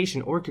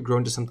confrontation, or it could grow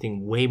into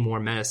something way more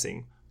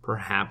menacing,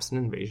 perhaps an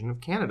invasion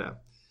of Canada.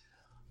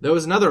 There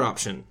was another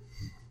option.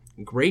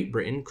 Great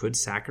Britain could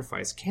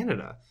sacrifice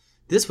Canada.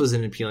 This was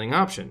an appealing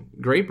option.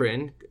 Great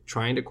Britain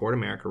trying to court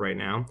America right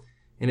now,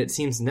 and it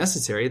seems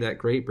necessary that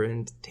Great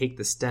Britain take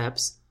the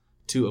steps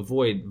to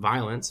avoid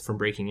violence from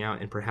breaking out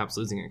and perhaps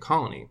losing a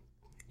colony.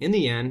 In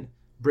the end,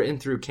 Britain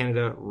threw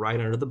Canada right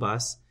under the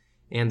bus,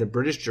 and the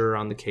British juror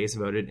on the case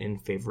voted in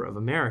favor of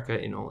America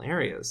in all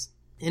areas.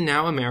 And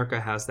now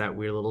America has that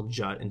weird little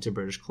jut into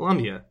British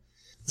Columbia.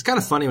 It's kind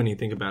of funny when you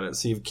think about it.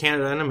 So you have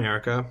Canada and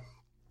America,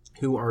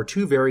 who are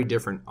 2 very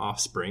different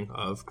offspring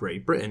of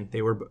Great Britain.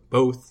 They were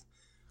both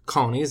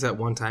colonies at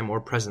one time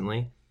or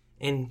presently,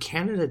 and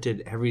Canada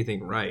did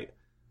everything right.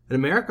 And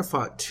America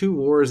fought 2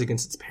 wars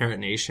against its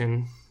parent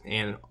nation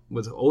and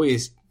was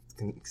always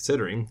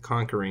considering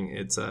conquering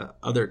its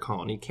other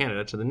colony,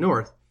 Canada, to the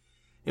north.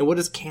 And what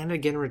does Canada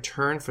get in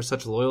return for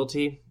such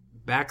loyalty?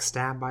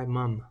 Backstabbed by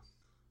Mum.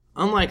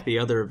 Unlike the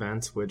other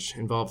events, which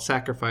involved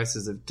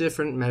sacrifices of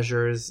different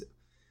measures,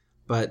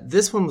 but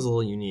this one was a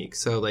little unique.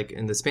 So, like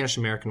in the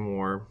Spanish-American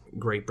War,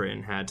 Great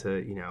Britain had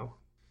to,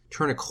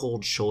 turn a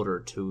cold shoulder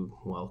to,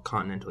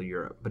 continental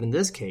Europe. But in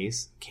this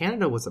case,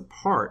 Canada was a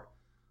part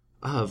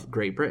of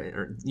Great Britain,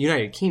 or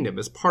United Kingdom,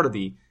 as part of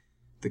the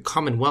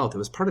Commonwealth. It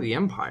was part of the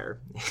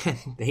empire.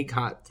 And they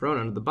got thrown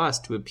under the bus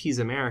to appease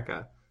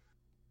America,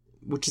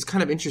 which is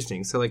kind of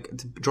interesting. So,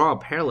 to draw a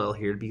parallel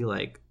here, to be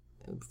like,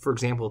 for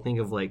example, think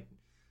of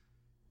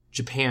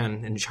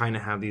Japan and China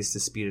have these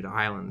disputed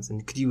islands.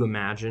 And could you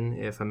imagine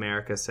if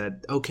America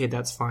said, okay,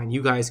 that's fine.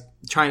 You guys,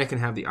 China can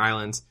have the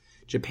islands.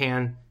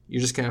 Japan,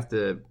 you're just going to have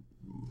to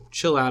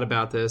chill out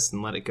about this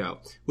and let it go.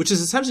 Which is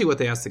essentially what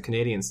they asked the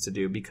Canadians to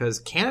do, because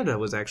Canada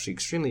was actually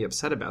extremely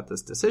upset about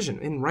this decision,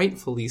 and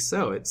rightfully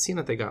so. It seemed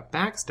that they got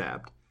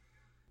backstabbed.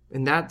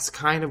 And that's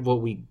kind of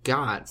what we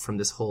got from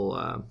this whole,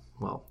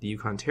 the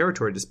Yukon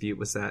Territory dispute,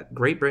 was that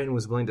Great Britain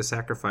was willing to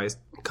sacrifice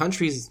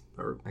countries,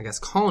 or I guess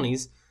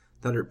colonies,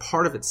 that are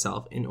part of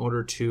itself in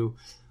order to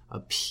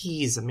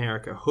appease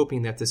America,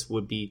 hoping that this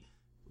would be,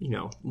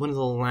 one of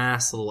the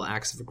last little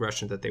acts of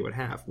aggression that they would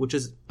have, which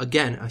is,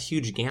 again, a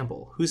huge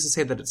gamble. Who's to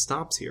say that it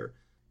stops here?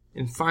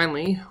 And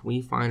finally,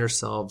 we find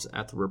ourselves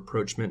at the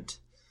rapprochement,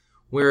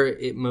 where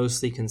it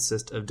mostly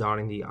consists of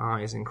dotting the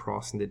I's and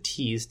crossing the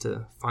T's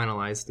to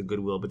finalize the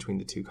goodwill between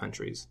the 2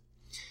 countries.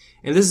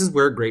 And this is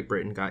where Great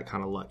Britain got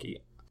kind of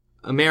lucky.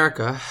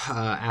 America,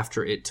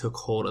 after it took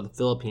hold of the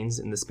Philippines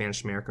in the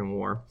Spanish-American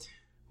War,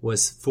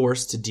 was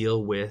forced to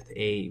deal with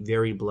a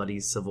very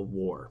bloody civil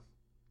war.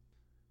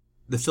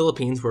 The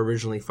Philippines were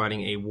originally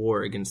fighting a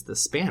war against the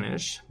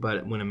Spanish,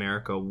 but when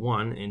America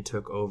won and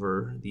took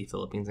over the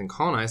Philippines and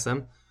colonized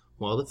them,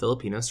 the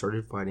Filipinos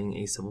started fighting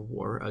a civil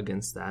war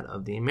against that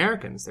of the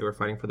Americans. They were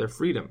fighting for their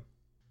freedom.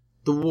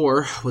 The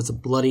war was a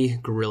bloody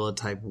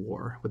guerrilla-type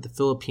war, with the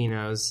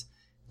Filipinos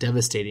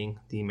devastating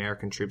the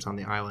American troops on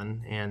the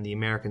island, and the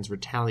Americans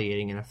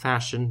retaliating in a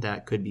fashion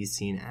that could be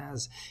seen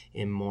as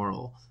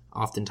immoral,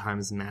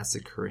 oftentimes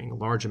massacring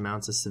large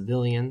amounts of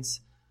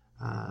civilians.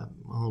 It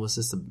was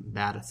just a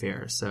bad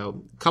affair.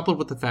 So, coupled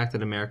with the fact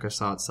that America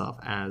saw itself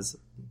as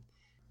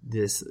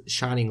this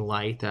shining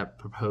light that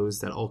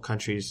proposed that all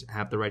countries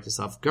have the right to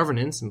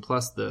self-governance, and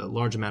plus the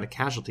large amount of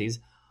casualties,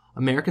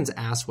 Americans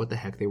asked what the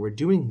heck they were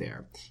doing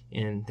there.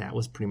 And that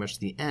was pretty much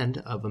the end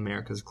of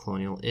America's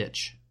colonial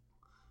itch.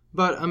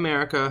 But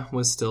America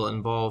was still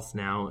involved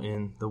now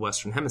in the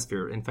Western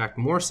Hemisphere. In fact,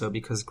 more so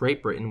because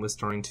Great Britain was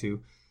starting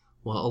to,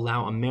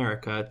 allow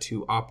America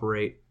to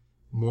operate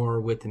more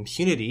with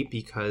impunity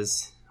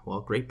because,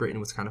 Great Britain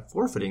was kind of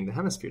forfeiting the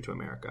hemisphere to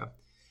America.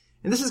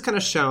 And this is kind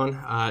of shown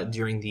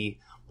during the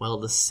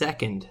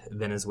second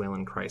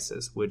Venezuelan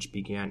crisis, which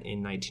began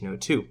in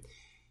 1902.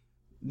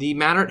 The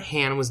matter at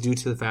hand was due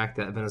to the fact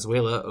that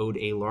Venezuela owed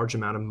a large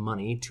amount of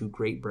money to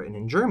Great Britain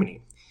and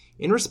Germany.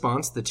 In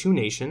response, the two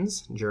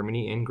nations,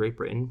 Germany and Great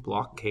Britain,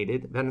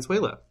 blockaded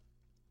Venezuela.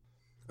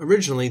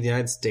 Originally, the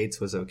United States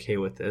was okay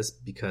with this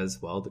because,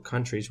 the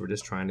countries were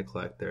just trying to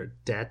collect their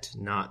debt,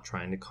 not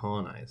trying to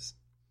colonize.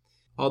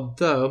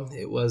 Although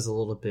it was a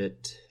little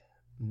bit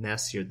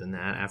messier than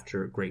that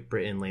after Great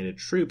Britain landed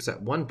troops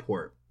at one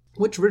port,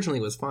 which originally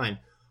was fine.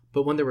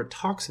 But when there were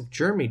talks of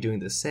Germany doing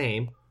the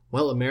same,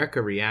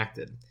 America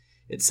reacted.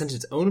 It sent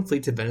its own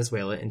fleet to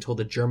Venezuela and told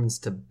the Germans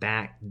to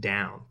back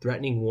down,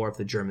 threatening war if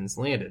the Germans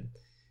landed,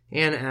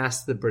 and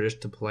asked the British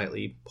to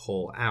politely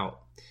pull out.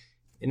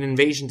 An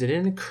invasion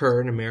didn't occur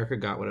and America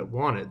got what it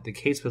wanted. The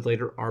case was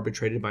later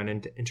arbitrated by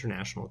an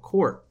international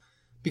court.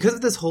 Because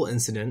of this whole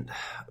incident,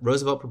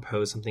 Roosevelt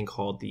proposed something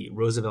called the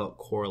Roosevelt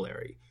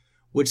Corollary,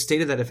 which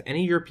stated that if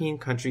any European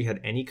country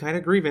had any kind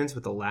of grievance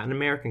with a Latin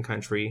American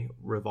country,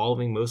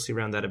 revolving mostly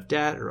around that of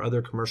debt or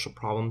other commercial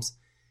problems,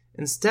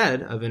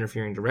 instead of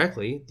interfering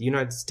directly, the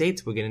United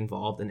States would get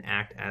involved and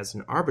act as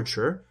an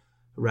arbiter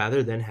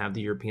rather than have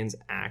the Europeans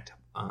act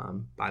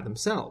by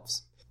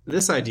themselves.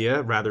 This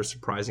idea, rather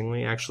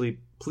surprisingly,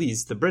 actually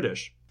pleased the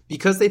British.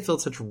 Because they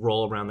filled such a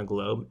role around the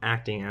globe,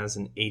 acting as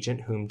an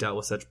agent whom dealt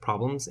with such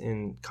problems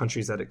in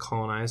countries that it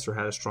colonized or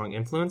had a strong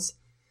influence,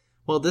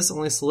 this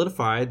only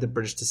solidified the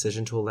British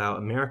decision to allow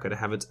America to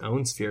have its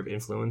own sphere of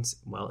influence,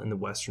 in the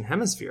Western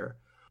Hemisphere.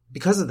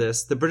 Because of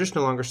this, the British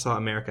no longer saw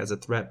America as a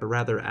threat, but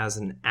rather as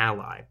an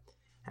ally,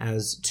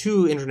 as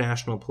two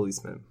international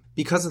policemen.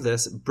 Because of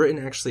this,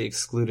 Britain actually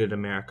excluded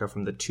America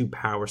from the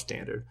two-power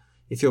standard.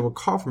 If you'll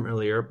recall from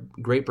earlier,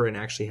 Great Britain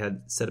actually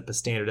had set up a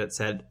standard that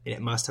said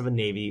it must have a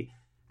navy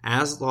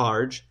as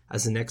large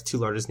as the next two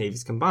largest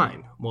navies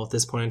combined. At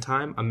this point in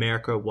time,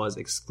 America was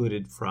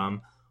excluded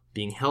from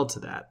being held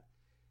to that.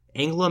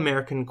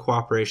 Anglo-American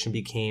cooperation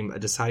became a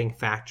deciding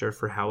factor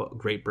for how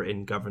Great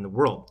Britain governed the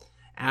world.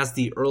 As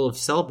the Earl of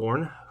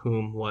Selborne,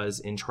 whom was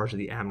in charge of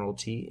the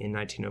Admiralty in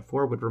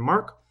 1904, would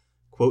remark,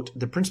 quote,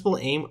 "The principal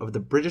aim of the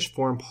British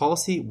foreign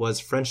policy was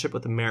friendship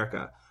with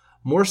America,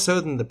 more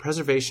so than the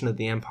preservation of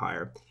the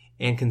empire,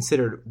 and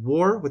considered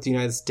war with the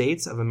United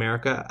States of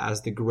America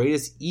as the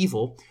greatest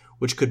evil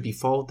which could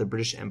befall the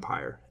British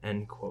Empire,"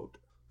 end quote.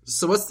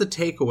 So what's the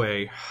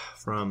takeaway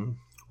from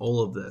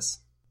all of this?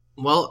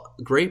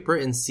 Great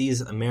Britain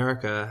sees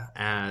America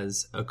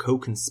as a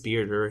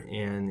co-conspirator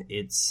in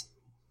its,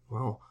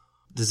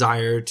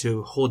 desire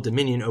to hold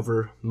dominion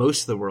over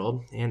most of the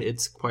world, and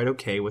it's quite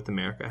okay with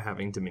America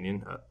having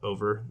dominion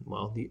over,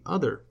 the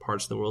other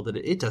parts of the world that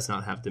it does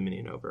not have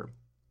dominion over.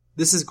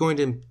 This is going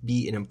to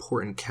be an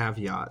important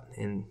caveat,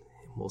 and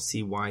we'll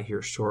see why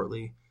here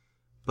shortly.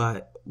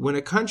 But when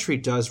a country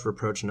does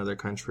reproach another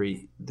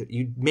country,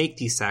 you make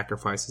these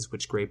sacrifices,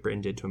 which Great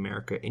Britain did to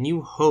America, and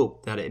you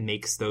hope that it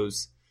makes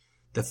the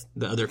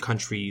other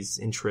country's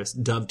interests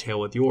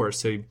dovetail with yours.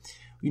 So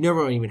you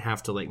never even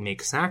have to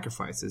make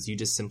sacrifices. You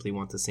just simply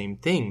want the same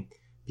thing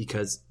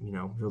because,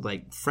 you're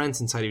like friends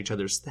inside of each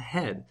other's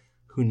head.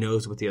 Who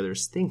knows what the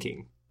other's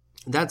thinking?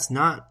 That's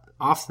not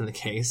often the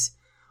case,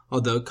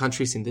 although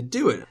countries seem to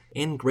do it.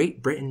 And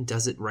Great Britain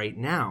does it right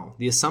now.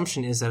 The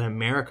assumption is that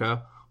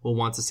America will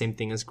want the same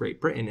thing as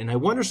Great Britain. And I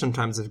wonder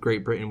sometimes if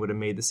Great Britain would have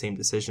made the same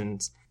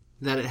decisions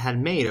that it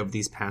had made over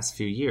these past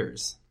few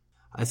years,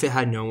 if it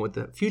had known what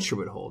the future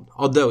would hold.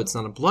 Although it's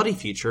not a bloody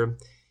future,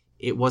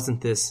 it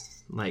wasn't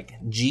this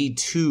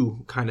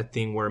G2 kind of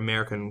thing where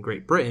America and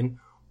Great Britain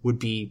would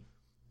be,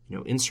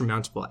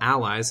 insurmountable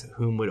allies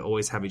whom would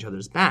always have each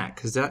other's back,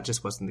 because that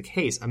just wasn't the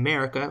case.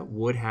 America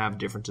would have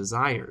different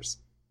desires.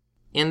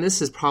 And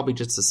this is probably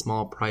just a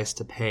small price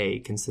to pay,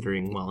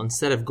 considering,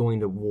 instead of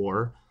going to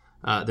war,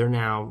 they're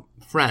now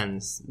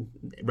friends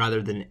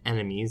rather than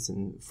enemies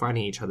and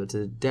fighting each other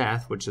to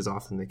death, which is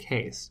often the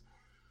case.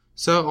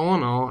 So all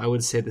in all, I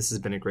would say this has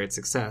been a great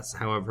success.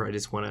 However, I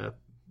just want to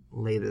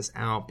lay this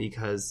out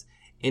because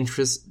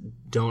interests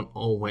don't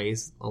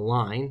always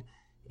align.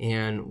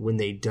 And when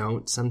they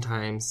don't,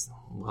 sometimes,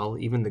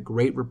 even the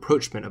great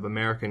rapprochement of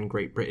America and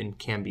Great Britain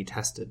can be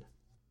tested.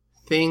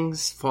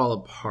 Things fall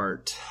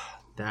apart.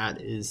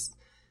 That is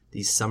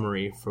the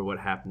summary for what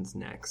happens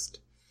next.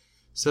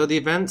 So the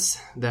events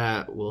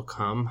that will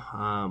come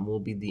will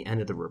be the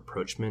end of the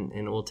rapprochement,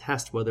 and it will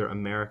test whether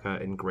America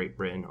and Great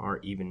Britain are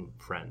even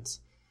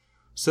friends.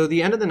 So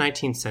the end of the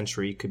 19th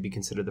century could be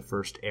considered the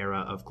first era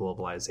of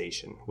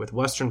globalization, with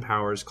Western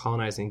powers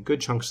colonizing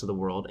good chunks of the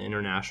world and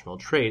international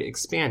trade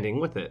expanding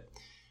with it.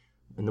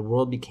 and the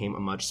world became a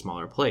much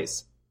smaller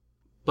place.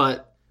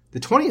 But the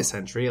 20th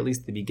century, at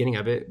least the beginning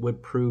of it,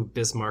 would prove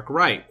Bismarck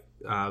right,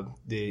 the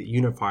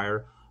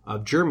unifier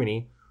of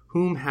Germany,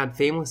 whom had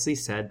famously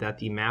said that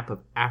the map of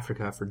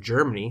Africa for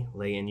Germany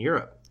lay in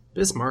Europe.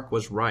 Bismarck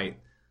was right.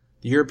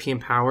 The European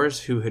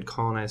powers who had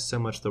colonized so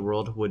much of the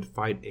world would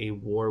fight a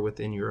war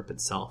within Europe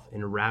itself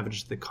and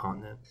ravage the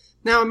continent.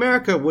 Now,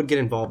 America would get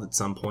involved at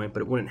some point,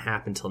 but it wouldn't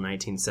happen until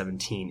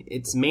 1917.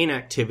 Its main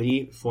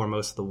activity for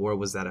most of the war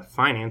was that of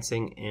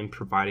financing and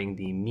providing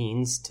the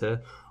means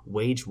to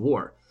wage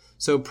war.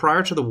 So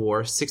prior to the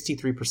war,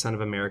 63%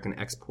 of American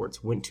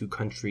exports went to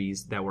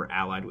countries that were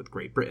allied with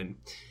Great Britain.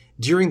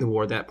 During the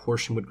war, that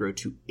portion would grow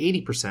to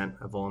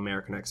 80% of all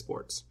American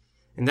exports.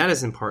 And that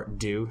is in part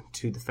due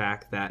to the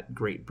fact that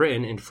Great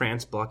Britain and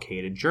France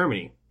blockaded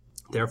Germany.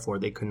 Therefore,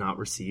 they could not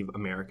receive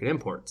American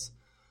imports.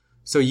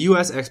 So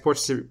U.S.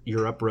 exports to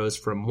Europe rose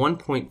from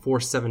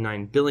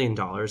 $1.479 billion in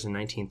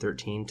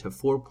 1913 to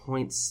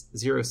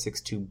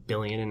 $4.062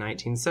 billion in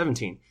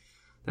 1917.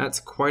 That's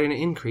quite an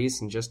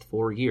increase in just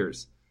 4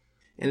 years.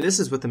 And this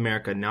is with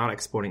America not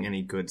exporting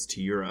any goods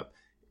to Europe.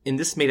 And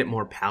this made it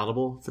more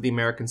palatable for the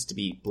Americans to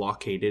be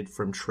blockaded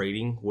from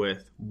trading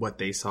with what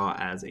they saw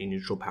as a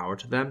neutral power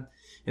to them.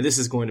 And this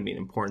is going to be an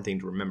important thing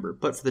to remember.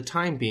 But for the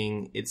time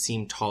being, it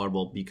seemed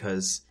tolerable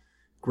because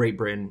Great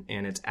Britain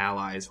and its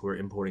allies were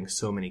importing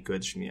so many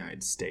goods from the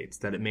United States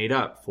that it made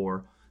up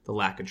for the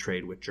lack of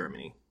trade with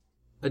Germany.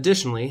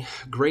 Additionally,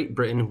 Great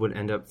Britain would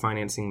end up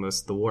financing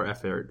most of the war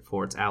effort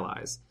for its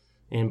allies.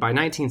 And by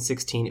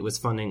 1916, it was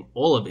funding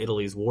all of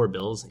Italy's war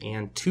bills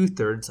and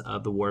 2/3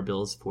 of the war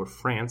bills for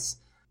France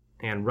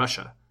and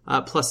Russia,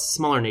 plus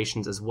smaller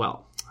nations as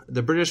well.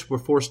 The British were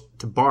forced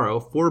to borrow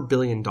 $4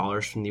 billion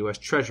from the U.S.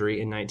 Treasury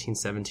in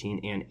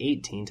 1917 and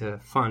 18 to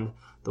fund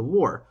the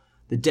war.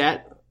 The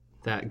debt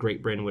that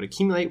Great Britain would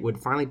accumulate would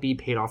finally be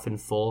paid off in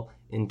full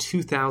in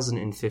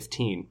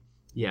 2015.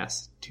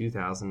 Yes,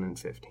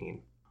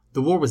 2015.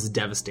 The war was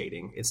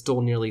devastating. It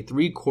stole nearly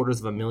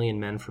 750,000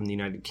 men from the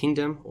United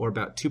Kingdom, or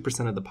about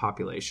 2% of the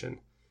population.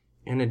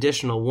 An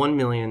additional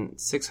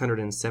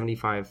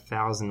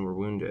 1,675,000 were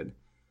wounded.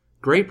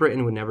 Great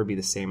Britain would never be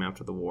the same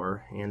after the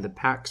war, and the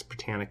Pax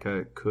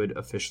Britannica could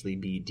officially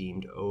be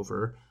deemed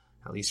over,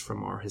 at least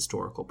from our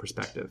historical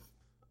perspective.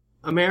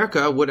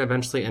 America would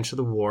eventually enter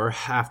the war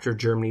after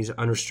Germany's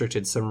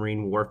unrestricted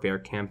submarine warfare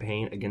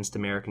campaign against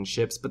American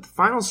ships, but the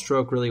final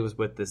stroke really was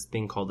with this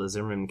thing called the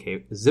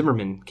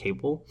Zimmerman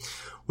Cable,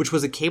 which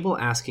was a cable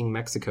asking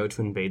Mexico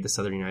to invade the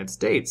southern United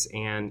States,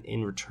 and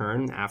in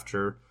return,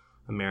 after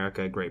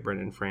America, Great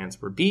Britain, and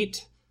France were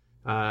beat,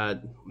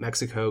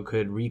 Mexico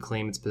could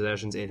reclaim its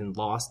possessions it had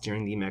lost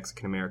during the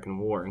Mexican-American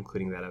War,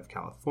 including that of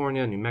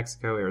California, New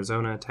Mexico,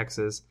 Arizona,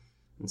 Texas,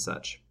 and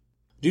such.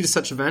 Due to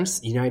such events,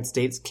 the United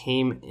States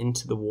came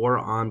into the war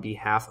on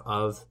behalf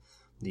of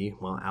the,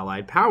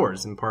 Allied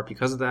powers, in part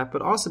because of that,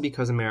 but also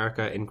because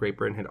America and Great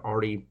Britain had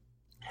already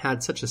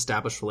had such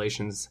established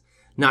relations,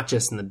 not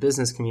just in the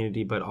business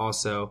community, but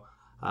also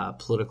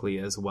politically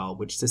as well,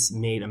 which just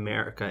made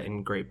America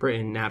and Great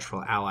Britain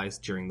natural allies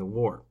during the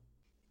war.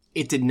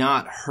 It did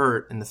not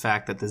hurt in the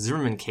fact that the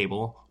Zimmerman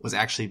Cable was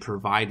actually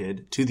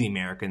provided to the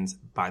Americans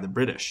by the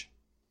British.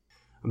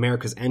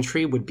 America's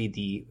entry would be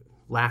the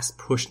last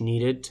push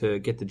needed to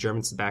get the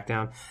Germans to back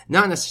down,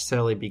 not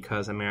necessarily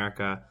because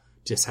America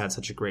just had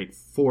such a great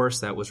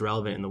force that was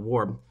relevant in the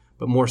war,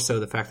 but more so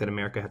the fact that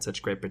America had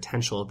such great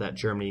potential that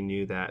Germany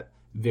knew that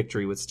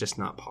victory was just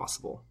not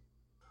possible.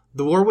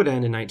 The war would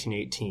end in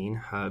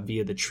 1918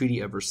 via the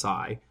Treaty of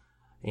Versailles,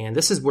 and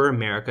this is where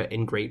America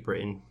and Great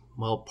Britain,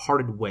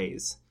 parted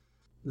ways.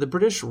 The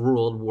British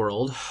ruled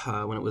world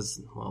when it was,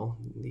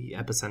 the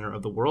epicenter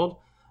of the world.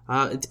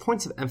 Its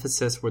points of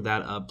emphasis were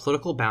that of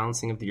political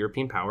balancing of the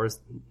European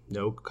powers,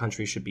 no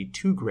country should be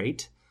too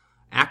great,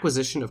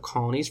 acquisition of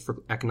colonies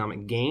for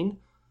economic gain,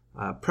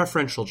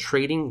 preferential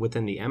trading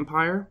within the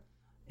empire,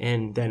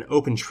 and then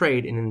open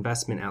trade and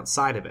investment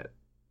outside of it.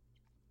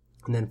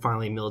 And then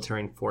finally, military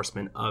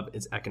enforcement of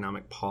its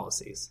economic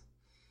policies.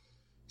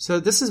 So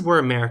this is where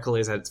America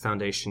lays out its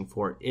foundation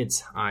for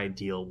its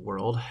ideal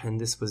world, and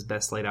this was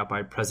best laid out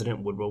by President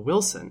Woodrow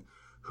Wilson,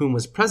 whom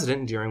was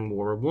president during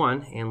World War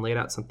I and laid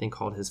out something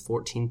called his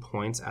 14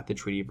 points at the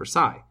Treaty of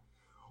Versailles.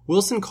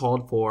 Wilson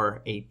called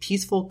for a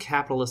peaceful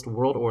capitalist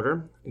world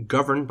order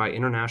governed by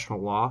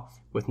international law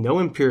with no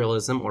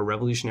imperialism or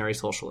revolutionary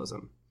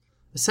socialism.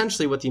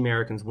 Essentially, what the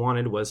Americans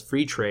wanted was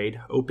free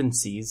trade, open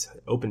seas,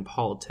 open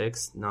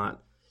politics,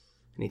 not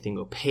anything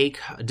opaque,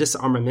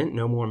 disarmament,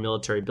 no more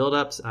military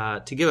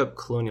buildups, to give up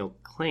colonial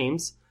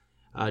claims,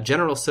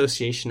 general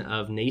association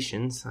of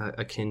nations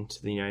akin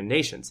to the United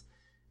Nations.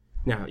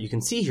 Now, you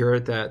can see here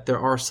that there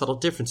are subtle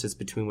differences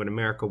between what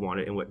America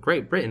wanted and what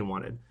Great Britain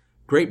wanted.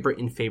 Great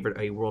Britain favored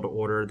a world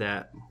order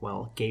that,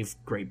 gave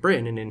Great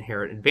Britain an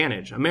inherent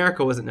advantage.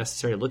 America wasn't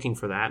necessarily looking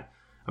for that.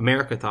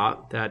 America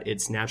thought that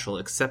its natural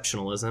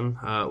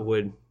exceptionalism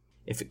would,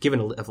 if given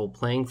a level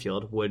playing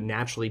field, would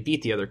naturally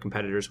beat the other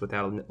competitors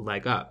without a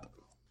leg up.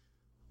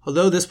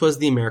 Although this was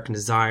the American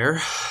desire,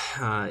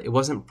 it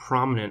wasn't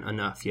prominent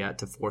enough yet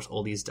to force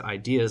all these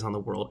ideas on the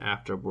world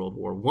after World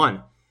War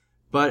I.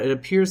 But it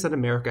appears that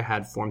America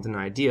had formed an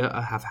idea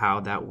of how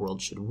that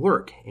world should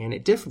work, and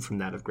it differed from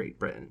that of Great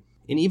Britain.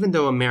 And even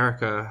though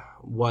America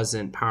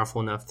wasn't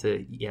powerful enough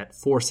to yet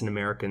force an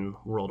American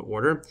world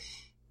order,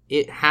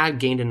 it had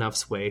gained enough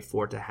sway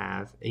for it to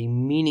have a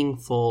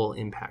meaningful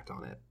impact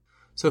on it.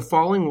 So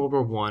following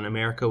World War I,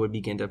 America would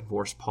begin to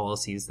enforce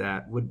policies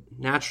that would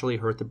naturally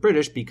hurt the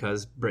British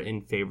because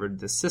Britain favored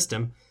the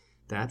system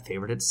that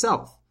favored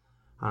itself.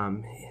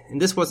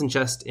 And this wasn't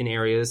just in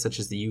areas such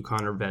as the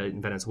Yukon or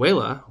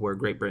Venezuela, where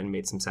Great Britain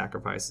made some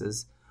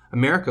sacrifices.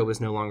 America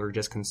was no longer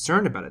just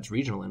concerned about its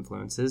regional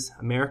influences.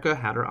 America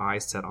had her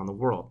eyes set on the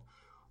world.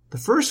 The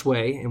first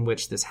way in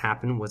which this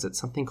happened was at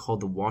something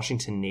called the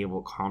Washington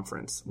Naval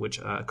Conference, which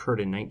occurred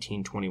in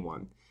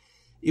 1921.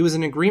 It was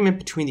an agreement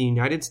between the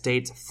United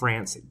States,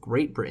 France,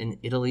 Great Britain,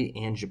 Italy,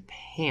 and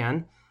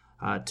Japan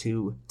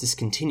to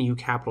discontinue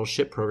capital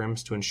ship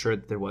programs to ensure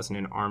that there wasn't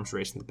an arms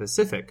race in the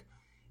Pacific.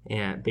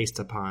 And based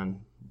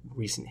upon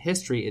recent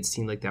history, it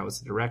seemed like that was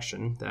the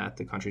direction that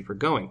the countries were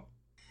going.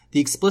 The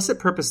explicit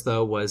purpose,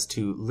 though, was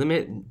to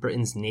limit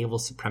Britain's naval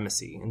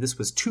supremacy, and this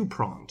was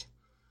two-pronged.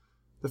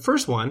 The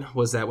first one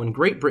was that when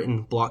Great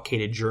Britain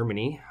blockaded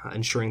Germany,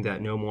 ensuring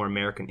that no more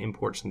American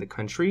imports in the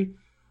country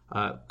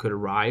could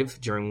arrive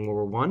during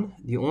World War I,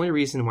 the only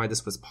reason why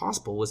this was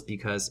possible was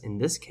because, in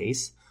this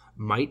case,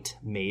 might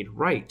made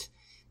right.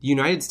 The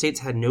United States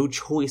had no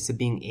choice of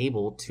being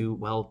able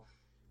to,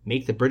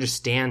 make the British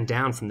stand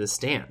down from this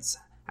stance,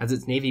 as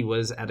its navy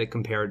was at a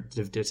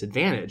comparative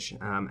disadvantage,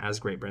 as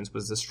Great Britain's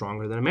was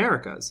stronger than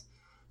America's.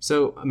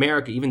 So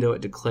America, even though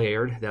it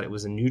declared that it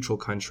was a neutral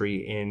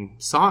country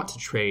and sought to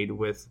trade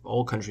with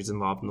all countries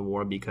involved in the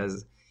war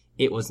because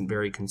it wasn't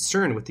very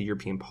concerned with the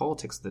European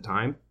politics at the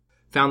time,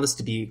 found this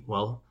to be,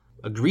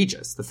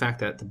 egregious, the fact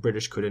that the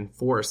British could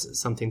enforce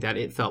something that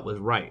it felt was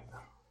right.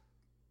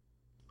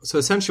 So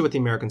essentially what the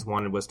Americans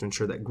wanted was to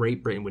ensure that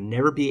Great Britain would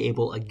never be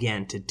able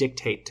again to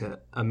dictate to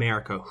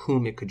America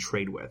whom it could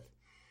trade with.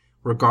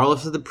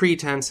 Regardless of the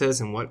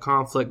pretenses and what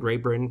conflict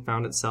Great Britain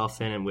found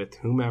itself in and with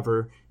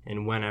whomever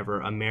and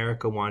whenever,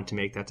 America wanted to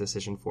make that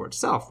decision for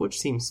itself, which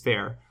seems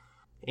fair.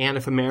 And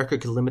if America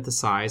could limit the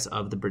size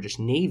of the British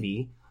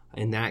Navy,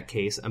 in that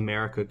case,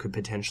 America could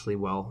potentially,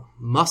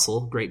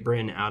 muscle Great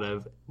Britain out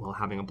of,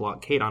 having a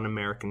blockade on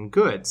American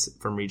goods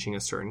from reaching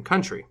a certain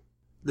country.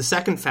 The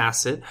second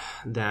facet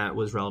that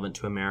was relevant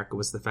to America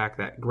was the fact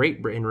that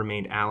Great Britain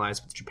remained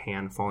allies with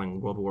Japan following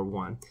World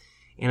War I.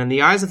 And in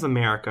the eyes of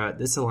America,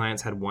 this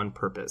alliance had one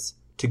purpose: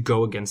 to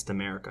go against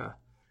America.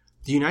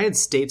 The United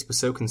States was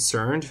so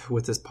concerned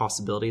with this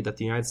possibility that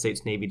the United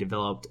States Navy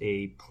developed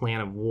a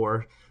plan of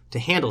war to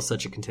handle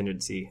such a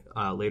contingency,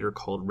 later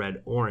called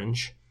Red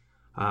Orange,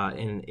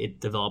 and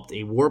it developed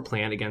a war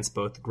plan against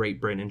both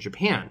Great Britain and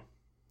Japan.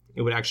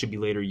 It would actually be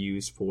later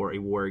used for a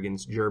war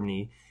against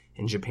Germany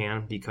and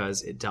Japan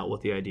because it dealt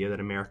with the idea that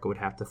America would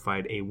have to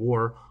fight a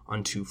war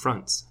on two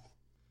fronts.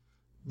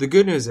 The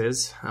good news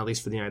is, at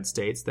least for the United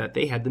States, that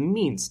they had the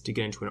means to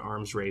get into an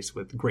arms race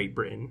with Great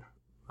Britain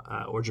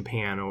or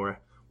Japan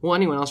or,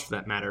 anyone else for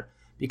that matter,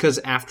 because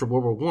after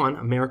World War I,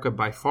 America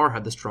by far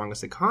had the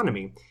strongest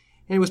economy,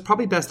 and it was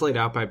probably best laid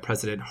out by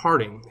President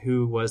Harding,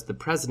 who was the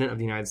President of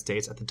the United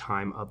States at the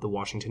time of the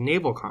Washington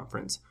Naval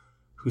Conference,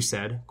 who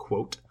said,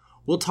 quote,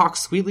 "We'll talk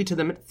sweetly to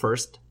them at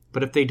first,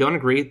 but if they don't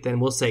agree, then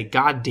we'll say,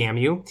 God damn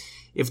you.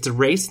 If it's a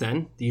race,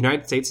 then the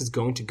United States is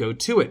going to go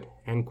to it,"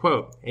 end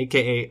quote.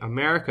 AKA,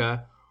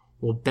 America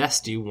will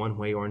best you one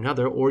way or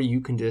another, or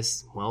you can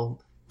just,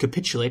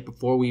 capitulate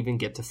before we even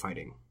get to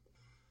fighting.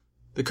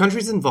 The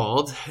countries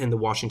involved in the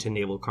Washington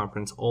Naval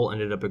Conference all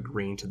ended up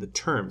agreeing to the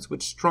terms,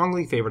 which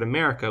strongly favored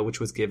America, which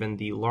was given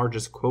the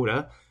largest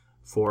quota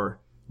for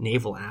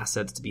naval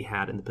assets to be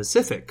had in the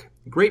Pacific.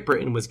 Great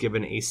Britain was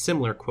given a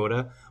similar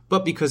quota,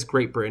 but because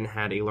Great Britain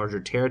had a larger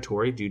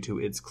territory due to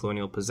its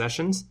colonial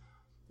possessions,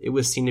 it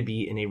was seen to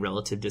be in a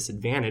relative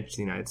disadvantage to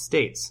the United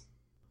States.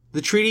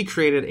 The treaty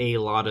created a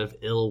lot of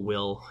ill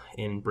will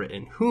in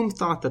Britain, whom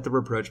thought that the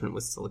rapprochement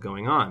was still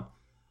going on.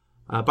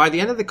 By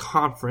the end of the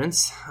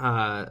conference,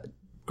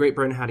 Great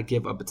Britain had to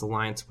give up its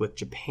alliance with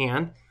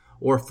Japan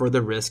or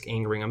further risk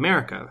angering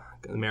America.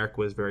 America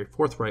was very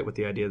forthright with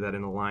the idea that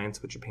an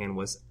alliance with Japan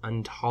was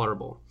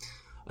intolerable.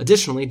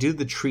 Additionally, due to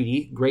the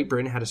treaty, Great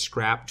Britain had to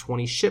scrap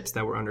 20 ships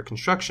that were under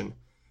construction.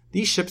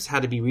 These ships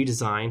had to be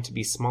redesigned to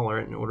be smaller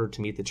in order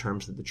to meet the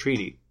terms of the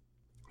treaty.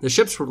 The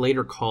ships were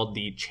later called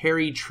the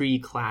Cherry Tree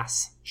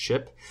class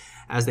ship,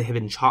 as they had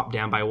been chopped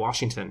down by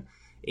Washington,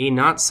 a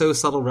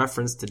not-so-subtle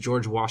reference to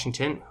George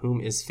Washington,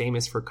 whom is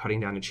famous for cutting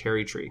down a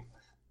cherry tree.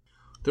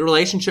 The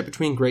relationship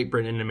between Great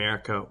Britain and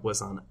America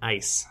was on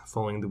ice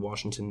following the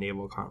Washington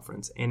Naval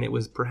Conference, and it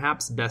was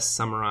perhaps best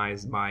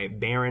summarized by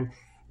Baron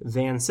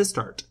Van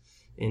Sittart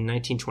in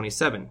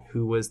 1927,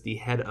 who was the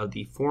head of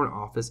the Foreign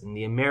Office in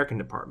the American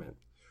Department,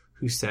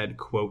 who said,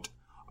 quote,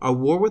 "A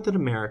war with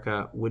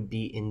America would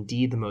be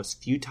indeed the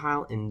most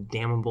futile and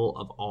damnable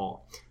of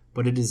all,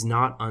 but it is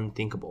not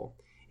unthinkable.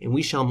 and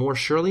we shall more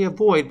surely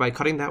avoid by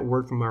cutting that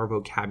word from our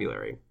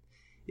vocabulary.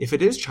 If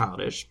it is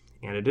childish,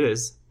 and it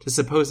is, to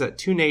suppose that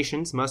two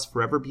nations must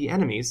forever be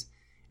enemies,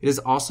 it is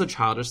also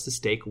childish to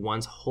stake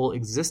one's whole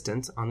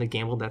existence on the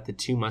gamble that the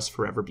two must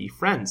forever be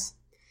friends,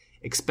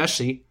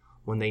 especially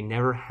when they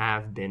never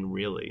have been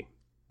really."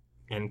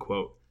 End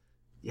quote.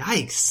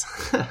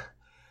 Yikes.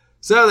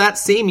 So that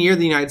same year,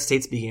 the United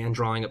States began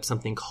drawing up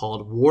something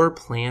called War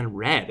Plan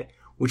Red,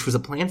 which was a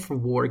plan for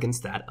war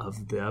against that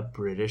of the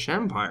British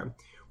Empire,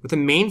 with a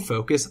main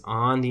focus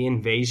on the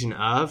invasion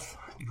of,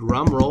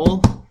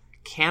 drumroll,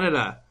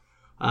 Canada.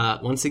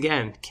 Once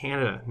again,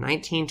 Canada,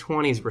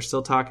 1920s, we're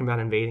still talking about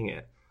invading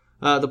it.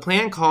 The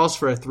plan calls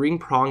for a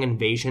three-pronged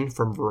invasion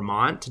from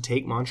Vermont to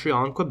take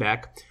Montreal and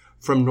Quebec,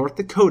 from North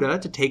Dakota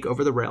to take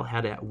over the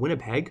railhead at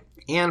Winnipeg,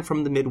 and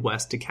from the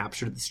Midwest to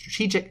capture the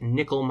strategic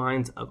nickel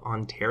mines of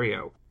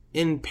Ontario.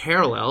 In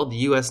parallel, the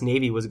U.S.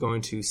 Navy was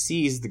going to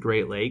seize the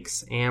Great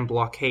Lakes and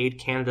blockade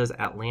Canada's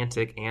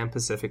Atlantic and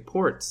Pacific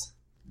ports.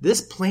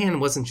 This plan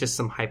wasn't just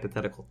some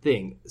hypothetical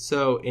thing.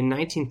 So in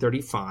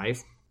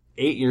 1935,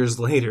 8 years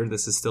later,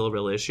 this is still a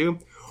real issue,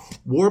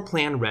 War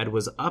Plan Red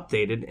was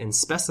updated and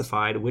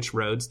specified which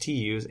roads to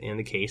use in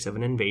the case of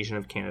an invasion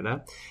of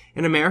Canada,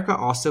 and America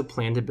also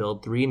planned to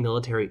build 3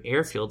 military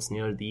airfields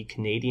near the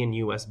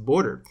Canadian-U.S.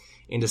 border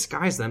and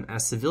disguise them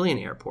as civilian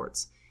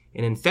airports.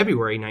 And in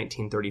February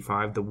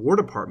 1935, the War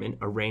Department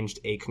arranged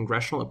a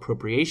congressional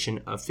appropriation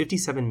of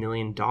 $57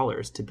 million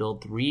to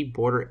build 3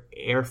 border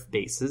air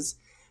bases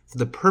for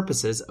the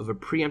purposes of a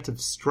preemptive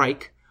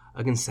strike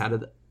against that of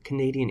the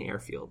Canadian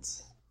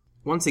airfields.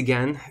 Once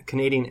again,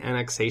 Canadian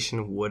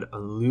annexation would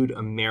elude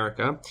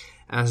America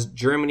as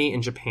Germany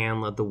and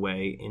Japan led the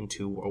way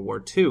into World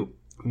War II,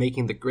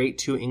 making the great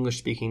two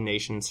English-speaking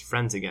nations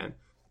friends again.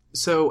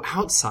 So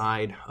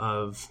outside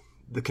of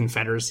the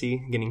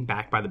Confederacy getting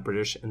backed by the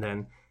British and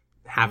then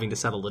having to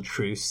settle a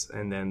truce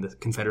and then the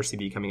Confederacy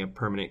becoming a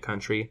permanent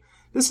country,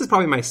 this is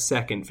probably my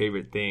second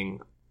favorite thing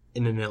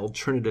in an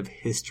alternative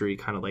history,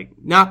 kind of like,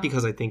 not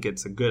because I think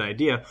it's a good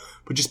idea,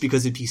 but just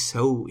because it'd be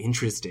so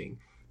interesting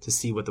to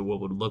see what the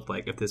world would look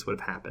like if this would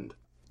have happened.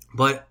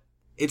 But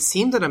it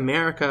seemed that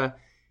America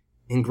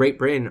and Great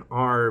Britain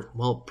are,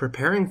 well,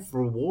 preparing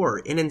for war,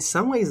 and in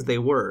some ways they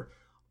were.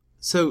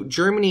 So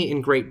Germany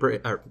and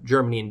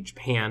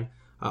Japan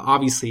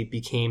obviously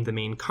became the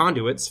main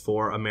conduits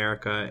for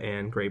America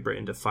and Great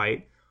Britain to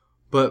fight.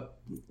 But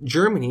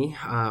Germany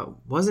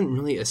wasn't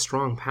really a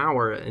strong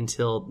power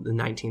until the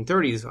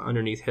 1930s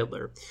underneath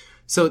Hitler.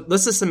 So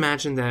let's just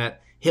imagine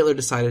that Hitler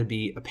decided to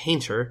be a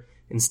painter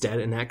instead,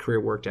 and that career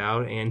worked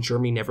out, and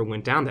Germany never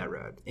went down that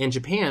road. And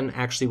Japan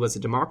actually was a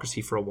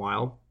democracy for a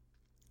while,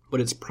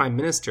 but its prime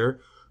minister,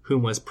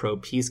 whom was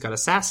pro-peace, got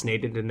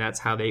assassinated, and that's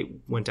how they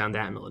went down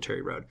that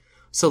military road.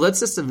 So let's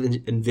just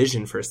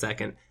envision for a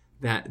second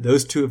that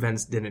those two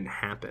events didn't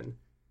happen.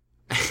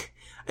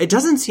 It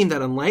doesn't seem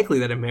that unlikely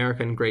that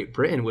America and Great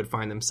Britain would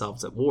find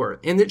themselves at war.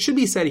 And it should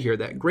be said here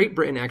that Great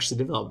Britain actually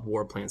developed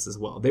war plans as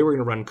well. They were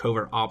going to run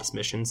covert ops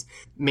missions,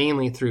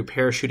 mainly through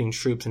parachuting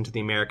troops into the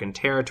American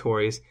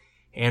territories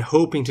and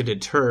hoping to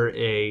deter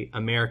a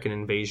American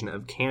invasion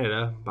of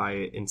Canada by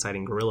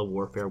inciting guerrilla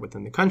warfare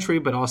within the country,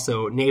 but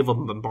also naval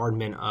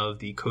bombardment of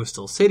the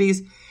coastal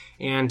cities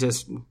and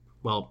just,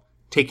 well,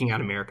 taking out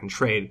American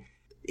trade.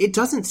 It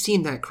doesn't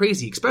seem that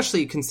crazy,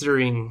 especially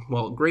considering,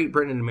 well, Great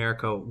Britain and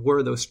America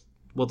were the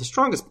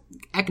strongest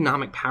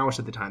economic powers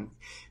at the time.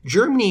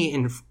 Germany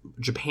and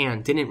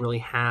Japan didn't really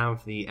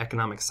have the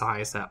economic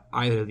size that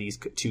either of these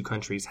two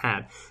countries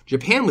had.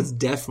 Japan was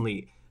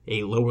definitely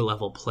a lower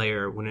level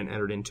player when it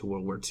entered into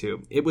World War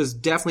II. It was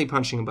definitely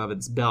punching above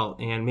its belt,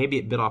 and maybe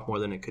it bit off more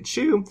than it could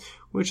chew,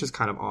 which is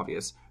kind of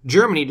obvious.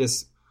 Germany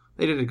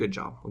they did a good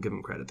job. I'll give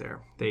them credit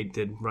there. They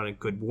did run a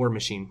good war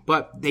machine,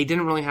 but they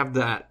didn't really have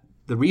the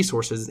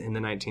resources in the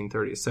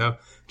 1930s. So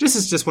this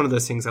is just one of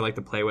those things I like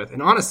to play with.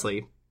 And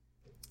honestly,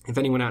 if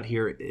anyone out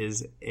here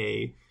is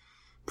a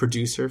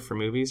producer for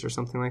movies or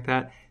something like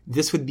that,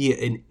 this would be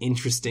an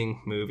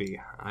interesting movie.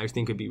 I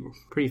think it'd be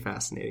pretty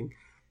fascinating.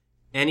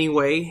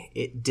 Anyway,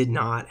 it did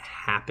not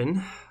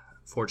happen,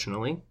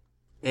 fortunately.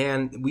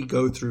 And we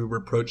go through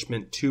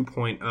Rapprochement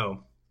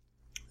 2.0.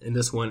 And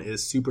this one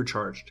is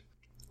supercharged.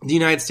 The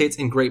United States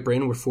and Great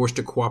Britain were forced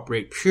to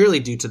cooperate purely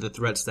due to the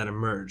threats that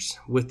emerged.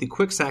 With the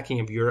quick sacking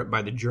of Europe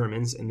by the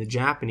Germans and the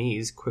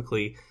Japanese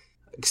quickly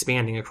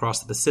expanding across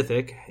the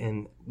Pacific,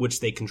 in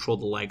which they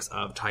controlled the likes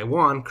of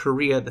Taiwan,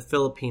 Korea, the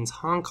Philippines,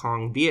 Hong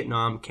Kong,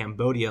 Vietnam,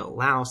 Cambodia,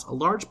 Laos, a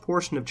large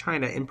portion of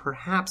China, and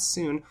perhaps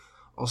soon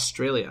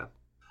Australia.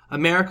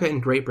 America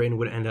and Great Britain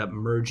would end up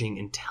merging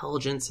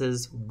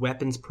intelligences,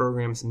 weapons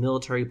programs,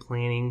 military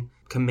planning,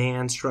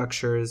 command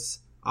structures,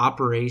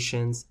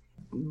 operations,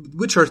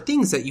 which are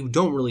things that you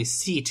don't really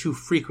see too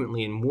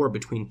frequently in war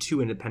between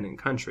two independent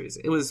countries.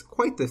 It was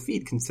quite the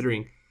feat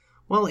considering,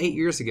 well, 8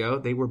 years ago,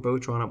 they were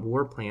both drawing up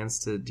war plans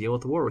to deal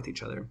with the war with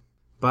each other.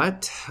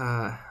 But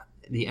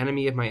the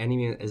enemy of my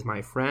enemy is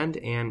my friend,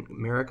 and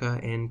America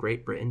and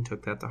Great Britain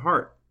took that to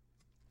heart.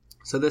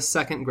 So this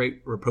second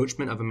great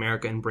rapprochement of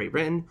America and Great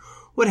Britain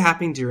would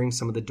happen during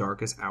some of the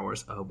darkest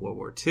hours of World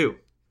War II.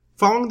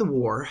 Following the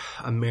war,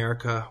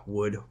 America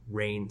would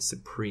reign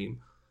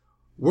supreme.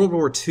 World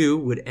War II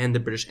would end the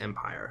British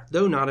Empire,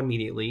 though not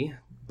immediately,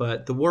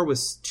 but the war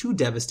was too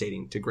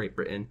devastating to Great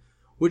Britain,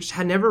 which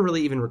had never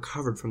really even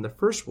recovered from the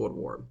First World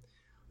War.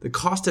 The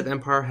cost of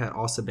empire had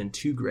also been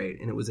too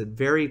great, and it was a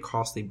very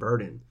costly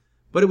burden,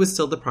 but it was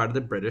still the pride of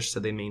the British,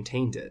 so they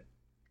maintained it.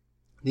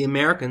 The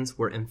Americans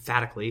were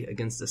emphatically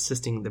against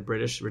assisting the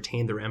British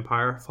retain their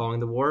empire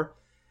following the war.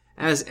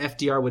 As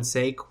FDR would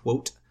say,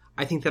 quote,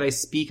 "I think that I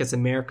speak as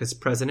America's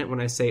president when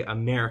I say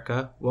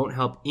America won't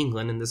help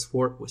England in this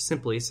war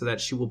simply so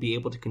that she will be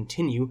able to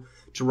continue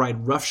to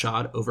ride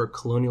roughshod over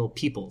colonial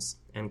peoples,"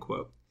 end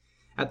quote.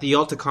 At the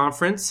Yalta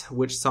Conference,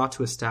 which sought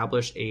to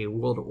establish a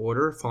world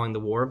order following the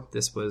war,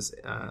 this was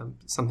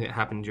something that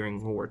happened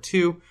during World War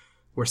II,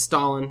 where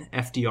Stalin,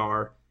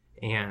 FDR,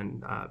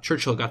 and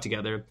Churchill got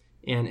together,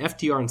 and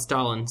FDR and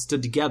Stalin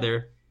stood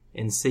together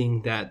in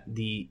saying that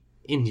the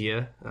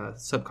India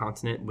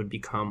subcontinent would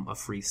become a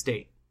free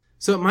state.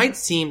 So it might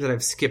seem that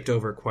I've skipped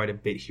over quite a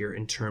bit here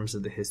in terms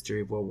of the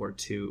history of World War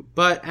II,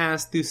 but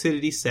as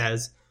Thucydides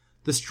says,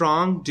 the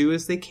strong do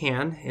as they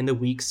can, and the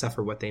weak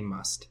suffer what they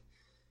must.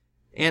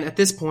 And at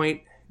this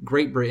point,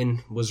 Great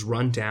Britain was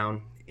run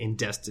down and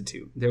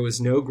destitute. There was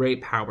no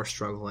great power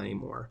struggle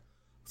anymore.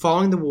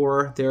 Following the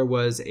war, there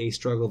was a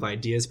struggle of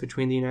ideas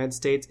between the United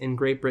States and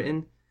Great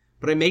Britain,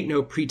 but I make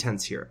no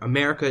pretense here.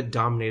 America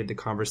dominated the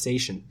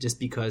conversation just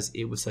because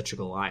it was such a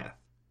Goliath.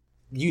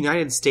 The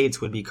United States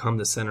would become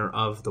the center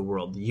of the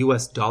world. The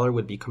US dollar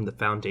would become the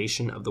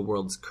foundation of the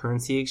world's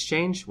currency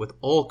exchange, with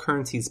all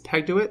currencies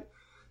pegged to it,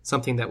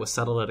 something that was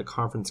settled at a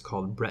conference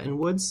called Bretton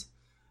Woods.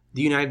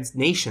 The United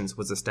Nations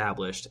was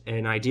established,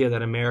 an idea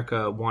that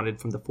America wanted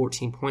from the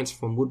 14 points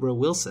from Woodrow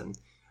Wilson,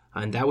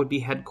 and that would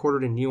be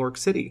headquartered in New York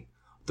City.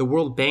 The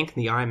World Bank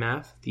and the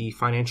IMF, the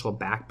financial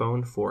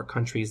backbone for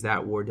countries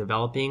that were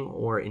developing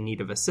or in need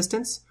of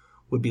assistance,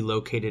 would be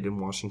located in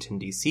Washington,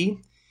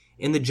 D.C.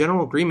 And the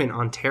General Agreement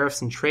on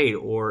Tariffs and Trade,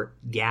 or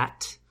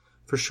GATT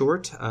for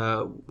short,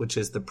 which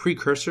is the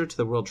precursor to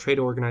the World Trade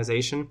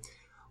Organization,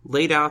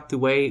 laid out the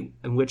way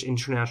in which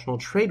international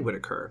trade would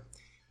occur.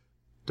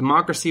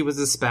 Democracy was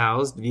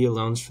espoused via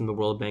loans from the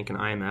World Bank and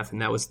IMF, and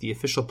that was the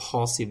official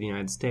policy of the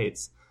United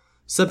States.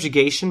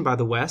 Subjugation by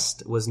the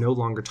West was no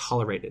longer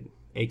tolerated,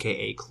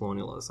 aka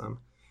colonialism,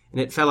 and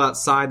it fell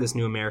outside this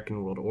new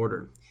American world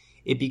order.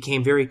 It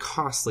became very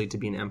costly to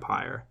be an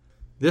empire.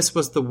 This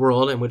was the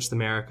world in which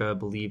America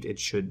believed it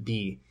should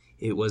be.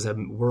 It was a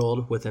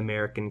world with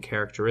American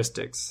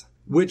characteristics.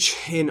 Which,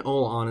 in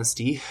all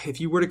honesty,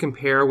 if you were to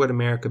compare what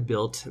America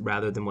built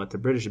rather than what the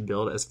British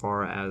built as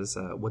far as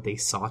what they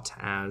sought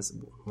as,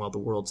 well, the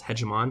world's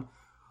hegemon,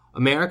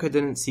 America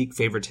didn't seek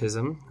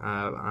favoritism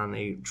on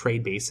a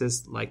trade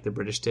basis like the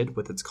British did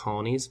with its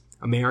colonies.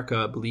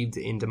 America believed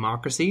in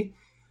democracy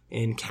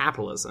and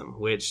capitalism,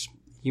 which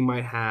you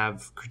might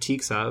have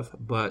critiques of,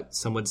 but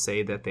some would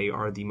say that they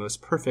are the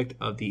most perfect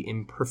of the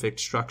imperfect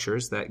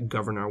structures that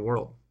govern our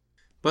world.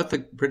 But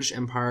the British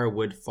Empire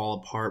would fall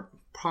apart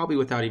probably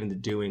without even the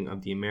doing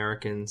of the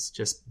Americans,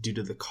 just due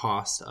to the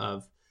cost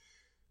of,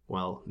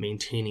 well,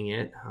 maintaining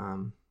it.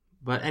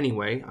 But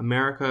anyway,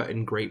 America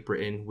and Great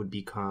Britain would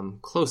become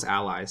close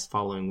allies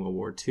following World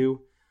War II.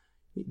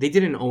 They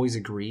didn't always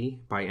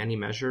agree by any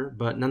measure,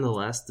 but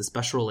nonetheless, the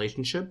special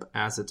relationship,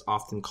 as it's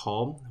often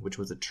called, which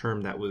was a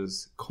term that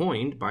was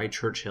coined by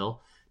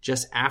Churchill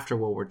just after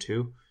World War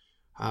II,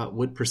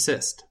 would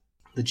persist.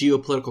 The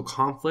geopolitical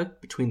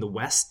conflict between the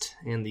West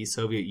and the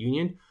Soviet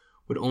Union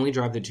would only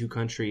drive the two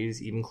countries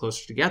even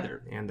closer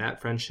together, and that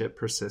friendship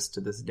persists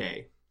to this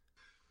day.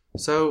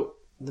 So,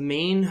 the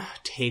main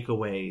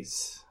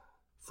takeaways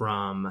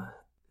from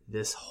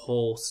this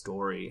whole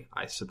story,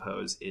 I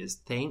suppose, is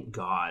thank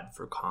God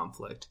for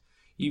conflict.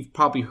 You've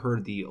probably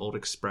heard the old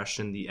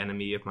expression, the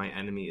enemy of my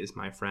enemy is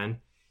my friend,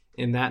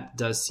 and that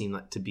does seem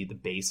like to be the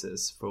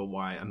basis for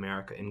why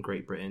America and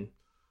Great Britain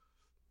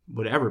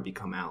would ever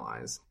become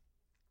allies.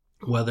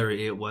 Whether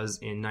it was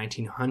in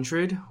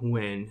 1900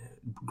 when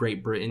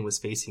Great Britain was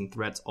facing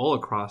threats all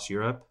across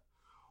Europe,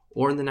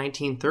 or in the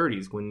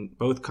 1930s when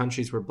both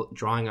countries were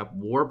drawing up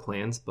war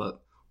plans,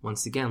 but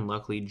once again,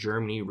 luckily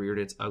Germany reared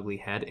its ugly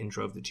head and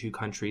drove the two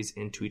countries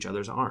into each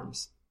other's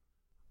arms.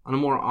 On a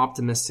more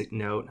optimistic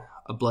note,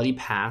 a bloody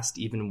past,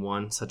 even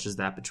one such as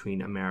that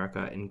between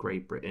America and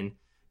Great Britain,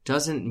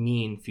 doesn't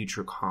mean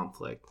future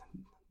conflict.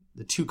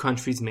 The two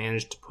countries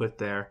managed to put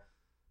their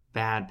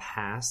bad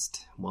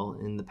past, well,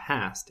 in the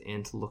past,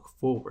 and to look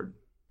forward.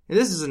 And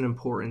this is an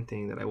important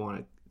thing that I want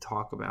to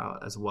talk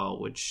about as well,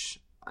 which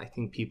I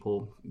think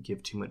people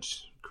give too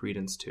much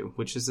credence to,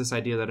 which is this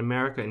idea that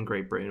America and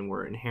Great Britain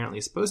were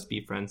inherently supposed to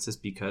be friends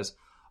just because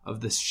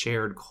of this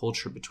shared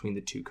culture between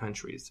the two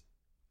countries.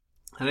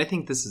 And I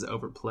think this is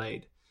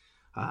overplayed.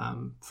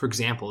 For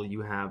example,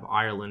 you have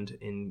Ireland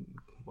in,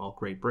 well,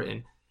 Great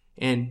Britain,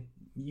 and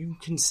you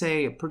can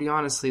say pretty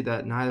honestly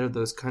that neither of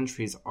those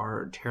countries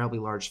are terribly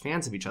large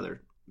fans of each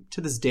other.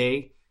 To this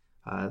day,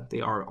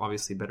 they are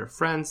obviously better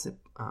friends.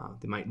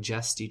 They might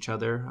jest each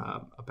other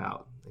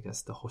about, I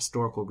guess, the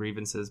historical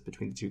grievances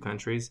between the two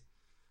countries.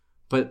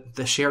 But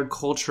the shared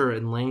culture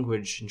and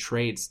language and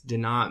traits did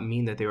not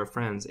mean that they were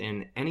friends.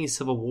 And any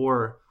civil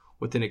war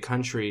within a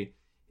country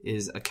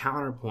is a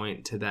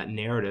counterpoint to that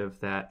narrative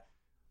that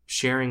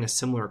sharing a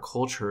similar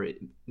culture, it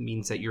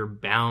means that you're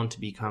bound to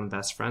become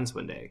best friends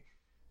one day.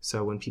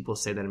 So when people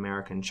say that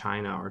America and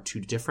China are too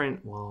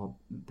different, well,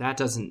 that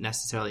doesn't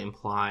necessarily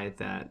imply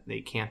that they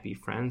can't be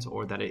friends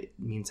or that it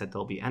means that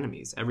they'll be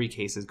enemies. Every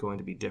case is going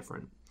to be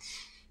different.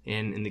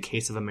 And in the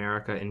case of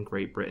America and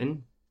Great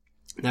Britain,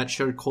 that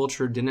shared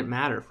culture didn't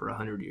matter for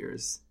 100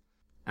 years.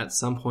 At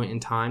some point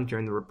in time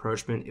during the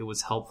rapprochement, it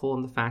was helpful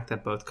in the fact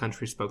that both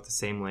countries spoke the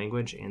same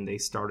language and they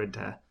started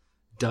to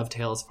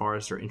dovetail as far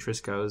as their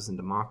interest goes in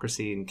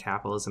democracy and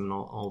capitalism and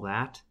all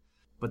that.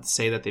 But to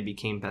say that they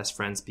became best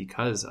friends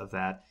because of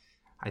that,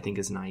 I think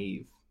is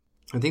naive.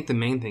 I think the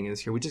main thing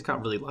is here, we just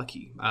got really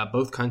lucky.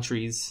 Both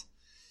countries,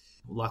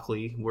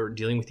 luckily, were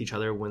dealing with each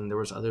other when there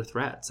was other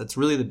threats. That's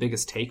really the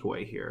biggest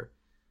takeaway here.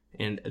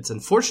 And it's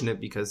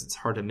unfortunate because it's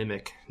hard to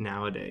mimic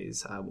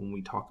nowadays when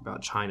we talk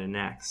about China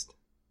next.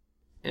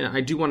 And I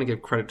do want to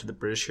give credit to the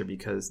British here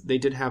because they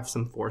did have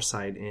some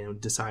foresight in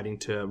deciding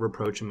to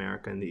reproach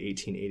America in the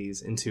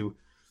 1880s and to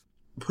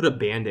put a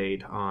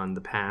Band-Aid on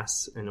the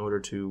past in order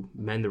to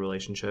mend the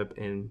relationship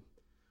and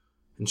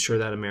ensure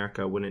that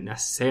America wouldn't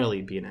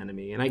necessarily be an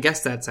enemy. And I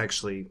guess that's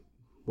actually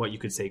what you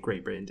could say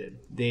Great Britain did.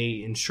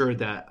 They ensured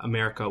that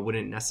America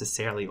wouldn't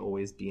necessarily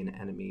always be an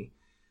enemy.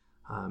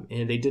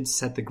 And they did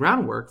set the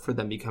groundwork for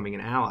them becoming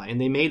an ally. And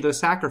they made those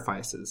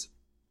sacrifices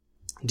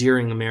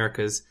during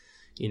America's,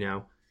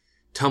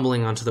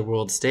 tumbling onto the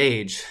world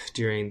stage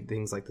during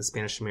things like the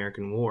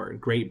Spanish-American War.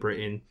 Great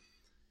Britain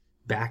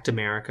backed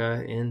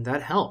America, and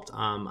that helped.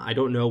 I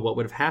don't know what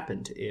would have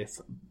happened if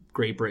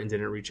Great Britain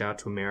didn't reach out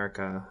to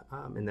America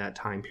in that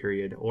time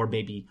period, or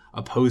maybe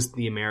opposed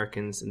the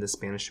Americans in the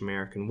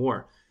Spanish-American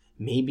War.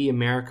 Maybe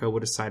America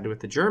would have sided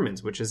with the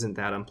Germans, which isn't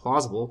that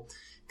implausible,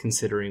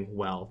 considering,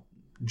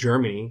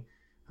 Germany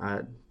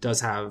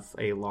does have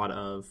a lot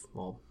of,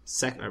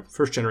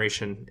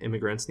 first-generation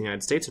immigrants in the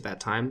United States at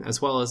that time,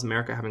 as well as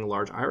America having a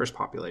large Irish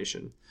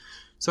population.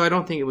 So I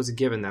don't think it was a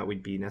given that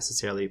we'd be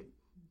necessarily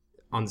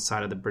on the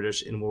side of the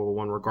British in World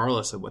War I,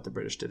 regardless of what the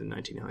British did in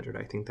 1900.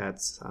 I think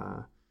that's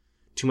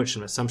too much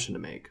of an assumption to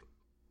make.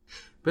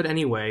 But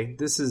anyway,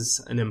 this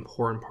is an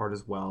important part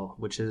as well,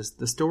 which is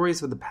the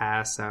stories of the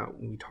past that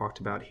we talked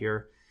about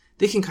here.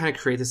 They can kind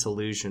of create this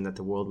illusion that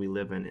the world we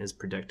live in is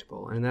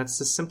predictable, and that's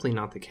just simply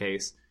not the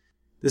case.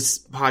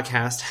 This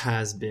podcast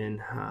has been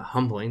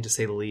humbling, to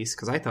say the least,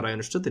 because I thought I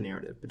understood the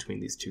narrative between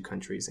these two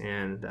countries,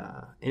 and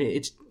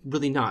it's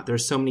really not.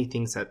 There's so many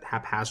things that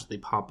haphazardly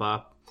pop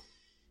up,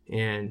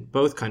 and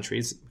both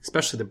countries,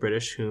 especially the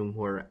British, whom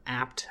were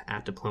apt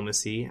at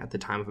diplomacy at the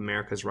time of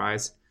America's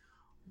rise,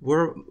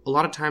 were a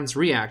lot of times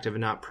reactive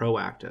and not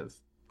proactive.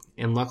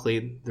 And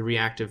luckily, the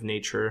reactive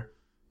nature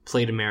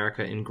played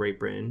America and Great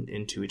Britain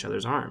into each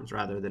other's arms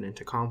rather than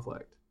into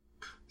conflict.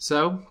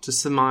 So, to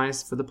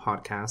surmise for the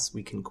podcast,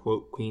 we can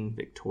quote Queen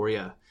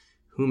Victoria,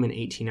 whom in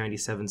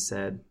 1897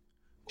 said,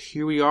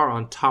 "Here we are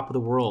on top of the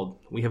world.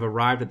 We have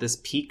arrived at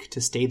this peak to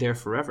stay there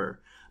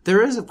forever.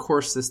 There is, of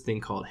course, this thing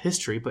called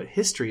history, but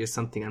history is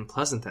something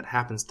unpleasant that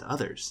happens to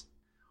others."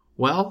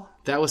 Well,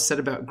 that was said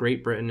about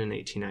Great Britain in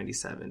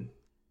 1897.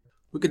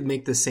 We could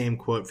make the same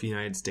quote for the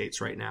United States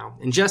right now.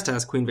 And just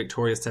as Queen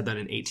Victoria said that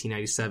in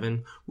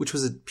 1897, which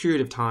was a period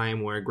of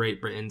time where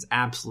Great Britain's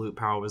absolute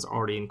power was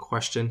already in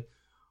question,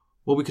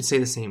 well, we could say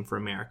the same for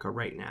America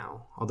right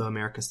now. Although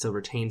America still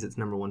retains its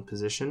number one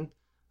position,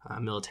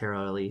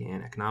 militarily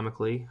and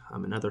economically,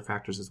 and other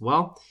factors as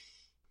well.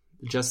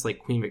 Just like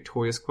Queen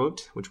Victoria's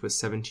quote, which was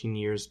 17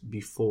 years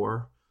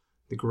before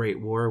the Great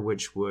War,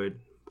 which would,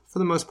 for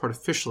the most part,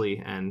 officially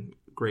end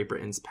Great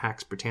Britain's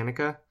Pax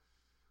Britannica,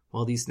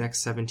 well, these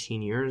next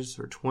 17 years,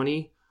 or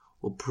 20,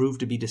 will prove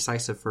to be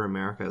decisive for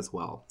America as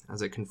well,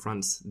 as it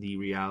confronts the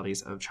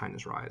realities of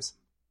China's rise.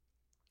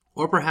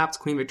 Or perhaps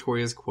Queen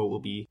Victoria's quote will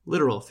be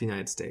literal for the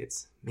United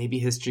States. Maybe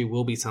history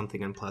will be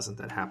something unpleasant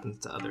that happens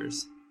to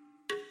others.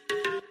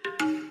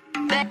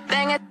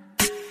 Bang it.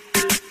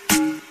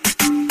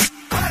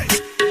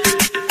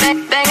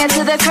 Bang it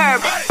to the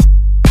curb.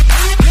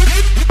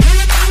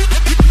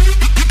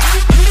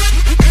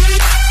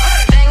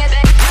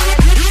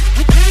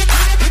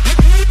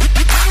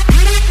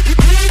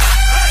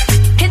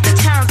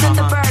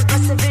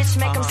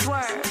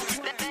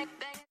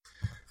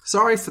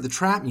 Sorry for the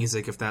trap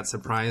music if that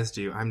surprised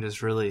you. I'm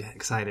just really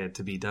excited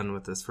to be done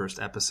with this first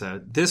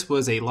episode. This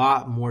was a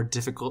lot more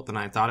difficult than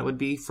I thought it would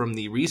be from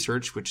the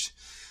research, which,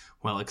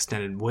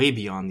 extended way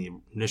beyond the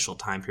initial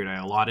time period I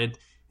allotted.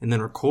 And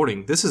then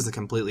recording. This is a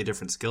completely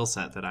different skill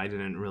set that I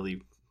didn't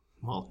really,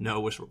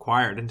 know was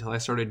required until I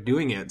started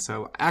doing it.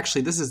 So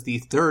actually, this is the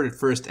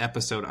first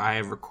episode I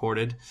have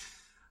recorded.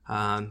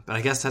 But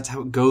I guess that's how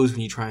it goes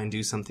when you try and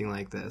do something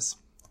like this.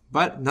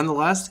 But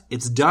nonetheless,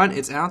 it's done,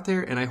 it's out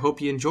there, and I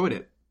hope you enjoyed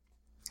it.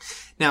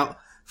 Now,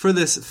 for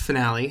this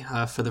finale,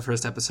 for the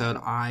first episode,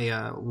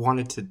 I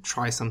wanted to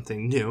try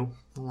something new.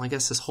 Well, I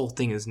guess this whole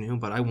thing is new,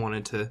 but I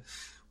wanted to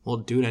Well,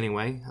 do it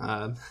anyway.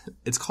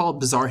 It's called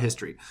Bizarre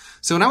History.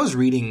 So when I was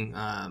reading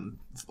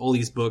all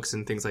these books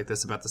and things like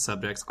this about the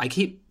subjects, I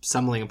keep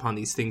stumbling upon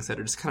these things that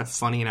are just kind of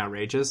funny and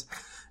outrageous,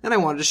 and I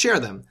wanted to share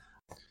them.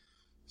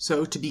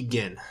 So to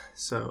begin,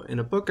 in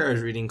a book I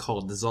was reading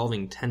called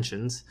Dissolving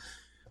Tensions,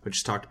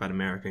 which talked about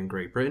America and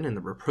Great Britain and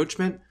the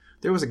rapprochement,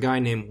 there was a guy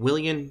named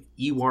William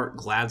Ewart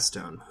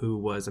Gladstone, who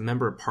was a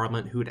member of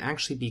Parliament who had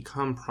actually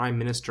become Prime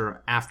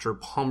Minister after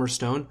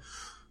Palmerston,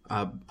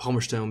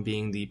 Palmerston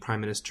being the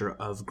Prime Minister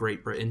of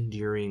Great Britain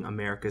during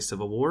America's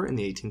Civil War in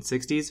the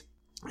 1860s.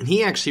 And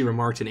he actually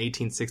remarked in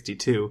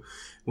 1862,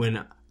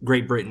 when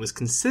Great Britain was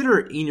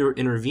considering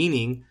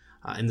intervening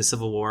in the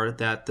Civil War,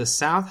 that the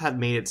South had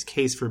made its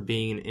case for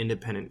being an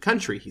independent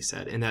country, he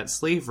said, and that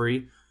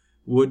slavery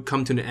would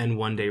come to an end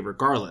one day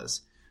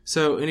regardless.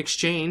 So in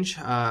exchange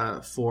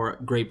for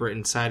Great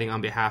Britain siding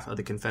on behalf of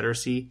the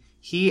Confederacy,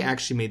 he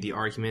actually made the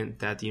argument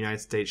that the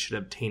United States should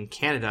obtain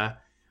Canada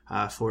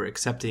for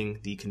accepting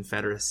the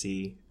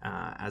Confederacy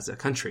as a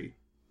country,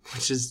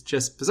 which is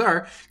just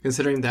bizarre,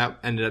 considering that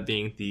ended up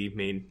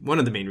being one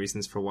of the main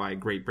reasons for why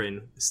Great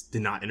Britain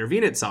did not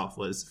intervene itself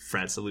was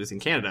threats of losing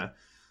Canada.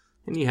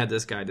 And you had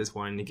this guy just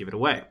wanting to give it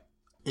away.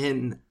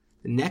 In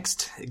the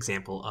next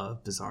example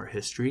of bizarre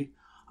history,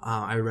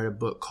 I read a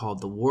book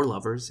called The War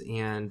Lovers,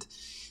 and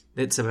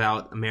it's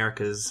about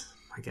America's,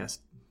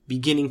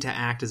 beginning to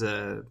act as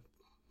a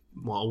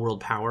world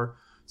power,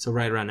 so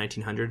right around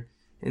 1900.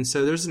 And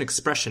so there's an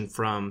expression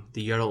from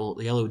the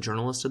yellow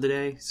journalist of the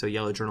day. So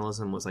yellow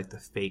journalism was like the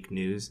fake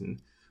news,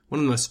 and one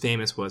of the most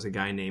famous was a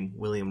guy named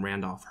William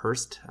Randolph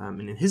Hearst,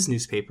 and in his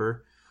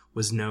newspaper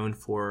was known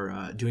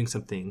for doing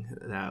something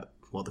that,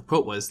 the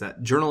quote was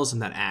that journalism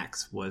that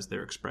acts was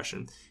their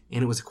expression,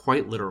 and it was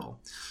quite literal.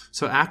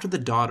 So after the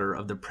daughter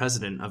of the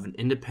president of an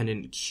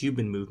independent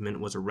Cuban movement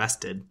was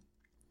arrested,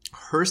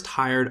 Hearst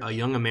hired a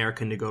young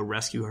American to go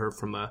rescue her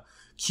from a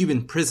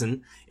Cuban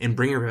prison and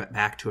bring her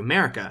back to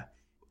America,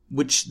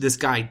 which this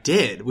guy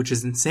did, which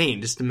is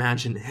insane. Just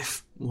imagine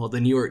if,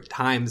 the New York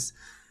Times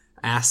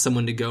asked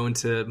someone to go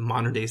into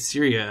modern-day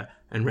Syria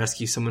and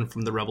rescue someone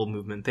from the rebel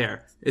movement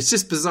there. It's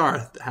just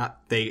bizarre how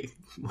they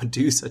would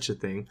do such a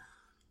thing.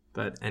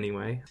 But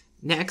anyway,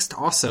 next,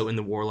 also in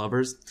the War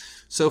Lovers,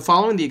 so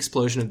following the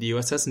explosion of the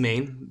USS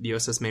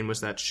Maine was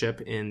that ship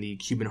in the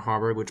Cuban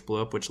harbor which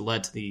blew up, which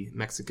led to the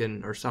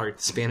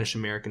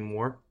Spanish-American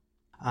War.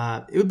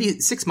 It would be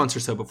 6 months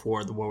or so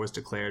before the war was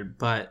declared,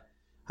 but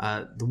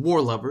the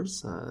War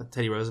Lovers,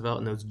 Teddy Roosevelt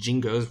and those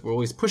Jingos, were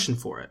always pushing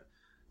for it.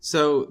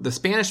 So the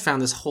Spanish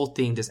found this whole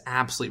thing just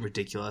absolutely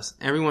ridiculous.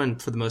 Everyone,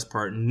 for the most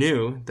part,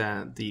 knew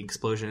that the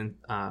explosion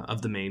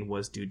of the Maine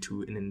was due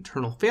to an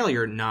internal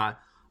failure, not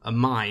a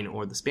mine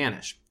or the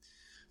Spanish.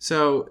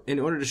 So in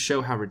order to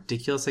show how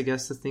ridiculous,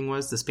 the thing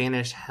was, the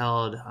Spanish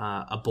held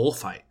a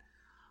bullfight.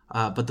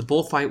 But the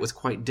bullfight was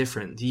quite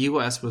different. The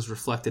U.S. was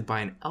reflected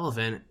by an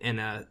elephant, and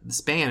the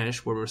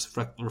Spanish were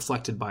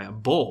reflected by a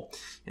bull.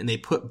 And they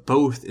put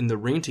both in the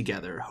ring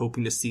together,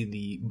 hoping to see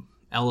the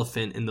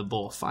elephant and the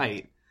bull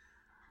fight.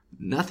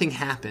 Nothing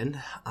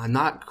happened. I'm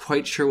not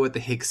quite sure what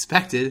they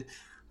expected,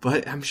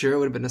 but I'm sure it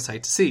would have been a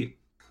sight to see.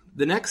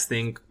 The next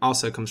thing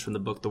also comes from the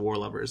book The War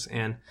Lovers,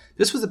 and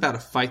this was about a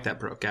fight that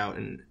broke out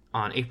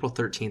on April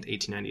 13th,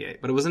 1898.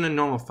 But it wasn't a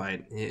normal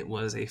fight. It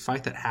was a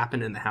fight that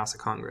happened in the House of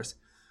Congress.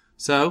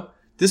 So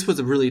this was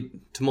a really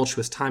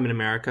tumultuous time in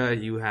America.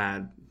 You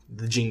had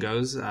the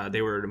Jingos,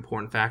 they were an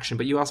important faction,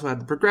 but you also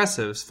had the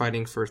progressives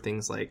fighting for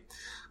things like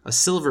a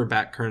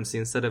silver-backed currency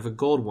instead of a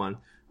gold one.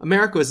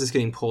 America was just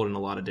getting pulled in a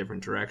lot of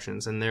different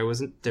directions, and there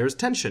was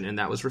tension, and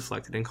that was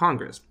reflected in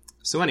Congress.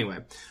 So anyway,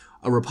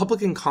 a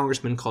Republican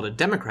congressman called a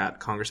Democrat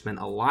congressman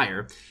a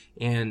liar,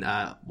 and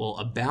a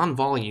bound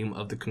volume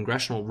of the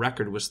congressional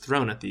record was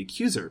thrown at the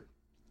accuser,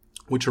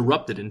 which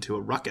erupted into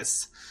a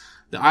ruckus.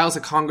 The aisles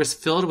of Congress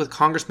filled with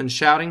congressmen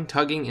shouting,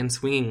 tugging, and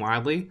swinging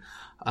wildly.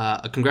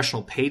 A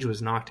congressional page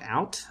was knocked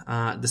out.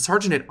 The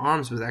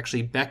sergeant-at-arms was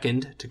actually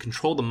beckoned to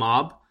control the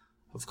mob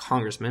of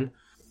congressmen,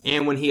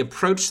 and when he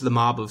approached the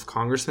mob of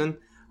congressmen,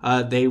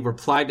 they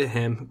replied to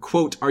him,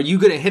 quote, "Are you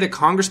going to hit a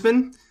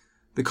congressman?"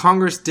 The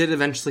Congress did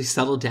eventually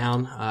settle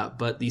down,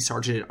 but the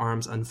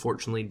sergeant-at-arms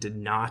unfortunately did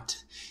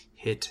not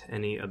hit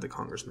any of the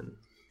congressmen.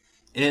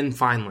 And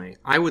finally,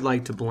 I would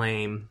like to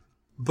blame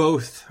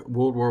both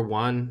World War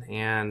I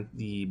and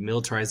the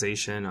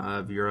militarization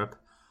of Europe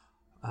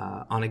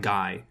on a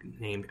guy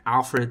named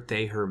Alfred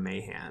Thayer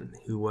Mahan,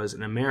 who was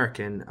an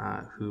American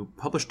who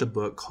published a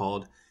book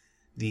called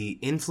The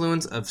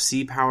Influence of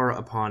Sea Power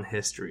Upon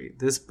History.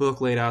 This book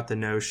laid out the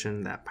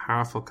notion that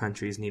powerful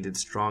countries needed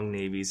strong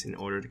navies in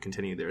order to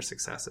continue their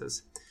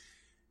successes.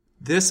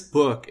 This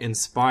book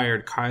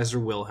inspired Kaiser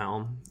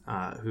Wilhelm,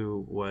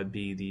 who would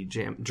be the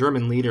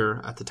German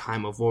leader at the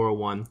time of World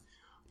War I,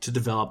 to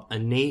develop a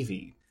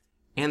navy.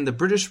 And the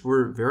British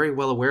were very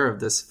well aware of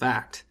this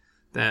fact,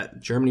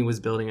 that Germany was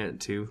building it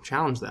to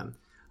challenge them.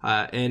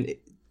 And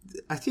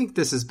I think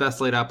this is best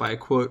laid out by a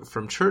quote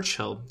from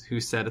Churchill, who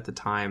said at the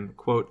time,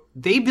 quote,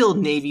 "They build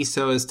navies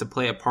so as to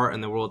play a part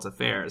in the world's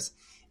affairs.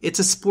 It's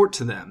a sport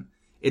to them.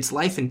 It's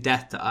life and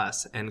death to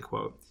us," end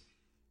quote.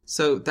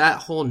 So that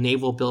whole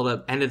naval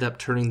buildup ended up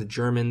turning the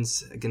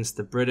Germans against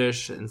the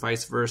British and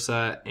vice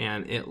versa,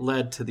 and it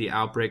led to the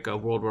outbreak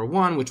of World War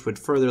I, which would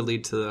further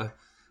lead to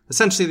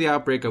essentially the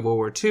outbreak of World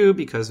War II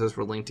because those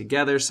were linked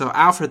together. So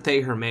Alfred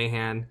Thayer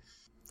Mahan,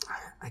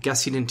 I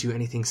guess he didn't do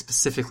anything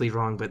specifically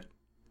wrong, but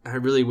I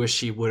really wish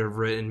he would have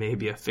written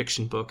maybe a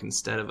fiction book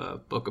instead of a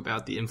book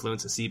about the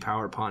influence of sea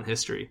power upon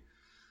history.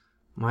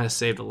 Might have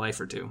saved a life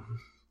or two.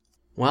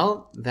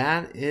 Well,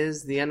 that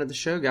is the end of the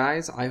show,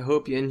 guys. I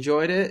hope you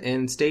enjoyed it,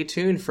 and stay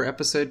tuned for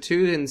episode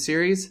 2 in the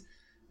series,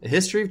 The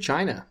History of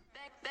China.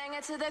 Bang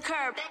it to the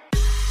curb.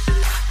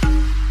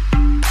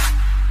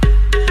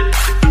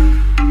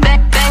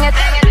 Bang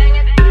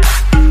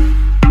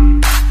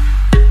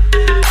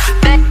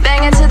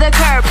it to the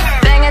curb.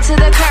 Bang it to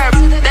the curb.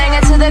 Bang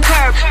it to the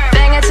curb.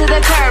 Bang it to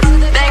the curb.